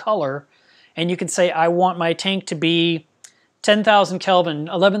spectrums of color, and you can say, I want my tank to be 10,000 Kelvin,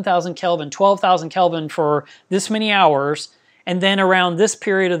 11,000 Kelvin, 12,000 Kelvin for this many hours, and then around this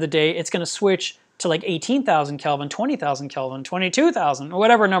period of the day, it's going to switch to like 18,000 Kelvin, 20,000 Kelvin, 22,000, or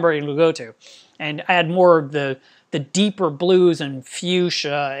whatever number it will go to, and add more of the deeper blues and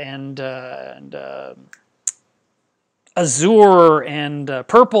fuchsia and azure and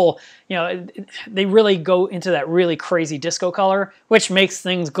purple. They really go into that really crazy disco color, which makes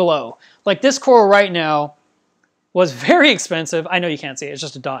things glow. Like this coral right now was very expensive. I know you can't see it, it's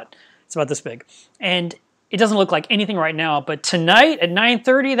just a dot. It's about this big. And it doesn't look like anything right now, but tonight at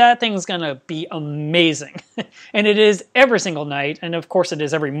 9:30, that thing's gonna be amazing. And it is every single night, and of course it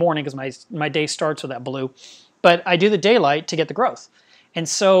is every morning because my day starts with that blue. But I do the daylight to get the growth. And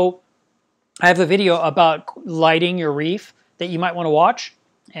so I have a video about lighting your reef that you might want to watch.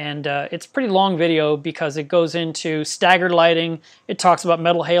 And it's a pretty long video because it goes into staggered lighting. It talks about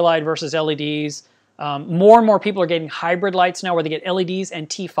metal halide versus LEDs. More and more people are getting hybrid lights now where they get LEDs and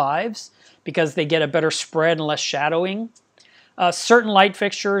T5s because they get a better spread and less shadowing. Certain light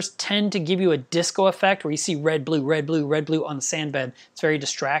fixtures tend to give you a disco effect where you see red, blue, red, blue, red, blue on the sand bed. It's very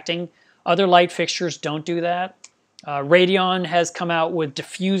distracting. Other light fixtures don't do that. Radion has come out with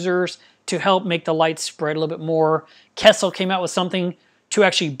diffusers to help make the light spread a little bit more. Kessel came out with something to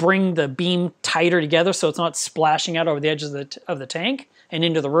actually bring the beam tighter together so it's not splashing out over the edges of the tank and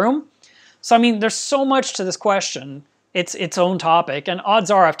into the room. So I mean, there's so much to this question. It's its own topic, and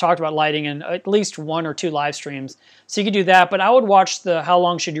odds are I've talked about lighting in at least 1 or 2 live streams. So you could do that, but I would watch the how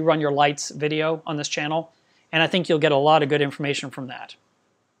long should you run your lights video on this channel, and I think you'll get a lot of good information from that.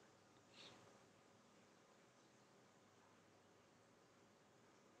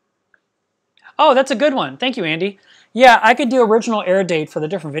 Oh, that's a good one. Thank you, Andy. Yeah, I could do original air date for the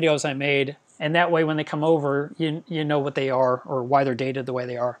different videos I made, and that way when they come over, you know what they are or why they're dated the way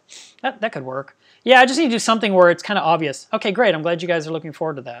they are. That could work. Yeah, I just need to do something where it's kind of obvious. Okay, great. I'm glad you guys are looking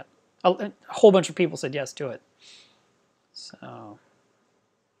forward to that. A whole bunch of people said yes to it. So...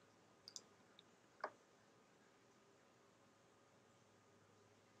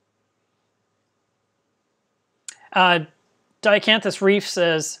 Diacanthus Reef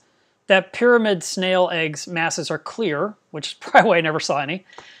says, that pyramid snail eggs masses are clear, which is probably why I never saw any,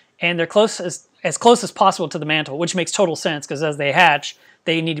 and they're as close as possible to the mantle, which makes total sense because as they hatch,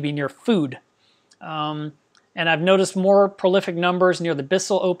 they need to be near food. And I've noticed more prolific numbers near the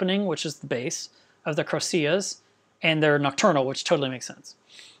byssal opening, which is the base of the crocetias, and they're nocturnal, which totally makes sense.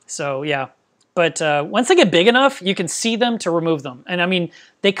 So yeah, but once they get big enough, you can see them to remove them. And I mean,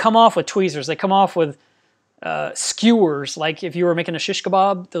 they come off with tweezers. They come off with skewers, like if you were making a shish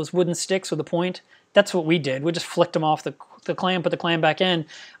kebab, those wooden sticks with a point. That's what we did. We just flicked them off the clam, put the clam back in.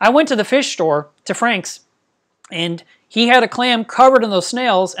 I went to the fish store, to Frank's, and he had a clam covered in those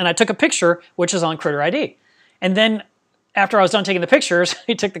snails, and I took a picture, which is on Critter ID. And then after I was done taking the pictures,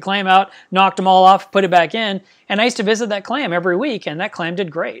 he took the clam out, knocked them all off, put it back in, and I used to visit that clam every week, and that clam did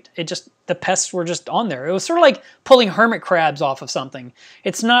great. The pests were just on there. It was sort of like pulling hermit crabs off of something.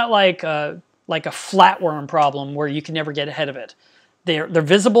 It's not like a flatworm problem where you can never get ahead of it. They're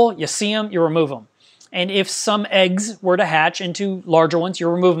visible, you see them, you remove them. And if some eggs were to hatch into larger ones, you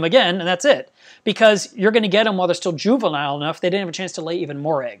remove them again, and that's it. Because you're going to get them while they're still juvenile enough, they didn't have a chance to lay even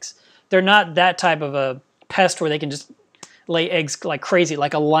more eggs. They're not that type of a pest where they can just lay eggs like crazy,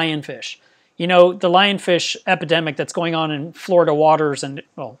 like a lionfish. You know, the lionfish epidemic that's going on in Florida waters and,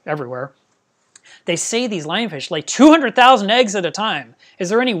 well, everywhere. They say these lionfish lay 200,000 eggs at a time. Is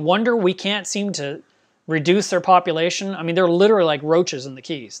there any wonder we can't seem to reduce their population? I mean, they're literally like roaches in the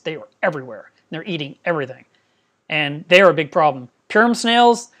Keys. They are everywhere. They're eating everything. And they are a big problem. Pyramid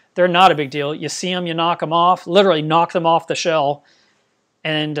snails, they're not a big deal. You see them, you knock them off, literally knock them off the shell,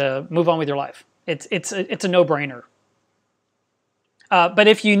 and move on with your life. It's a no-brainer. But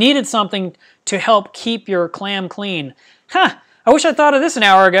if you needed something to help keep your clam clean, I wish I thought of this an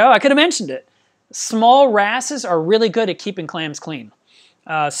hour ago. I could have mentioned it. Small wrasses are really good at keeping clams clean.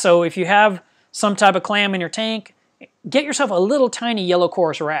 So if you have some type of clam in your tank, get yourself a little tiny yellow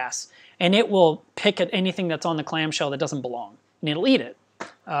chorus wrasse, and it will pick at anything that's on the clamshell that doesn't belong, and it'll eat it.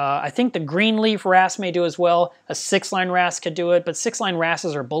 I think the green leaf wrasse may do as well. A 6-line wrasse could do it, but 6-line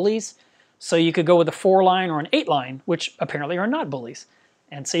wrasses are bullies. So you could go with a 4-line or an 8-line, which apparently are not bullies.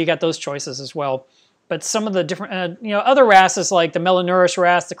 And so you got those choices as well. But some of the different, other wrasses like the melanourus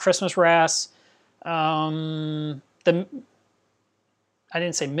wrasse, the Christmas wrasse, I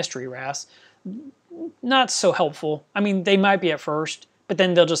didn't say mystery wrasse, not so helpful. I mean, they might be at first, but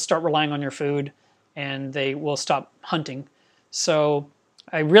then they'll just start relying on your food and they will stop hunting. So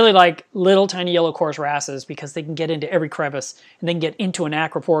I really like little tiny yellow chorus wrasses because they can get into every crevice and they can get into an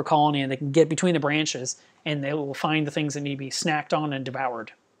acropore colony and they can get between the branches and they will find the things that need to be snacked on and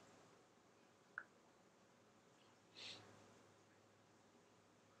devoured.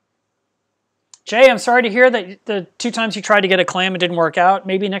 Jay, I'm sorry to hear that the 2 times you tried to get a clam, it didn't work out.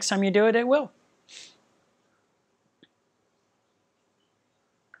 Maybe next time you do it, it will.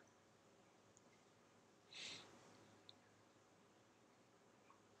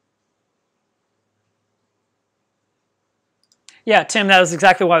 Yeah, Tim, that was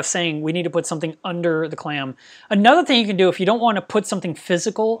exactly what I was saying. We need to put something under the clam. Another thing you can do if you don't want to put something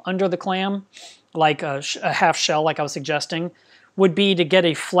physical under the clam, like a half shell like I was suggesting, would be to get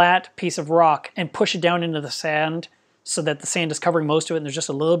a flat piece of rock and push it down into the sand so that the sand is covering most of it and there's just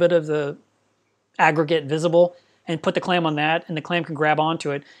a little bit of the aggregate visible, and put the clam on that and the clam can grab onto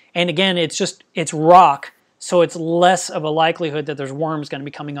it. And again, it's rock, so it's less of a likelihood that there's worms going to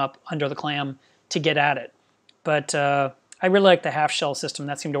be coming up under the clam to get at it. But I really like the half shell system.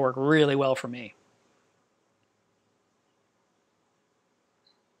 That seemed to work really well for me.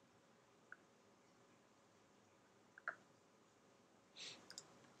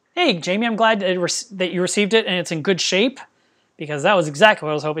 Hey, Jamie, I'm glad that you received it and it's in good shape, because that was exactly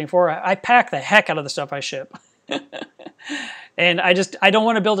what I was hoping for. I pack the heck out of the stuff I ship. And I don't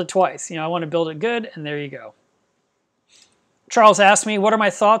want to build it twice. I want to build it good, and there you go. Charles asked me, what are my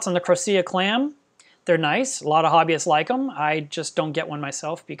thoughts on the Crocea clam? They're nice. A lot of hobbyists like them. I just don't get one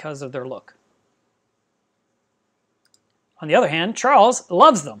myself because of their look. On the other hand, Charles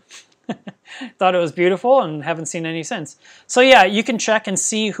loves them. Thought it was beautiful and haven't seen any since. So yeah, you can check and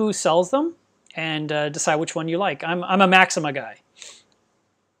see who sells them and decide which one you like. I'm a Maxima guy.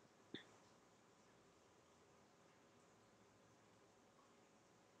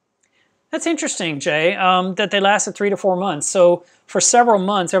 That's interesting, Jay, that they lasted 3 to 4 months. So for several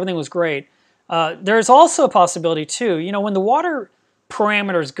months, everything was great. There's also a possibility too, when the water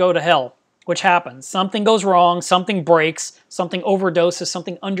parameters go to hell, which happens, something goes wrong, something breaks, something overdoses,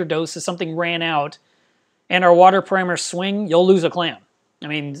 something underdoses, something ran out, and our water parameters swing, you'll lose a clam. I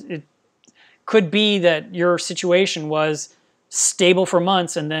mean, it could be that your situation was stable for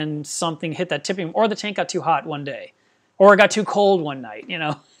months and then something hit that tipping, or the tank got too hot one day, or it got too cold one night,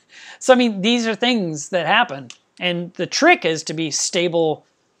 So, I mean, these are things that happen. And the trick is to be stable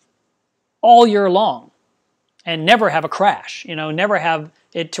all year long and never have a crash, never have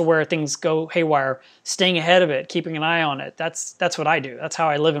it to where things go haywire, staying ahead of it, keeping an eye on it. That's what I do. That's how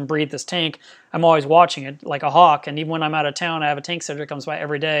I live and breathe this tank. I'm always watching it like a hawk. And even when I'm out of town, I have a tank sitter that comes by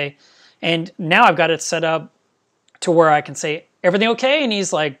every day. And now I've got it set up to where I can say, everything okay? And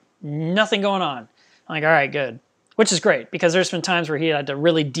he's like, nothing going on. I'm like, all right, good. Which is great, because there's been times where he had to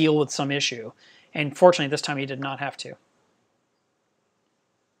really deal with some issue. And fortunately, this time he did not have to.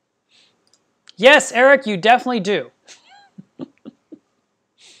 Yes, Eric, you definitely do.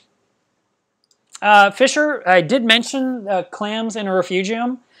 Fisher, I did mention clams in a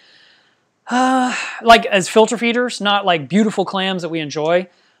refugium. Like as filter feeders, not like beautiful clams that we enjoy.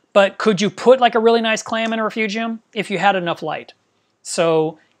 But could you put like a really nice clam in a refugium if you had enough light?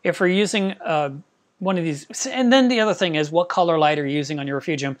 So if we're using one of these, and then the other thing is what color light are you using on your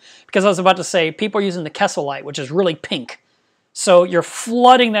refugium? Because I was about to say, people are using the Kessel light, which is really pink. So you're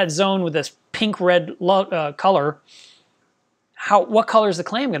flooding that zone with this pink-red color. What color is the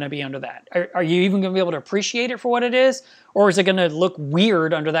clam going to be under that? Are you even going to be able to appreciate it for what it is? Or is it going to look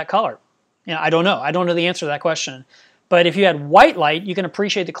weird under that color? I don't know. I don't know the answer to that question. But if you had white light, you can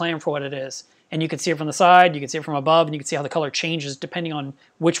appreciate the clam for what it is. And you can see it from the side, you can see it from above, and you can see how the color changes depending on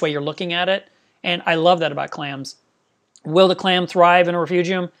which way you're looking at it. And I love that about clams. Will the clam thrive in a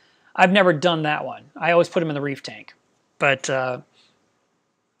refugium? I've never done that one. I always put them in the reef tank. But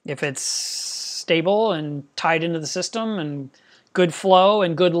if it's stable and tied into the system and good flow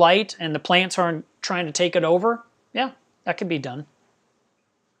and good light and the plants aren't trying to take it over, yeah, that could be done.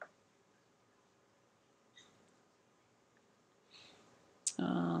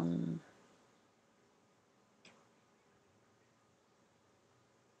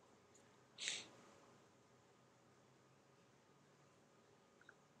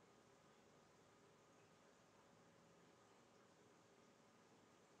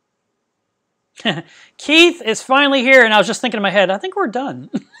 Keith is finally here, and I was just thinking in my head, I think we're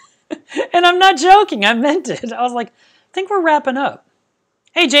done. And I'm not joking, I meant it. I was like, I think we're wrapping up.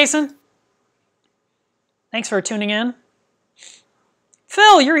 Hey, Jason. Thanks for tuning in.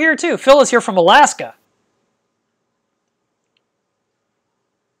 Phil, you're here too. Phil is here from Alaska.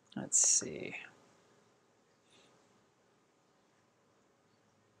 Let's see.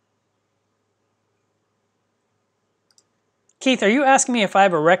 Keith, are you asking me if I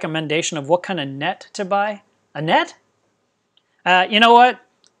have a recommendation of what kind of net to buy? A net? You know what?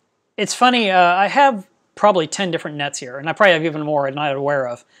 It's funny. I have probably 10 different nets here, and I probably have even more I'm not aware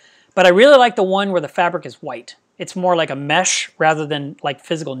of. But I really like the one where the fabric is white. It's more like a mesh rather than like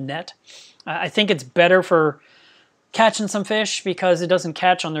physical net. I think it's better for catching some fish because it doesn't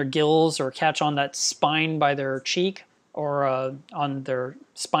catch on their gills or catch on that spine by their cheek or on their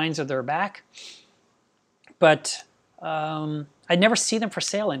spines of their back. But I never see them for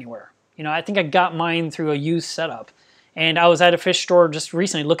sale anywhere. I think I got mine through a used setup. And I was at a fish store just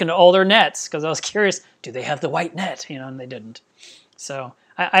recently looking at all their nets because I was curious, do they have the white net? And they didn't. So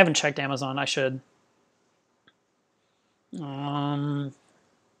I haven't checked Amazon. I should.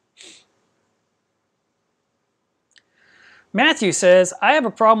 Matthew says, I have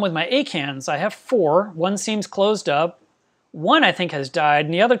a problem with my acans. I have 4. One seems closed up. One I think has died,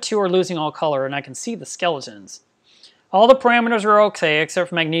 and the other 2 are losing all color, and I can see the skeletons. All the parameters are okay, except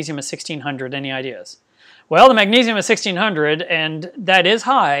for magnesium at 1600. Any ideas? Well, the magnesium at 1600, and that is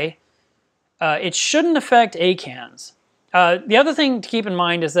high. It shouldn't affect acans. The other thing to keep in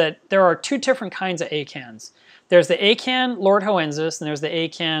mind is that there are 2 different kinds of acans. There's the acan Lord Hoensis, and there's the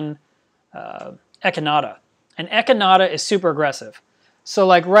acan echinata. And echinata is super aggressive. So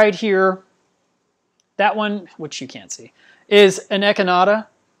like right here, that one, which you can't see, is an echinata,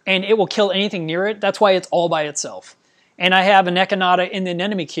 and it will kill anything near it. That's why it's all by itself. And I have an echinata in the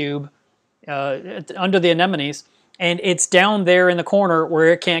anemone cube, under the anemones, and it's down there in the corner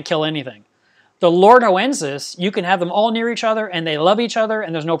where it can't kill anything. The Lord Hoensis, you can have them all near each other, and they love each other,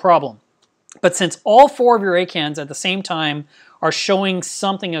 and there's no problem. But since all 4 of your acans at the same time are showing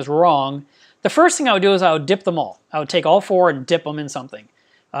something is wrong, the first thing I would do is I would dip them all. I would take all 4 and dip them in something.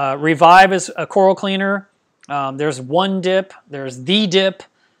 Revive is a coral cleaner. There's One Dip. There's The Dip.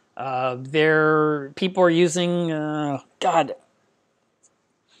 People are using, God.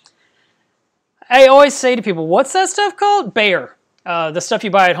 I always say to people, what's that stuff called? Bayer. The stuff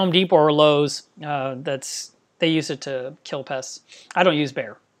you buy at Home Depot or Lowe's, they use it to kill pests. I don't use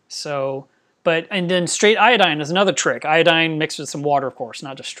Bayer. And then straight iodine is another trick. Iodine mixed with some water, of course,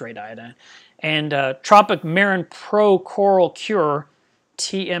 not just straight iodine. And Tropic Marin Pro Coral Cure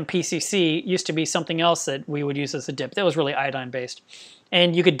TMPCC used to be something else that we would use as a dip that was really iodine based.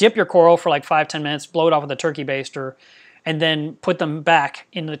 And you could dip your coral for like 5-10 minutes, blow it off with a turkey baster, and then put them back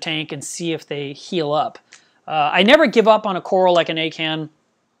in the tank and see if they heal up. I never give up on a coral like an acan.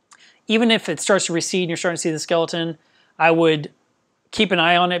 Even if it starts to recede and you're starting to see the skeleton, I would keep an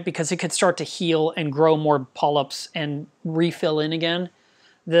eye on it because it could start to heal and grow more polyps and refill in again.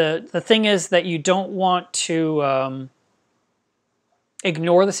 The thing is that you don't want to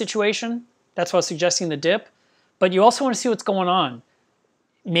ignore the situation. That's why I was suggesting the dip. But you also want to see what's going on.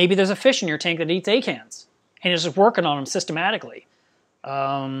 Maybe there's a fish in your tank that eats acans and you're just working on them systematically.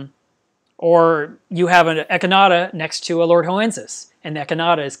 Or you have an echinata next to a Lord Hoensis, and the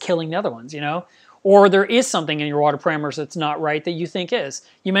echinata is killing the other ones, you know? Or there is something in your water parameters that's not right that you think is.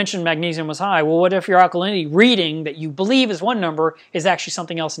 You mentioned magnesium was high. Well, what if your alkalinity reading that you believe is one number is actually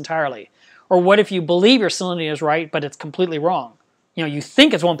something else entirely? Or what if you believe your salinity is right, but it's completely wrong? You know, you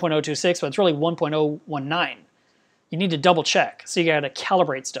think it's 1.026, but it's really 1.019. You need to double check. So you got to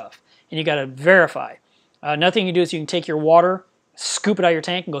calibrate stuff, and you got to verify. Another thing you do is you can take your water, scoop it out of your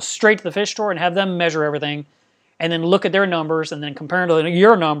tank, and go straight to the fish store and have them measure everything, and then look at their numbers and then compare them to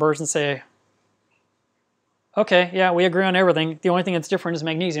your numbers and say, okay, yeah, we agree on everything. The only thing that's different is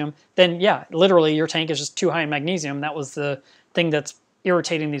magnesium. Then, yeah, literally your tank is just too high in magnesium. That was the thing that's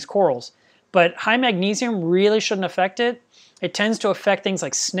irritating these corals. But high magnesium really shouldn't affect it. It tends to affect things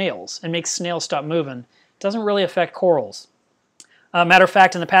like snails and makes snails stop moving. It doesn't really affect corals. Matter of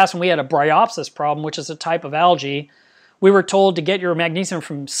fact, in the past when we had a bryopsis problem, which is a type of algae, we were told to get your magnesium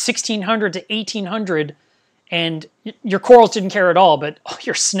from 1600 to 1800, and your corals didn't care at all, but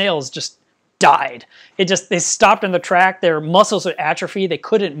your snails just died. They stopped in the track, their muscles would atrophy, they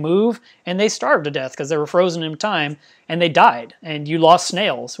couldn't move, and they starved to death because they were frozen in time, and they died. And you lost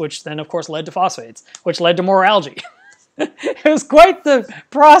snails, which then of course led to phosphates, which led to more algae. It was quite the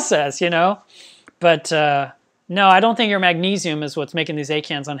process, you know? But no, I don't think your magnesium is what's making these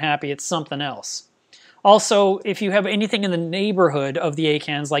acans unhappy. It's something else. Also, if you have anything in the neighborhood of the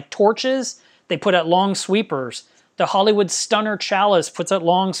acans, like torches, they put out long sweepers. The Hollywood Stunner Chalice puts out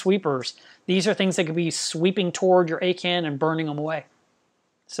long sweepers. These are things that could be sweeping toward your acan and burning them away.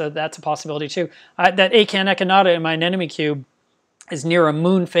 So that's a possibility too. That acan echinata in my anemone cube is near a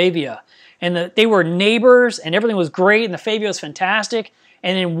moon favia. And they were neighbors and everything was great and the favia was fantastic.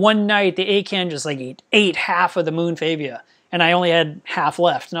 And then one night the acan just like ate half of the moon favia. And I only had half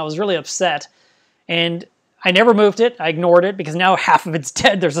left and I was really upset. And I never moved it. I ignored it because now half of it's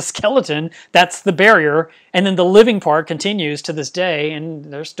dead. There's a skeleton. That's the barrier. And then the living part continues to this day, and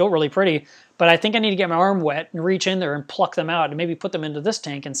they're still really pretty. But I think I need to get my arm wet and reach in there and pluck them out and maybe put them into this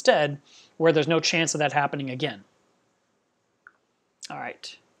tank instead where there's no chance of that happening again. All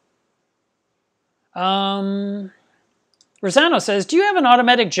right. Rosano says, do you have an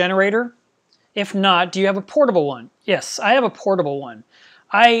automatic generator? If not, do you have a portable one? Yes, I have a portable one.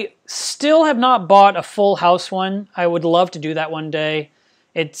 I still have not bought a full house one. I would love to do that one day.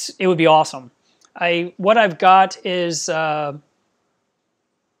 It would be awesome. What I've got is, I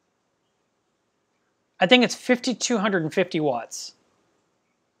think it's 5,250 watts.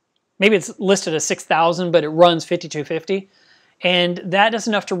 Maybe it's listed as 6,000, but it runs 5,250. And that is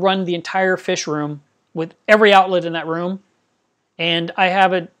enough to run the entire fish room with every outlet in that room. And I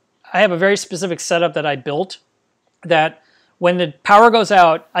have a very specific setup that I built that when the power goes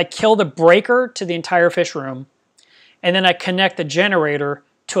out, I kill the breaker to the entire fish room, and then I connect the generator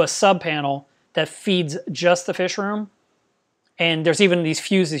to a sub panel that feeds just the fish room. And there's even these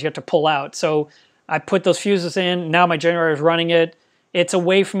fuses you have to pull out. So I put those fuses in, now my generator is running it. It's a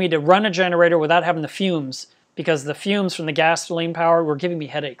way for me to run a generator without having the fumes, because the fumes from the gasoline power were giving me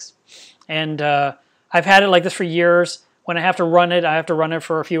headaches. And I've had it like this for years. When I have to run it, I have to run it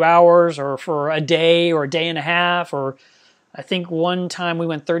for a few hours or for a day or a day and a half, or I think one time we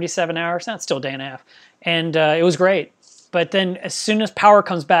went 37 hours. That's still a day and a half. And it was great. But then as soon as power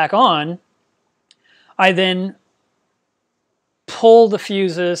comes back on, I then pull the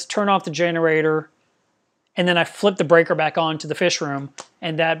fuses, turn off the generator, and then I flip the breaker back on to the fish room,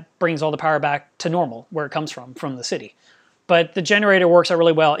 and that brings all the power back to normal, where it comes from the city. But the generator works out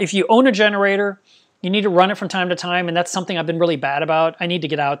really well. If you own a generator, you need to run it from time to time, and that's something I've been really bad about. I need to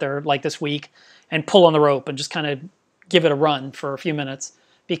get out there like this week and pull on the rope and just kind of give it a run for a few minutes,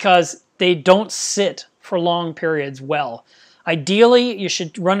 because they don't sit for long periods well. Ideally, you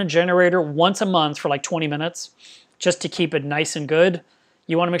should run a generator once a month for like 20 minutes just to keep it nice and good.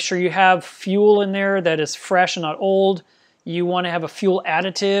 You want to make sure you have fuel in there that is fresh and not old. You want to have a fuel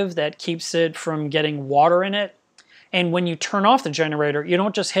additive that keeps it from getting water in it. And when you turn off the generator, you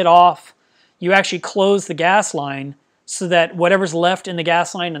don't just hit off, you actually close the gas line so that whatever's left in the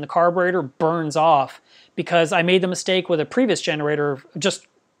gas line and the carburetor burns off, because I made the mistake with a previous generator of just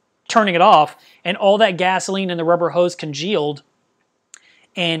turning it off, and all that gasoline in the rubber hose congealed,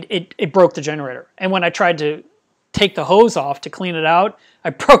 and it broke the generator. And when I tried to take the hose off to clean it out,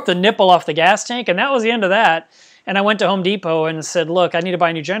 I broke the nipple off the gas tank, and that was the end of that. And I went to Home Depot and said, look, I need to buy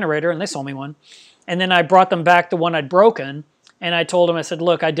a new generator, and they sold me one. And then I brought them back the one I'd broken, and I told them, I said,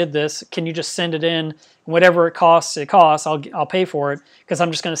 look, I did this. Can you just send it in? Whatever it costs, I'll pay for it, because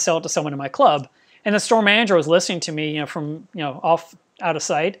I'm just going to sell it to someone in my club. And the store manager was listening to me, from off out of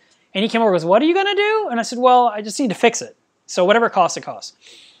sight, and he came over and goes, what are you going to do? And I said, well, I just need to fix it. So whatever it costs, it costs.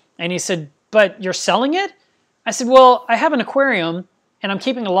 And he said, but you're selling it? I said, well, I have an aquarium, and I'm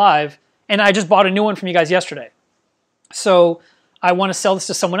keeping it alive, and I just bought a new one from you guys yesterday. So I want to sell this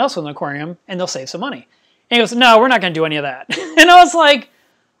to someone else with an aquarium, and they'll save some money. And he goes, no, we're not going to do any of that. And I was like,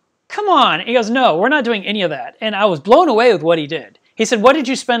 come on. He goes, no, we're not doing any of that. And I was blown away with what he did. He said, what did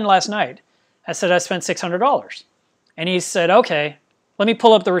you spend last night? I said, I spent $600. And he said, okay, let me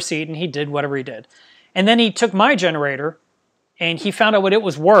pull up the receipt. And he did whatever he did. And then he took my generator, and he found out what it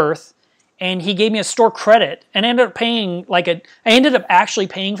was worth, and he gave me a store credit, and I ended up paying I ended up actually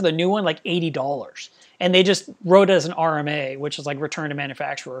paying for the new one like $80. And they just wrote it as an RMA, which is like return to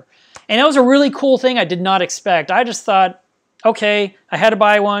manufacturer. And that was a really cool thing I did not expect. I just thought, okay, I had to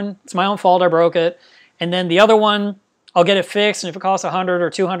buy one. It's my own fault I broke it. And then the other one, I'll get it fixed. And if it costs $100 or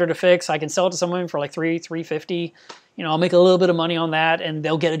 $200 to fix, I can sell it to someone for like $350. I'll make a little bit of money on that, and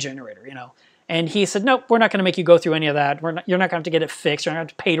they'll get a generator, And he said, nope, we're not going to make you go through any of that. You're not going to have to get it fixed. You're not going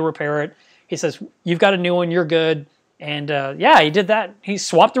to have to pay to repair it. He says, you've got a new one. You're good. And yeah, he did that. He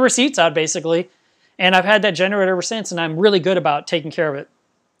swapped the receipts out, basically. And I've had that generator ever since, and I'm really good about taking care of it.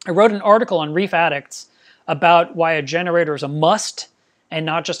 I wrote an article on Reef Addicts about why a generator is a must and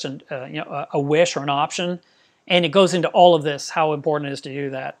not just a wish or an option. And it goes into all of this, how important it is to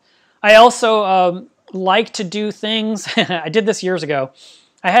do that. I also like to do things, I did this years ago.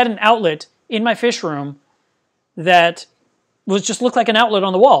 I had an outlet in my fish room that just looked like an outlet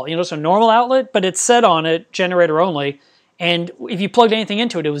on the wall. It's a normal outlet, but it said on it, generator only. And if you plugged anything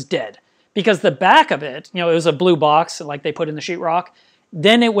into it, it was dead. Because the back of it, it was a blue box like they put in the sheetrock.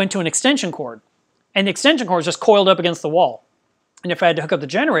 Then it went to an extension cord. And the extension cord was just coiled up against the wall. And if I had to hook up the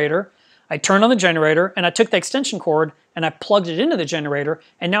generator, I turned on the generator, and I took the extension cord, and I plugged it into the generator,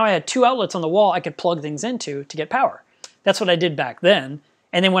 and now I had two outlets on the wall I could plug things into to get power. That's what I did back then.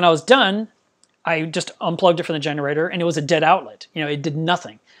 And then when I was done, I just unplugged it from the generator, and it was a dead outlet. It did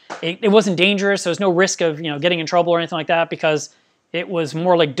nothing. It wasn't dangerous. There was no risk of getting in trouble or anything like that, because it was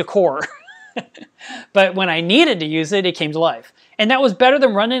more like decor. But when I needed to use it, it came to life. And that was better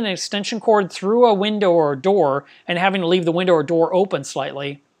than running an extension cord through a window or a door and having to leave the window or door open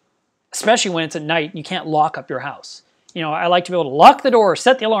slightly, especially when it's at night and you can't lock up your house. I like to be able to lock the door,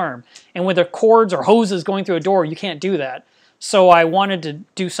 set the alarm, and with the cords or hoses going through a door, you can't do that. So I wanted to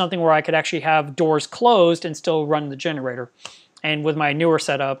do something where I could actually have doors closed and still run the generator. And with my newer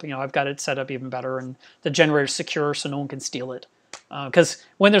setup, I've got it set up even better, and the generator's secure so no one can steal it. Because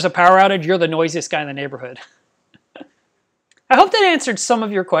when there's a power outage, you're the noisiest guy in the neighborhood. I hope that answered some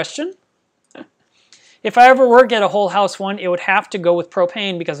of your question. If I ever were to get a whole house one, it would have to go with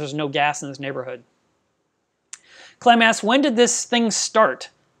propane because there's no gas in this neighborhood. Clem asks, when did this thing start?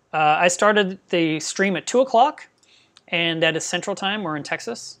 I started the stream at 2 o'clock, and that is Central Time. We're in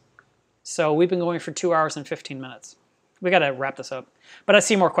Texas. So we've been going for 2 hours and 15 minutes. We got to wrap this up. But I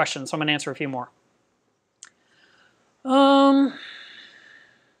see more questions, so I'm going to answer a few more.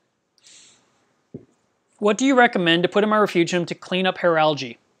 What do you recommend to put in my refugium to clean up hair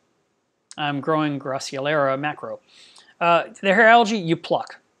algae? I'm growing Graciolera macro. The hair algae you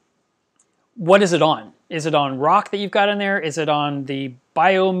pluck. What is it on? Is it on rock that you've got in there? Is it on the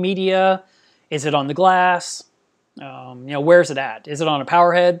biomedia? Is it on the glass? Where's it at? Is it on a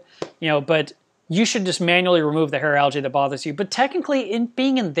power head? But you should just manually remove the hair algae that bothers you. But technically,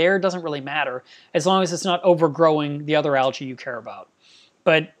 being in there doesn't really matter as long as it's not overgrowing the other algae you care about.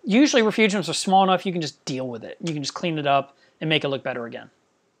 But usually refugiums are small enough you can just deal with it. You can just clean it up and make it look better again.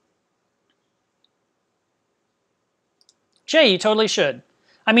 Jay, you totally should.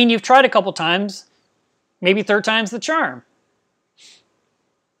 I mean, you've tried a couple times. Maybe third time's the charm.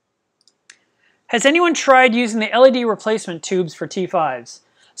 Has anyone tried using the LED replacement tubes for T5s?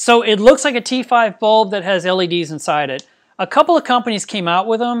 So it looks like a T5 bulb that has LEDs inside it. A couple of companies came out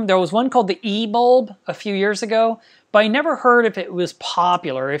with them. There was one called the E bulb a few years ago, but I never heard if it was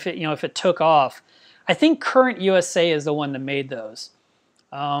popular, if it took off. I think Current USA is the one that made those.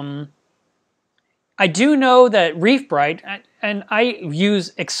 I I do know that Reef Bright, and I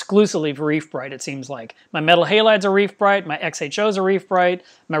use exclusively for Reef Bright, it seems like. My metal halides are Reef Bright, my XHOs are Reef Bright,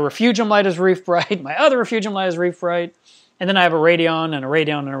 my Refugium light is Reef Bright, my other Refugium light is Reef Bright, and then I have a Radion and a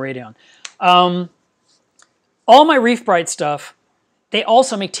Radion and a Radion. All my Reef Bright stuff, they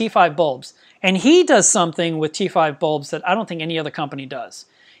also make T5 bulbs. And he does something with T5 bulbs that I don't think any other company does.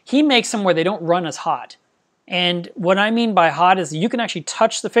 He makes them where they don't run as hot. And what I mean by hot is you can actually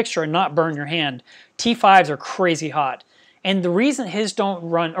touch the fixture and not burn your hand. T5s are crazy hot. And the reason his don't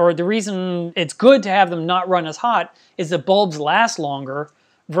run, or the reason it's good to have them not run as hot, is the bulbs last longer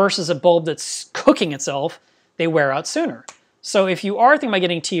versus a bulb that's cooking itself. They wear out sooner. So if you are thinking about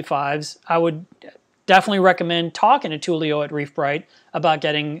getting T5s, I would definitely recommend talking to Tulio at Reef Bright about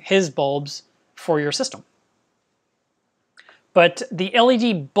getting his bulbs for your system. But the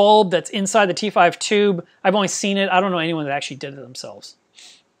LED bulb that's inside the T5 tube, I've only seen it. I don't know anyone that actually did it themselves.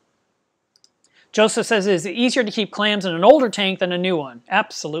 Joseph says, is it easier to keep clams in an older tank than a new one?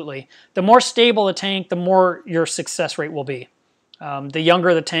 Absolutely. The more stable the tank, the more your success rate will be. The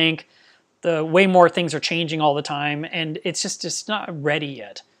younger the tank, the way more things are changing all the time, and it's not ready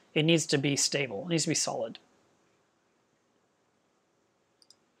yet. It needs to be stable. It needs to be solid.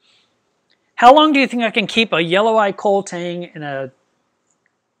 How long do you think I can keep a yellow eye coal tang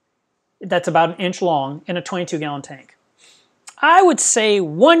that's about an inch long in a 22-gallon tank? I would say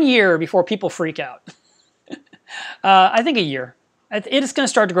 1 year before people freak out. I think a year. It is going to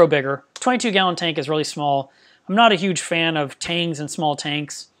start to grow bigger. 22-gallon tank is really small. I'm not a huge fan of tangs and small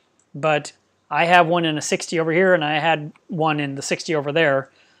tanks, but I have one in a 60 over here, and I had one in the 60 over there,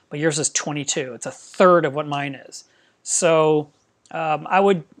 but yours is 22. It's a third of what mine is. So I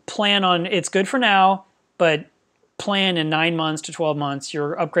would plan on, it's good for now, but plan in 9 months to 12 months,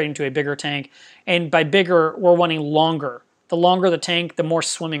 you're upgrading to a bigger tank. And by bigger, we're wanting longer. The longer the tank, the more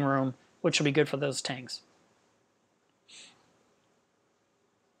swimming room, which will be good for those tanks.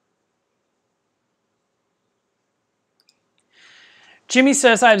 Jimmy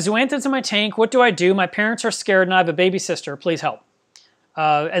says, I have zoanthids in my tank. What do I do? My parents are scared and I have a baby sister. Please help.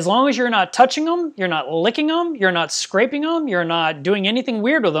 As long as you're not touching them, you're not licking them, you're not scraping them, you're not doing anything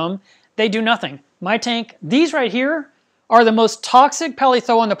weird with them, they do nothing. My tank, these right here, are the most toxic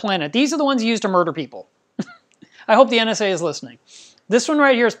Paleothoa on the planet. These are the ones used to murder people. I hope the NSA is listening. This one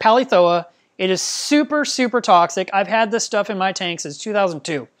right here is Paleothoa. It is super, super toxic. I've had this stuff in my tank since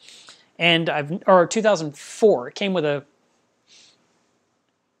 2002. Or 2004. It came with a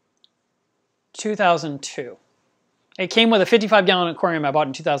 2002. It came with a 55-gallon aquarium I bought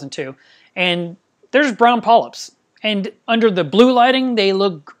in 2002. And there's brown polyps. And under the blue lighting, they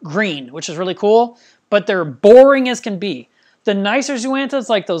look green, which is really cool. But they're boring as can be. The nicer zoanthids,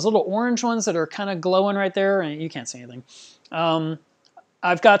 like those little orange ones that are kind of glowing right there, and you can't see anything.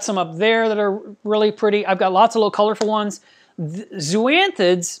 I've got some up there that are really pretty. I've got lots of little colorful ones.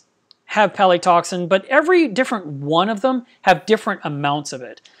 Zoanthids have paleotoxin, but every different one of them have different amounts of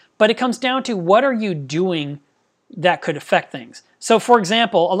it. But it comes down to what are you doing that could affect things. So for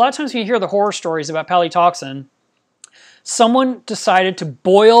example, a lot of times when you hear the horror stories about paleotoxin, someone decided to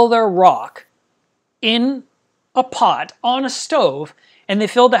boil their rock in a pot on a stove, and they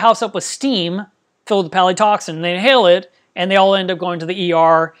filled the house up with steam, filled with paleotoxin, and they inhale it, and they all end up going to the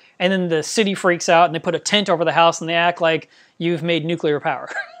ER, and then the city freaks out, and they put a tent over the house, and they act like you've made nuclear power.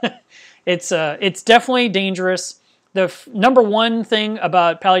 It's definitely dangerous. The number one thing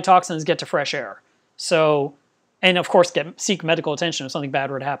about paleotoxin is get to fresh air. So, and of course, seek medical attention if something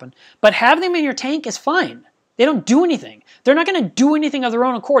bad were to happen. But having them in your tank is fine. They don't do anything. They're not going to do anything of their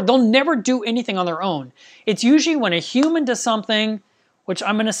own accord. They'll never do anything on their own. It's usually when a human does something, which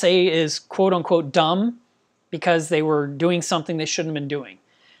I'm going to say is quote-unquote dumb, because they were doing something they shouldn't have been doing.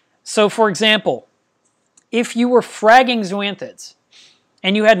 So for example, if you were fragging zoanthids,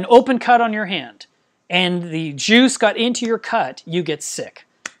 and you had an open cut on your hand, and the juice got into your cut, you get sick.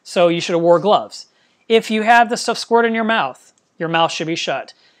 So you should have wore gloves. If you have the stuff squirt in your mouth should be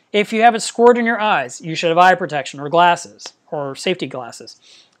shut. If you have it squirt in your eyes, you should have eye protection or glasses or safety glasses.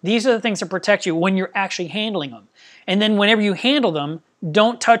 These are the things that protect you when you're actually handling them. And then whenever you handle them,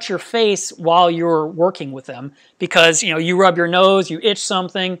 don't touch your face while you're working with them, because you rub your nose, you itch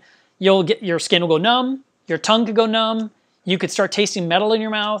something, your skin will go numb, your tongue could go numb, you could start tasting metal in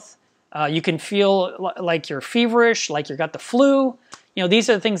your mouth, you can feel like you're feverish, like you've got the flu. These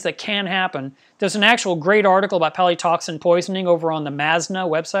are the things that can happen. There's an actual great article about paleotoxin poisoning over on the MASNA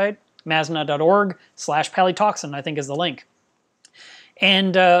website, masna.org/paleotoxin, I think is the link.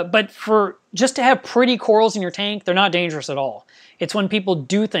 And but just to have pretty corals in your tank, they're not dangerous at all. It's when people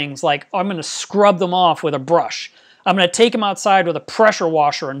do things like, I'm going to scrub them off with a brush. I'm going to take them outside with a pressure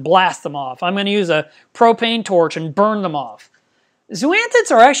washer and blast them off. I'm going to use a propane torch and burn them off.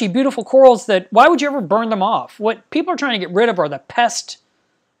 Zoanthids are actually beautiful corals that, why would you ever burn them off? What people are trying to get rid of are the pest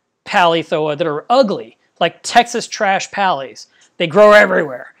Paleothoa that are ugly, like Texas trash pallies. They grow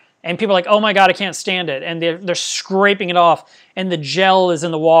everywhere. And people are like, oh my God, I can't stand it. And they're scraping it off. And the gel is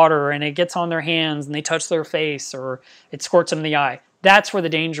in the water and it gets on their hands and they touch their face or it squirts them in the eye. That's where the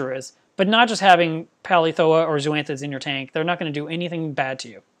danger is. But not just having Paleothoa or Zoanthids in your tank. They're not going to do anything bad to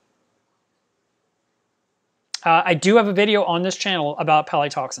you. I do have a video on this channel about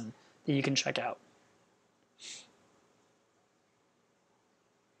palitoxin that you can check out.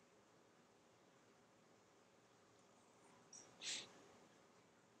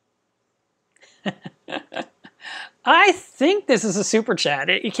 I think this is a super chat.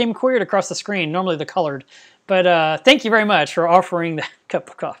 It came queered across the screen, normally the colored. But thank you very much for offering that cup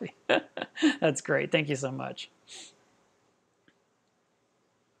of coffee. That's great. Thank you so much.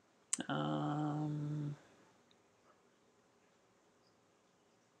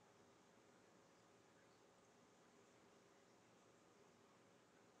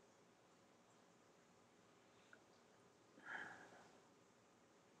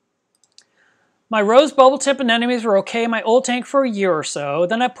 My rose bubble tip anemones were okay in my old tank for a year or so.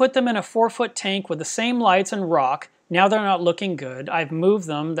 Then I put them in a 4-foot tank with the same lights and rock. Now they're not looking good. I've moved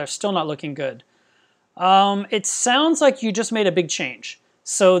them. They're still not looking good. It sounds like you just made a big change.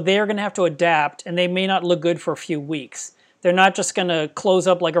 So they're going to have to adapt, and they may not look good for a few weeks. They're not just going to close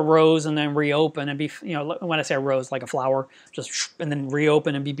up like a rose and then reopen and be, you know, when I say a rose, like a flower, just and then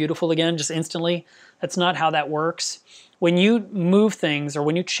reopen and be beautiful again just instantly. That's not how that works. When you move things or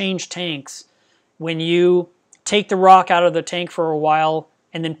when you change tanks, when you take the rock out of the tank for a while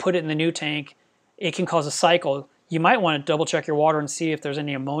and then put it in the new tank, it can cause a cycle. You might want to double check your water and see if there's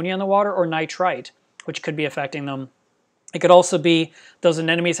any ammonia in the water or nitrite, which could be affecting them. It could also be those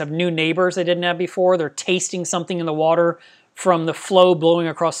anemones have new neighbors they didn't have before. They're tasting something in the water from the flow blowing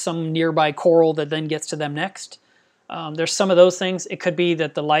across some nearby coral that then gets to them next. There's some of those things. It could be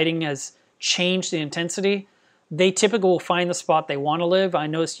that the lighting has changed the intensity. They typically will find the spot they want to live. I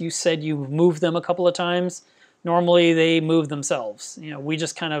noticed you said you moved them a couple of times. Normally they move themselves. You know, we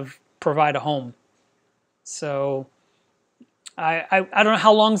just kind of provide a home. So I don't know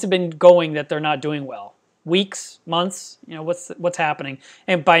how long has it been going that they're not doing well. Weeks, months, you know, what's happening?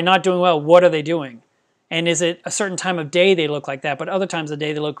 And by not doing well, what are they doing? And is it a certain time of day they look like that, but other times of the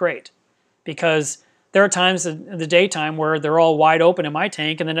day they look great? Because there are times in the daytime where they're all wide open in my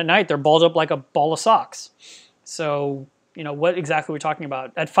tank, and then at night they're balled up like a ball of socks. So, you know, what exactly are we talking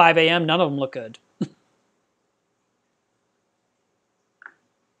about? At 5 a.m., none of them look good.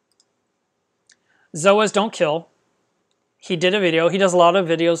 Zoas don't kill. He did a video. He does a lot of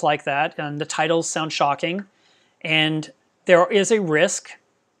videos like that, and the titles sound shocking. And there is a risk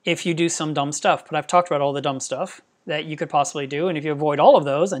if you do some dumb stuff. But I've talked about all the dumb stuff that you could possibly do, and if you avoid all of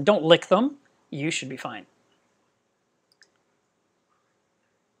those and don't lick them, you should be fine.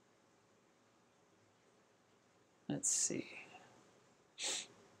 Let's see.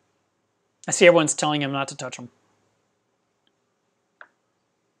 I see everyone's telling him not to touch them.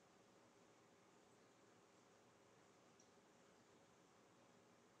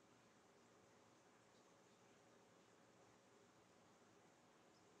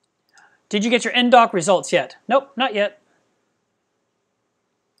 Did you get your NDoc results yet? Nope, not yet.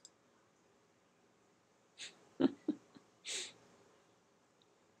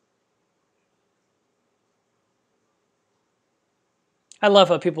 I love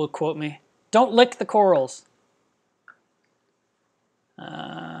how people quote me. Don't lick the corals.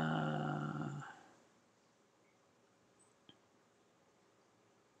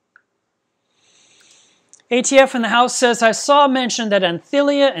 ATF in the house says, I saw mention that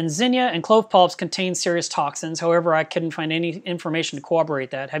Anthelia and Zinnia and clove polyps contain serious toxins. However, I couldn't find any information to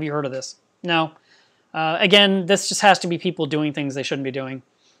corroborate that. Have you heard of this? No. Again, this just has to be people doing things they shouldn't be doing.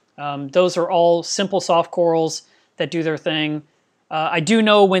 Those are all simple soft corals that do their thing. I do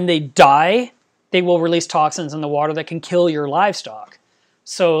know when they die, they will release toxins in the water that can kill your livestock.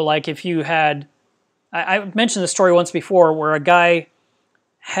 So like if you had, I mentioned the story once before where a guy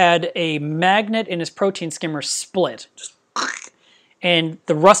had a magnet in his protein skimmer split. And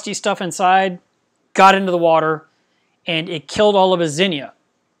the rusty stuff inside got into the water and it killed all of his zinnia.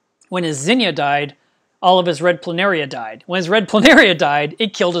 When his zinnia died, all of his red planaria died. When his red planaria died,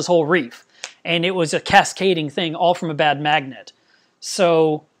 it killed his whole reef. And it was a cascading thing, all from a bad magnet.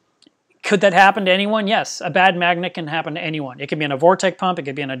 So could that happen to anyone? Yes, a bad magnet can happen to anyone. It can be in a Vortec pump, it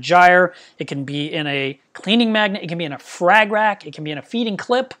could be in a gyre, it can be in a cleaning magnet, it can be in a frag rack, it can be in a feeding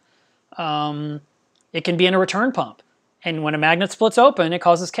clip. It can be in a return pump. And when a magnet splits open, it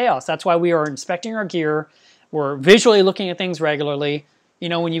causes chaos. That's why we are inspecting our gear. We're visually looking at things regularly. You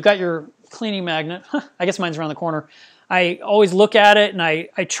know, when you've got your cleaning magnet, I guess mine's around the corner, I always look at it and I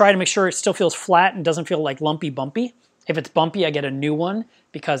try to make sure it still feels flat and doesn't feel like lumpy bumpy. If it's bumpy, I get a new one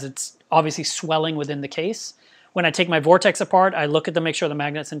because it's obviously swelling within the case. When I take my vortex apart, I look at them, make sure the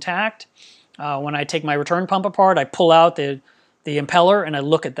magnet's intact. When I take my return pump apart, I pull out the impeller and I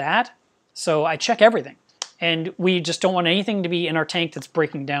look at that. So I check everything. And we just don't want anything to be in our tank that's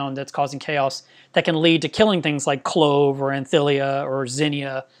breaking down, that's causing chaos, that can lead to killing things like clove or anthilia or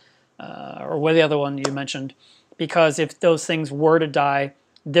zinnia or what the other one you mentioned. Because if those things were to die,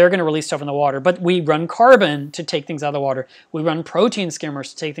 they're going to release stuff in the water. But we run carbon to take things out of the water. We run protein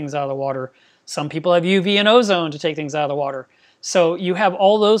skimmers to take things out of the water. Some people have UV and ozone to take things out of the water. So you have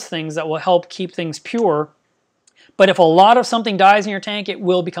all those things that will help keep things pure. But if a lot of something dies in your tank, it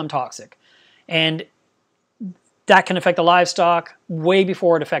will become toxic. And that can affect the livestock way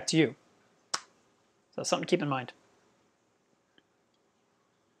before it affects you. So something to keep in mind.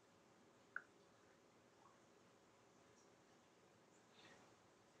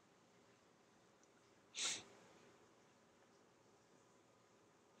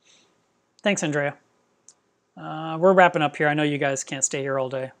 Thanks, Andrea. We're wrapping up here. I know you guys can't stay here all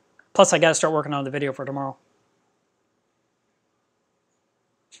day. Plus, I got to start working on the video for tomorrow.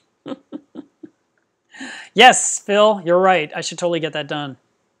 Yes, Phil, you're right. I should totally get that done.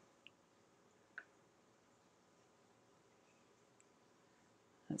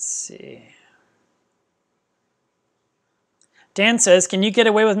 Let's see. Dan says, can you get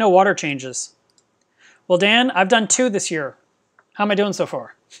away with no water changes? Well, Dan, I've done 2 this year. How am I doing so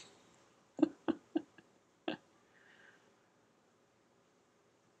far?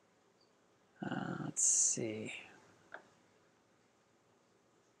 Let's see.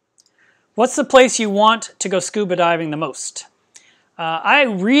 What's the place you want to go scuba diving the most? I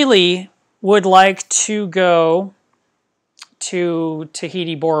really would like to go to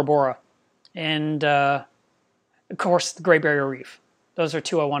Tahiti, Bora Bora, and of course the Great Barrier Reef. Those are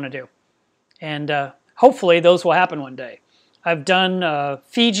 2 I want to do, and hopefully those will happen one day. I've done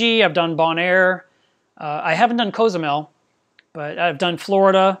Fiji, I've done Bonaire, I haven't done Cozumel, but I've done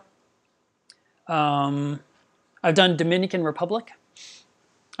Florida, I've done Dominican Republic.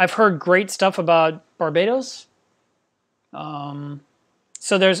 I've heard great stuff about Barbados. So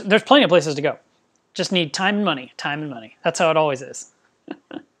there's plenty of places to go. Just need time and money, time and money. That's how it always is.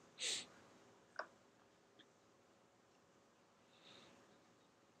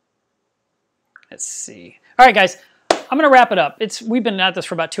 Let's see. All right, guys, I'm going to wrap it up. We've been at this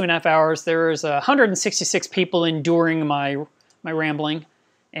for about 2.5 hours. There's 166 people enduring my rambling,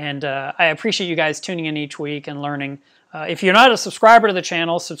 and I appreciate you guys tuning in each week and learning. If you're not a subscriber to the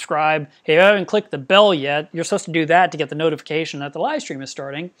channel, subscribe. If you haven't clicked the bell yet, you're supposed to do that to get the notification that the live stream is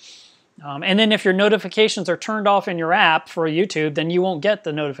starting. And then if your notifications are turned off in your app for YouTube, then you won't get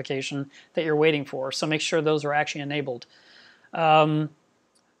the notification that you're waiting for. So make sure those are actually enabled. I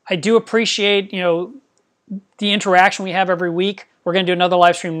do appreciate, the interaction we have every week. We're going to do another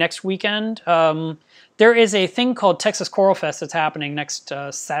live stream next weekend. There is a thing called Texas Coral Fest that's happening next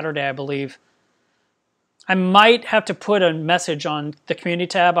Saturday, I believe. I might have to put a message on the community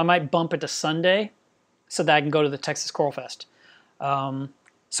tab. I might bump it to Sunday so that I can go to the Texas Coral Fest.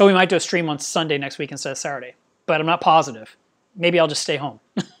 So we might do a stream on Sunday next week instead of Saturday, but I'm not positive. Maybe I'll just stay home.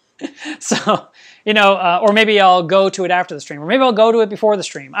 So, or maybe I'll go to it after the stream, or maybe I'll go to it before the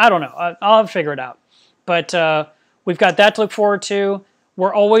stream. I don't know. I'll have to figure it out. But we've got that to look forward to.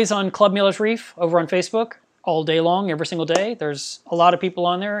 We're always on Club Miller's Reef over on Facebook all day long, every single day. There's a lot of people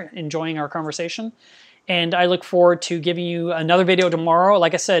on there enjoying our conversation. And I look forward to giving you another video tomorrow.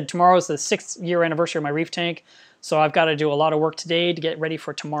 Like I said, tomorrow is the 6th year anniversary of my reef tank. So I've got to do a lot of work today to get ready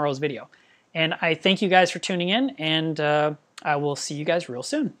for tomorrow's video. And I thank you guys for tuning in, and I will see you guys real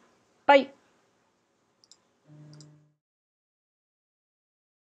soon. Bye.